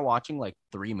like, am I watching like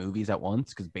 3 movies at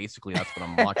once? Because basically that's what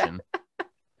I'm watching.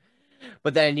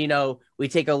 But then, we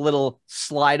take a little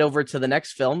slide over to the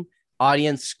next film.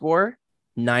 Audience score,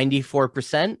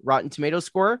 94%. Rotten Tomato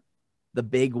score, the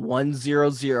big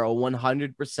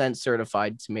 100%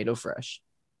 certified tomato fresh.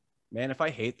 Man, if I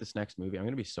hate this next movie, I'm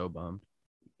going to be so bummed.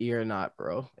 You're not,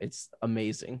 bro. It's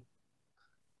amazing.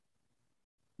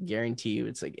 Guarantee you,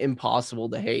 it's like impossible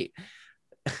to hate.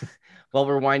 While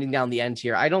we're winding down the end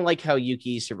here, I don't like how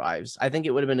Yuki survives. I think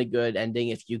it would have been a good ending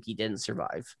if Yuki didn't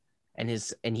survive and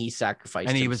he sacrificed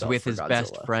and he was with his Godzilla.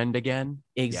 Best friend again.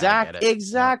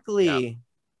 Exactly. Yeah.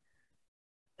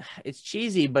 It's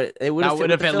cheesy, but it would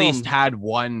have at least had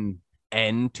one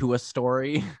end to a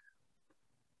story.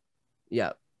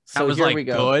 Yeah. So that was here like we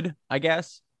go. Good, I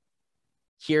guess.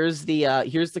 Here's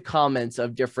the comments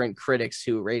of different critics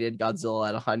who rated Godzilla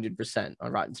at 100%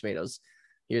 on Rotten Tomatoes.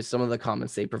 Here's some of the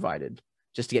comments they provided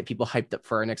just to get people hyped up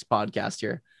for our next podcast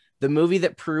here. The movie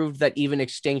that proved that even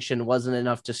extinction wasn't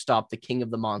enough to stop the king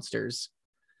of the monsters.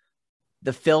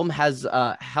 The film has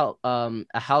a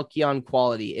halcyon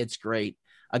quality. It's great.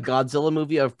 A Godzilla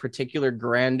movie of particular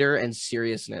grandeur and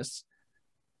seriousness.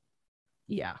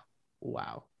 Yeah.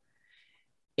 Wow.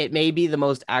 It may be the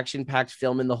most action-packed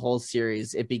film in the whole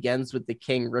series. It begins with the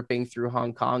king ripping through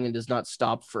Hong Kong and does not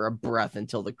stop for a breath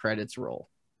until the credits roll.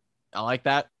 I like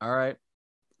that. All right.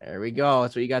 There we go.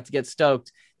 That's what you got to get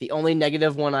stoked. The only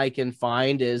negative one I can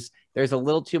find is there's a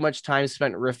little too much time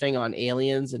spent riffing on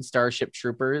aliens and Starship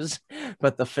Troopers,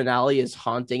 but the finale is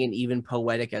haunting and even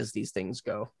poetic as these things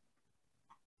go.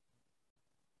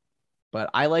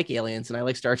 But I like aliens and I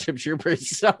like Starship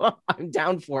Troopers, so I'm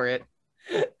down for it.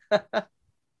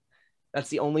 That's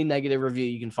the only negative review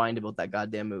you can find about that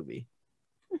goddamn movie.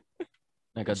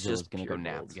 That Godzilla's going to go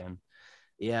nap again.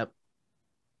 Yep.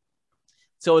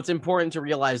 So it's important to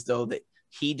realize, though, that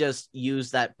he just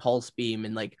used that pulse beam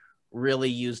and like really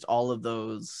used all of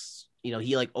those, you know,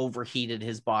 he like overheated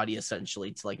his body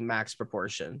essentially to like max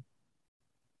proportion.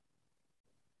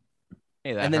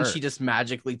 Hey, that and then hurt. she just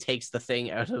magically takes the thing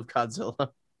out of Godzilla.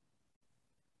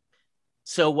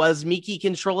 So was Miki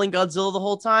controlling Godzilla the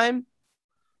whole time?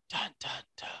 Dun, dun,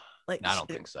 dun. Like, I don't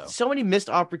think so. So many missed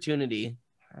opportunity.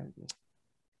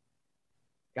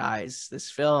 Guys,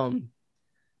 this film,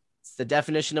 it's the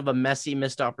definition of a messy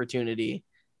missed opportunity.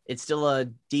 It's still a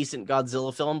decent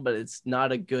Godzilla film, but it's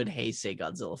not a good Heisei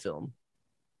Godzilla film.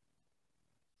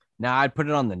 Now I'd put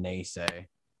it on the naysay.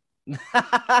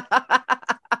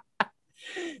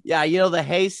 Yeah, you know the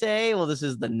Heisei? Well, this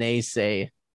is the naysay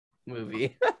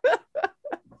movie.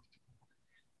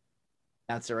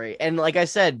 That's right. And like I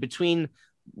said, between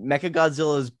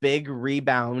Mechagodzilla's big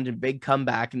rebound and big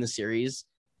comeback in the series,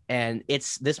 and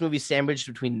it's this movie sandwiched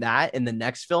between that and the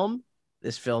next film,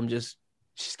 this film just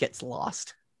gets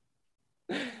lost.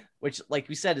 Which, like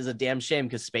we said, is a damn shame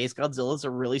because Space Godzilla is a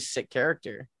really sick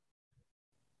character.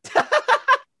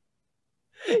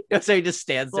 So he just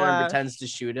stands there and pretends to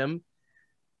shoot him.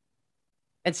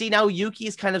 And see, now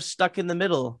Yuki's kind of stuck in the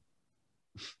middle.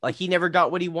 Like, he never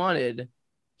got what he wanted.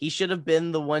 He should have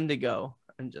been the one to go.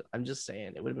 I'm just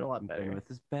saying, it would have been a lot better with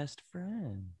his best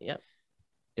friend. Yep.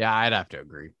 Yeah, I'd have to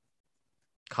agree.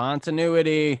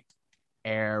 Continuity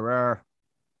error.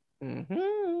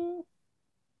 Mm-hmm.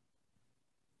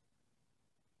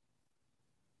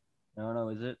 No,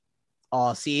 is it?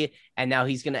 Oh, see, and now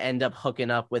he's gonna end up hooking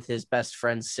up with his best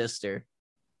friend's sister.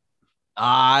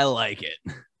 I like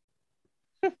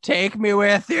it. Take me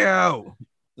with you.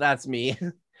 That's me.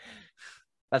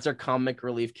 That's our comic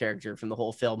relief character from the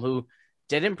whole film who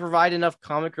didn't provide enough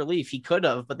comic relief. He could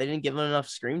have, but they didn't give him enough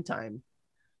screen time.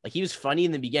 Like, he was funny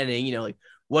in the beginning, you know, like,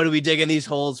 what are we digging these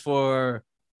holes for?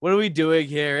 What are we doing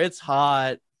here? It's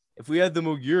hot. If we had the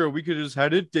Mogira, we could have just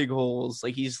had it dig holes.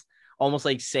 Like, he's almost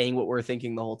like saying what we're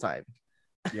thinking the whole time.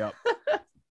 Yep.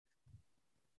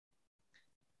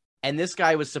 And this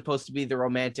guy was supposed to be the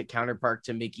romantic counterpart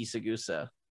to Miki Sagusa.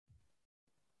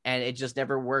 And it just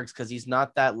never works because he's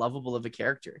not that lovable of a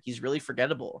character. He's really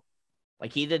forgettable.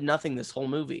 Like, he did nothing this whole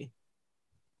movie.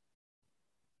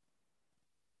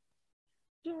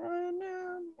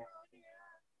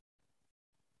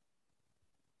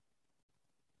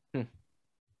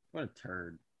 What a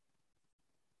turd.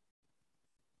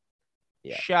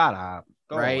 Yeah. Shut up.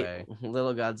 Go right? away.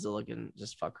 Little Godzilla can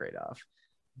just fuck right off.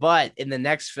 But in the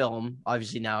next film,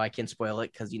 obviously now I can spoil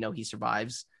it because, you know, he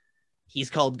survives. He's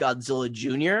called Godzilla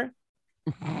Jr.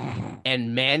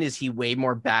 And man, is he way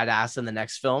more badass in the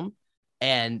next film.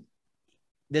 And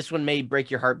this one may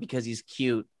break your heart because he's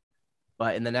cute.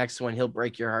 But in the next one, he'll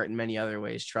break your heart in many other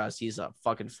ways. Trust, he's a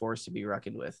fucking force to be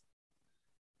reckoned with.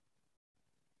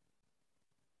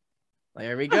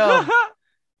 There we go.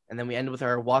 And then we end with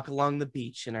our walk along the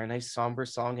beach and our nice somber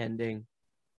song ending.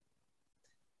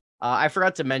 I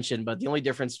forgot to mention, but the only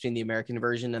difference between the American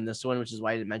version and this one, which is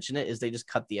why I didn't mention it, is they just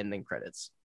cut the ending credits.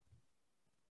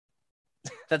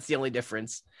 That's the only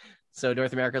difference. So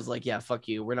North America's like, yeah, fuck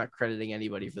you. We're not crediting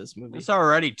anybody for this movie. This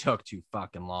already took too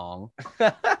fucking long.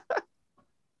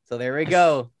 So there we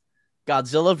go.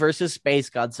 Godzilla versus Space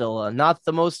Godzilla. Not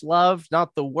the most loved,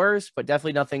 not the worst, but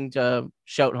definitely nothing to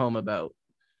shout home about.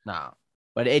 No.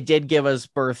 But it did give us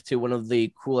birth to one of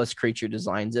the coolest creature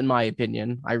designs, in my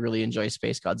opinion. I really enjoy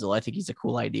Space Godzilla. I think he's a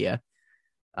cool idea.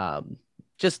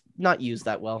 Just not used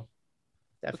that well.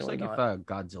 Definitely looks like not. If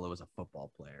Godzilla was a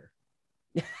football player.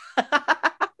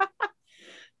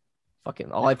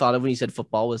 Fucking all I thought of when you said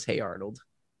football was Hey Arnold.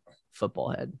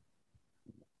 Football head.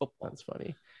 Football. That's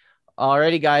funny.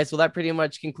 Alrighty, guys. Well, that pretty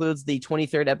much concludes the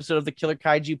 23rd episode of the Killer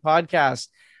Kaiju podcast.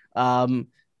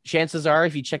 Chances are,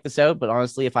 if you check this out, but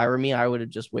honestly, if I were me, I would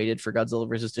have just waited for Godzilla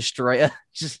versus Destroya.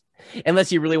 Just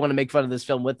unless you really want to make fun of this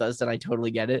film with us, then I totally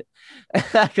get it.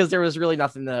 Because there was really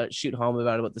nothing to shoot home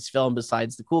about this film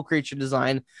besides the cool creature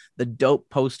design, the dope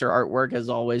poster artwork, as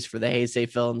always, for the Heisei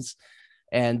films,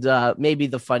 and maybe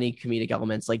the funny comedic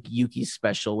elements like Yuki's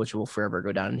special, which will forever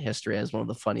go down in history as one of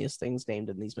the funniest things named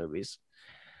in these movies.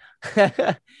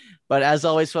 But as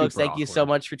always, folks, thank you so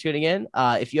much for tuning in.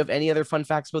 If you have any other fun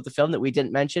facts about the film that we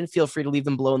didn't mention, feel free to leave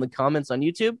them below in the comments on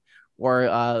YouTube,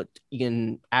 or you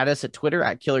can add us at Twitter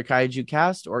at Killer Kaiju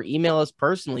Cast, or email us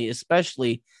personally,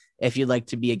 especially if you'd like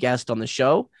to be a guest on the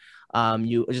show.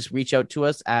 You just reach out to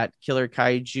us at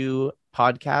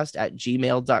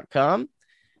killerkaijupodcast@gmail.com.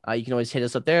 You can always hit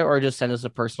us up there, or just send us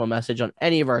a personal message on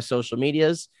any of our social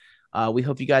medias. We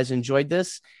hope you guys enjoyed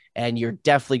this. And you're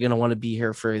definitely going to want to be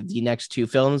here for the next two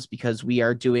films, because we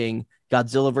are doing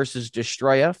Godzilla versus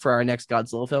Destroya for our next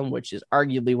Godzilla film, which is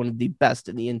arguably one of the best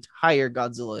in the entire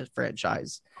Godzilla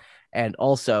franchise. And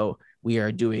also, we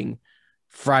are doing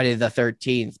Friday the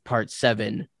 13th, Part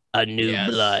 7, A New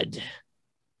Blood.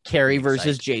 Carrie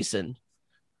versus Jason.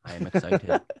 I am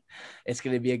excited. It's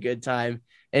going to be a good time.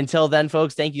 Until then,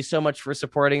 folks, thank you so much for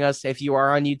supporting us. If you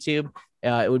are on YouTube,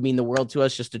 it would mean the world to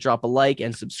us just to drop a like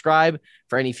and subscribe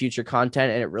for any future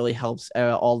content. And it really helps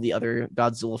all the other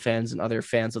Godzilla fans and other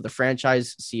fans of the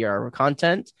franchise see our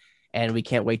content. And we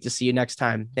can't wait to see you next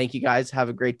time. Thank you guys. Have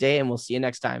a great day, and we'll see you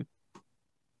next time.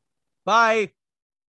 Bye.